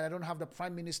doesn't mean that I don't have the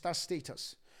prime minister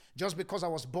status. Just because I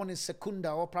was born in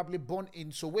Secunda or probably born in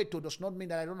Soweto does not mean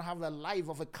that I don't have the life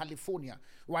of a California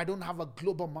or I don't have a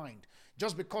global mind.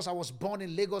 Just because I was born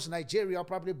in Lagos, Nigeria, or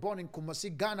probably born in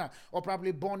Kumasi, Ghana, or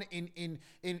probably born in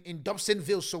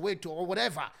Dobsonville, Soweto, or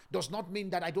whatever, does not mean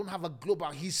that I don't have a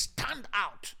global. He stand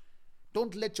out.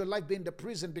 Don't let your life be in the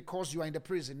prison because you are in the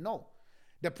prison. No.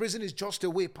 The prison is just a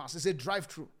way pass. It's a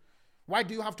drive-through. Why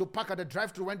do you have to park at the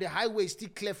drive-through when the highway is still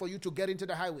clear for you to get into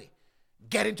the highway?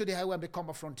 Get into the highway and become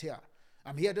a frontier.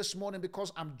 I'm here this morning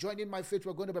because I'm joining my faith.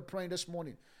 We're going to be praying this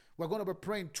morning. We're going to be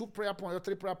praying 2 prayer points or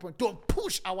 3 prayer points to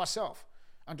push ourselves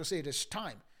and to say it is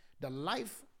time. The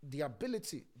life, the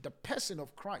ability, the person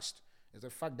of Christ is the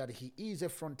fact that he is a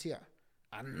frontier.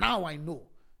 And now I know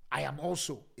I am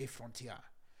also a frontier.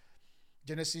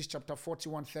 Genesis chapter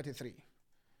 41, 33.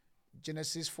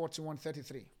 Genesis 41,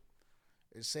 33.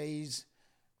 It says,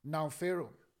 Now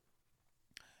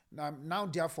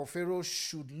therefore Pharaoh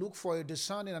should look for a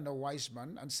discerning and a wise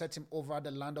man and set him over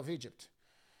the land of Egypt.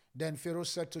 Then Pharaoh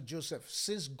said to Joseph,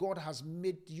 Since God has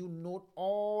made you know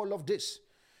all of this,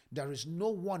 there is no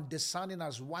one discerning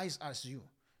as wise as you.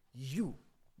 You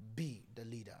be the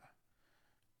leader.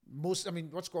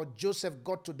 Joseph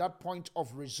got to that point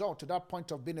of result, to that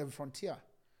point of being a frontier.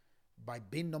 By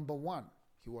being number one,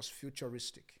 he was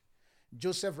futuristic.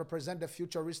 Joseph represented the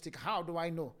futuristic. How do I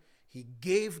know? He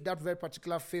gave that very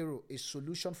particular Pharaoh a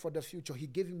solution for the future. He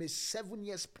gave him a 7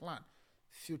 years plan,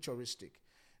 futuristic.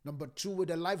 Number 2, with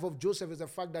the life of Joseph is the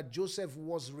fact that Joseph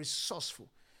was resourceful.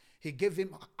 He gave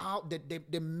him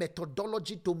the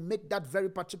methodology to make that very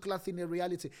particular thing a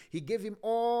reality. He gave him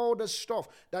all the stuff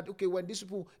that, okay, when these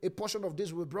people, a portion of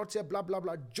this will be brought here, blah, blah,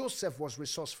 blah. Joseph was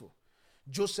resourceful.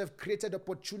 Joseph created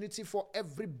opportunity for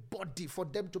everybody, for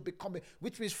them to become,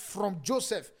 which means from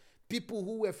Joseph, people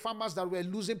who were farmers that were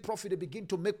losing profit, they begin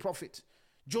to make profit.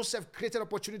 Joseph created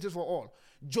opportunities for all.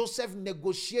 Joseph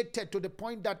negotiated to the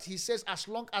point that he says, as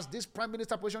long as this prime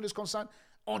minister position is concerned,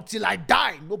 until I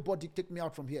die, nobody take me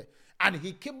out from here. And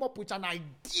he came up with an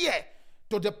idea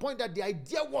to the point that the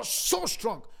idea was so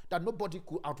strong that nobody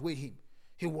could outweigh him.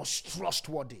 He was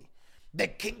trustworthy. The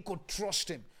king could trust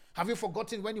him. Have you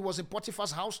forgotten when he was in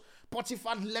Potiphar's house?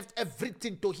 Potiphar left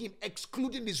everything to him,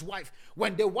 excluding his wife.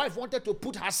 When the wife wanted to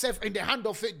put herself in the hand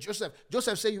of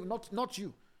Joseph said, not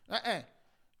you.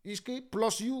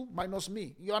 Plus you, minus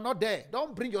me. You are not there.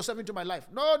 Don't bring yourself into my life.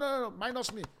 No,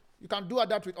 minus me. You can do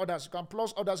that with others. You can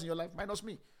plus others in your life, minus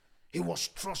me. He was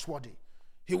trustworthy.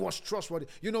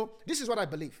 You know, this is what I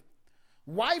believe.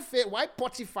 Why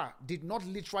Potiphar did not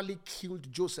literally kill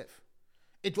Joseph?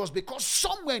 It was because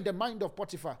somewhere in the mind of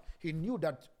Potiphar, he knew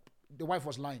that the wife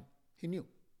was lying. He knew.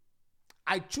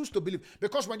 I choose to believe.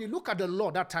 Because when you look at the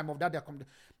law that time of that,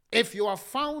 if you are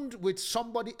found with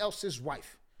somebody else's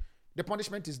wife, the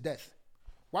punishment is death.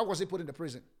 Why was he put in the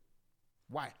prison?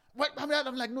 Why?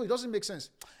 I'm like, no, it doesn't make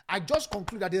sense. I just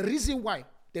conclude that the reason why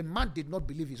the man did not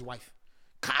believe his wife.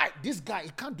 This guy,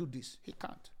 he can't do this. He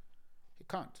can't.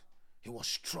 He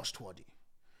was trustworthy.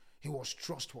 He was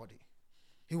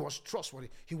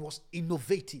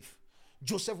innovative.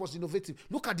 Joseph was innovative.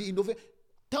 Look at the innovation.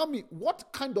 Tell me, what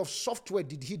kind of software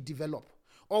did he develop?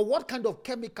 Or what kind of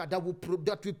chemical that will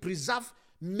preserve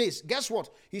maize? Guess what?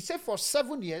 He said for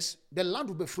 7 years, the land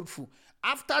will be fruitful.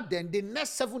 After then, the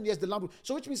next 7 years, the land will...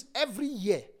 So which means every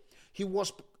year, he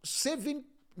was saving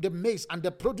the maize and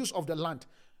the produce of the land.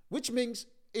 Which means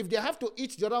if they have to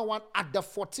eat the other one at the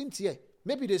 14th year,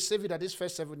 maybe they save it at this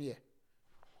first 7 year.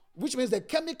 Which means the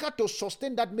chemical to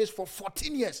sustain that maize for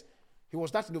 14 years. He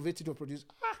was that innovative to produce.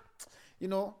 You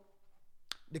know,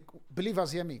 the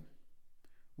believers, hear me.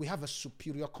 We have a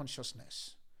superior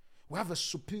consciousness. We have a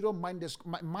superior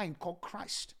mind called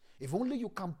Christ. If only you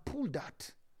can pull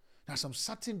that. There's some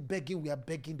certain begging we are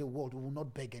begging the world. We will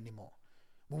not beg anymore.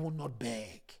 We will not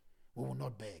beg.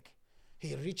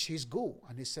 He reached his goal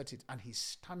and he set it and he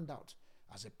stand out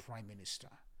as a prime minister.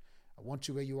 I want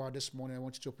you where you are this morning. I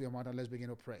want you to open your mouth and let's begin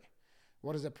to pray.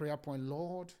 What is the prayer point?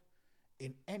 Lord,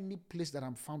 in any place that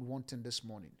I'm found wanting this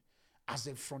morning, as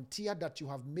a frontier that you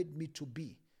have made me to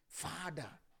be, Father,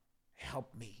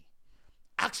 help me.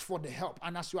 Ask for the help.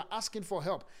 And as you are asking for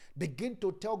help, begin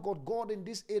to tell God, God, in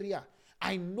this area,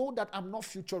 I know that I'm not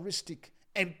futuristic.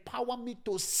 Empower me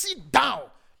to sit down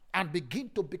and begin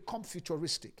to become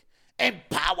futuristic.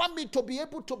 Empower me to be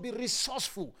able to be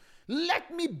resourceful.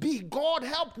 Let me be. God,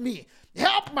 help me.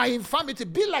 Help my infirmity.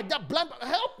 Be like that blind.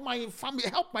 Help my infirmity.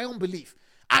 Help my unbelief.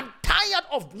 I'm tired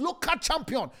of local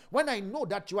champion when I know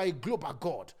that you are a global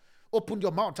God. Open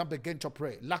your mouth and begin to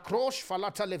pray. La croche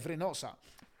falata levrinosa.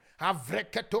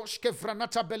 Avreketosh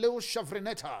kevranata beleu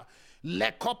shavrineta.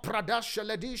 Leko pradash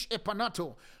ledish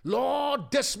epanato. Lord,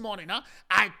 this morning,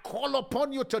 I call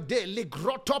upon you today.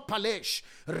 Ligroto palesh.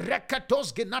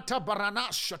 Reketos genata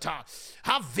baranashata.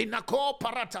 Havinako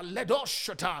parata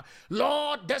ledoshata.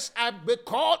 Lord, this I be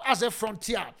called as a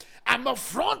frontier. I'm a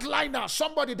frontliner.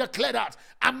 Somebody declare that.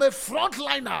 I'm a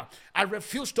frontliner. I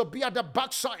refuse to be at the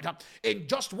backside. In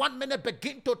just 1 minute,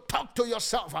 begin to talk to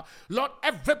yourself. Lord,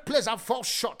 every place I've fallen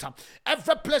short.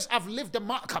 Every place I've left the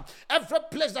mark. Every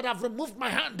place that I've removed my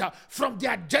hand from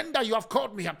the agenda you have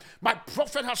called me. My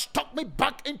prophet has stuck me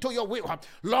back into your will.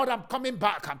 Lord, I'm coming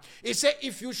back. He said,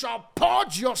 if you shall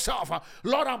purge yourself,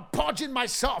 Lord, I'm purging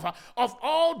myself of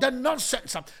all the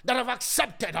nonsense that I've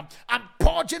accepted. I'm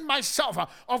purging myself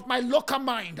of my local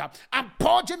mind. I'm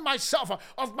purging myself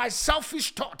of my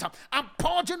selfish thought. I'm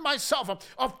purging myself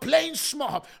of playing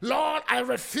small. Lord, I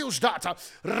refuse that.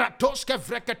 Ratoske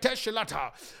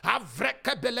vreketeshilata.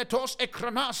 Avreke beletos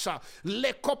ekranasa.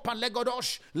 Lekopa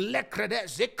legodosh.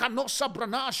 Lekredes. Ekanosa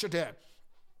branashade.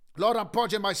 Lord, I'm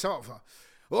purging myself.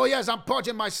 Oh yes, I'm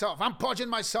purging myself. I'm purging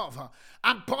myself.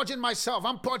 I'm purging myself.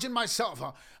 I'm purging myself.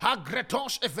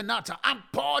 Hagretosh evenata. I'm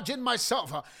purging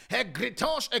myself.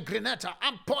 Hegretosh egrineta.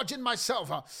 I'm purging myself.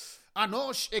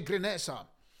 Anosh egrinesa.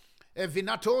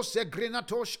 Evinatos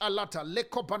egrinatos alata.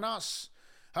 Lekopanas.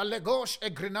 Alegosh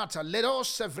egrinata.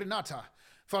 Ledos evrinata.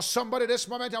 For somebody this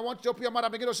moment, I want you to open your mouth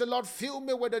and begin to say, Lord, fill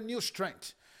me with a new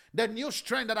strength. The new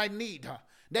strength that I need.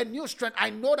 The new strength. I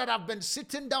know that I've been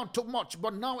sitting down too much,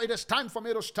 but now it is time for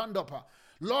me to stand up.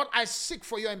 Lord, I seek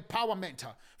for your empowerment.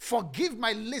 Forgive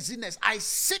my laziness. I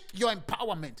seek your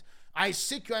empowerment. I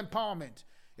seek your empowerment.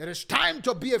 It is time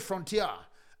to be a frontier.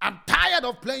 I'm tired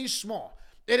of playing small.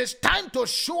 It is time to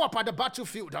show up at the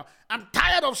battlefield. I'm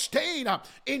tired of staying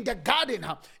in the garden.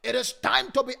 It is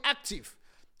time to be active.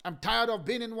 I'm tired of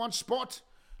being in one spot.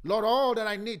 Lord, all that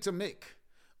I need to make,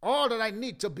 all that I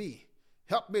need to be,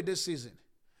 help me this season.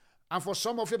 And for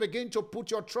some of you, begin to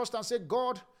put your trust and say,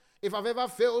 God, if I've ever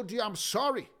failed you, I'm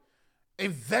sorry.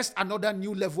 Invest another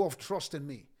new level of trust in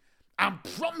me. I'm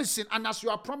promising, and as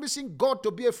you are promising God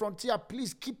to be a frontier,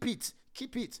 please keep it.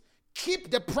 Keep it.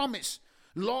 Keep the promise.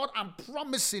 Lord, I'm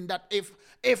promising that if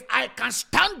I can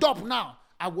stand up now,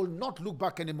 I will not look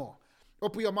back anymore.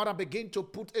 Open your mouth and begin to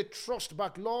put a trust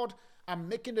back. Lord, I'm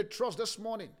making a trust this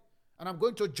morning. And I'm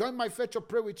going to join my faith to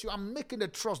pray with you. I'm making a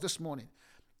trust this morning.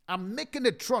 I'm making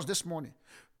a trust this morning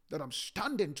that I'm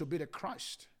standing to be the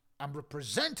Christ. I'm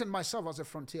representing myself as a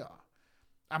frontier.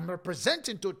 I'm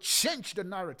representing to change the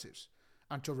narratives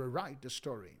and to rewrite the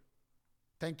story.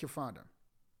 Thank you, Father.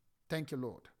 Thank you,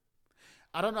 Lord.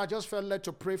 I don't know, I just felt led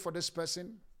to pray for this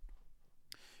person.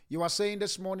 You are saying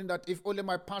this morning that if only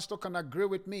my pastor can agree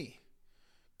with me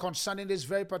concerning this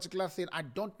very particular thing, I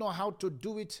don't know how to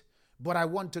do it, but I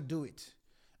want to do it.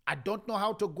 I don't know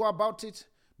how to go about it,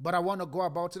 but I want to go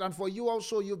about it. And for you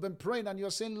also, you've been praying and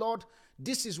you're saying, Lord,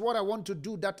 this is what I want to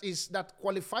do that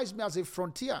qualifies me as a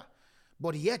frontier,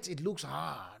 but yet it looks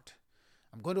hard.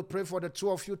 I'm going to pray for the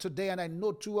two of you today, and I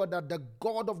know too that the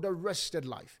God of the rested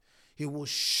life, He will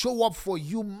show up for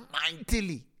you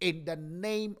mightily in the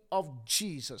name of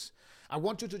Jesus. I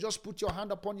want you to just put your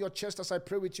hand upon your chest as I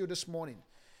pray with you this morning.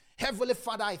 Heavenly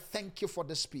Father, I thank you for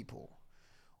this people.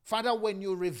 Father, when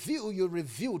you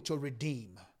reveal to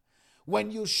redeem. When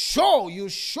you show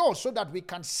so that we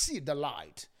can see the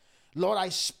light. Lord, I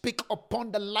speak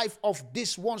upon the life of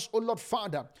these ones, oh Lord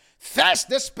Father. First,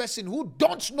 this person who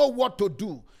don't know what to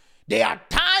do. They are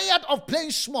tired of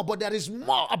playing small, but there is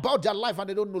more about their life and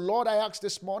they don't know. Lord, I ask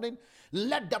this morning,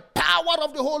 let the power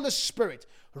of the Holy Spirit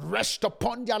rest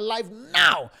upon their life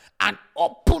now and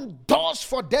open doors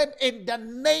for them in the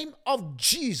name of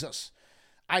Jesus.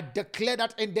 I declare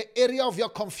that in the area of your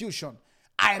confusion,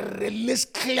 I release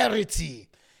clarity.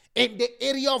 In the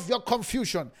area of your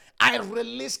confusion, I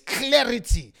release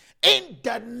clarity. In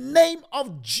the name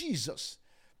of Jesus,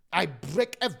 I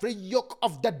break every yoke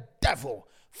of the devil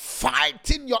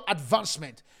fighting your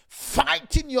advancement,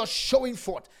 fighting your showing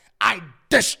forth, I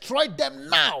destroy them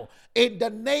now in the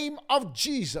name of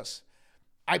Jesus.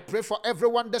 I pray for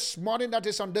everyone this morning that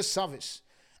is on this service.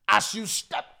 As you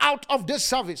step out of this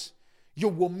service, you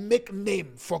will make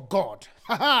name for God.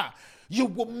 You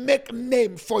will make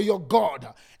name for your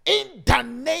God. In the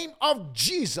name of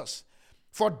Jesus.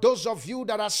 For those of you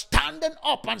that are standing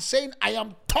up and saying, I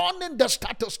am turning the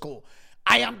status quo,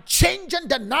 I am changing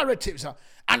the narratives,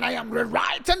 and I am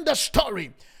rewriting the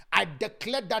story, I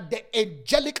declare that the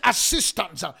angelic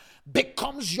assistance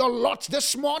becomes your lot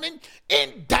this morning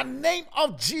in the name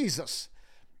of Jesus.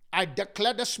 I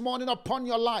declare this morning upon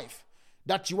your life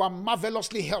that you are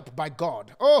marvelously helped by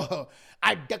God. Oh,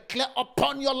 I declare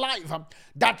upon your life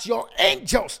that your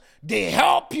angels, they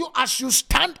help you as you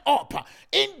stand up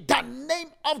in the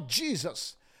name of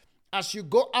Jesus. As you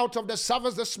go out of the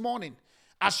service this morning,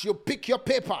 as you pick your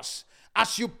papers,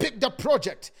 as you pick the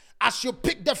project, as you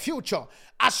pick the future,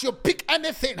 as you pick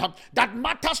anything that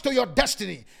matters to your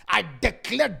destiny, I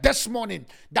declare this morning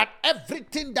that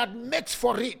everything that makes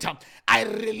for it, I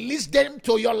release them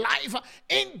to your life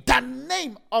in the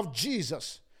name of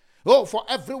Jesus. Oh, for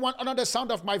everyone under the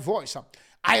sound of my voice,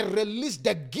 I release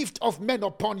the gift of men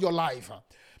upon your life.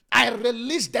 I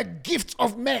release the gift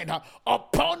of men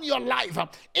upon your life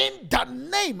in the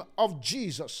name of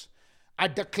Jesus. I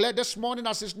declare this morning,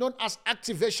 as is known as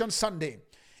Activation Sunday,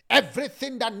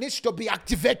 everything that needs to be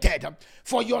activated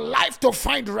for your life to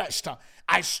find rest,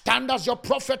 I stand as your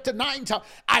prophet tonight.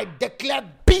 I declare,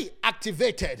 be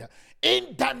activated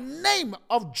in the name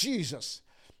of Jesus.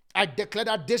 I declare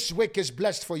that this week is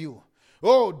blessed for you.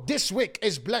 Oh, this week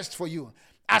is blessed for you.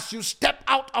 As you step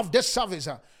out of this service,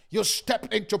 you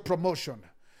step into promotion.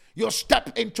 You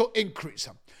step into increase.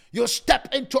 You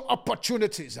step into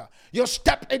opportunities. You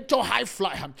step into high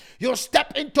fly. You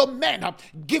step into men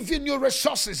giving you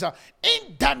resources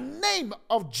in the name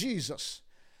of Jesus.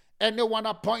 Anyone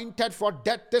appointed for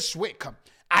death this week,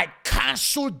 I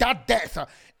cancel that death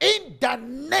in the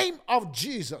name of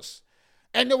Jesus.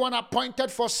 Anyone appointed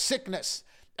for sickness,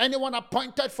 anyone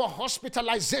appointed for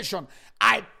hospitalization,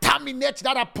 I terminate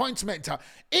that appointment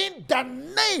in the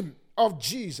name of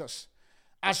Jesus.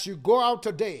 As you go out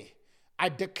today, I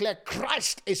declare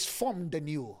Christ is formed in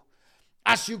you.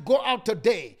 As you go out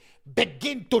today,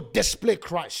 begin to display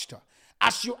Christ.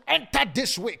 As you enter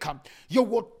this week, you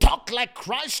will talk like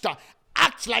Christ,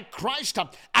 act like Christ,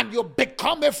 and you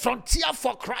become a frontier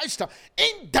for Christ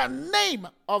in the name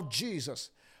of Jesus.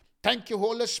 Thank you,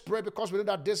 Holy Spirit, because we know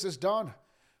that this is done.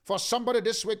 For somebody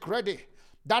this week ready,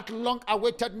 that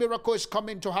long-awaited miracle is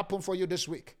coming to happen for you this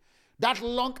week. That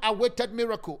long-awaited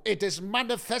miracle, it is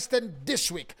manifesting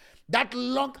this week. That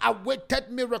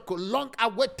long-awaited miracle,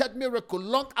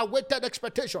 long-awaited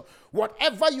expectation,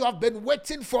 whatever you have been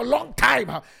waiting for a long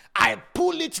time, I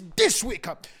pull it this week.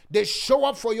 They show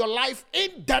up for your life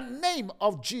in the name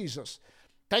of Jesus.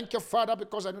 Thank you, Father,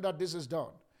 because I know that this is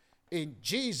done. In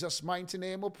Jesus' mighty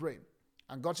name we pray.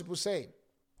 And God's people say,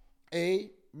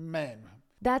 amen.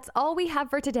 That's all we have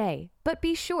for today, but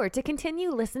be sure to continue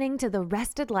listening to the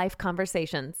Rested Life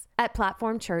Conversations. At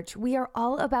Platform Church, we are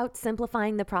all about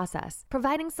simplifying the process,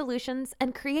 providing solutions,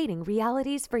 and creating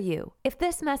realities for you. If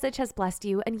this message has blessed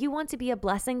you and you want to be a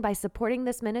blessing by supporting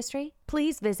this ministry,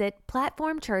 please visit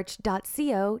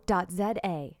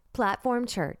platformchurch.co.za. Platform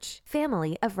Church,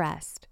 Family of Rest.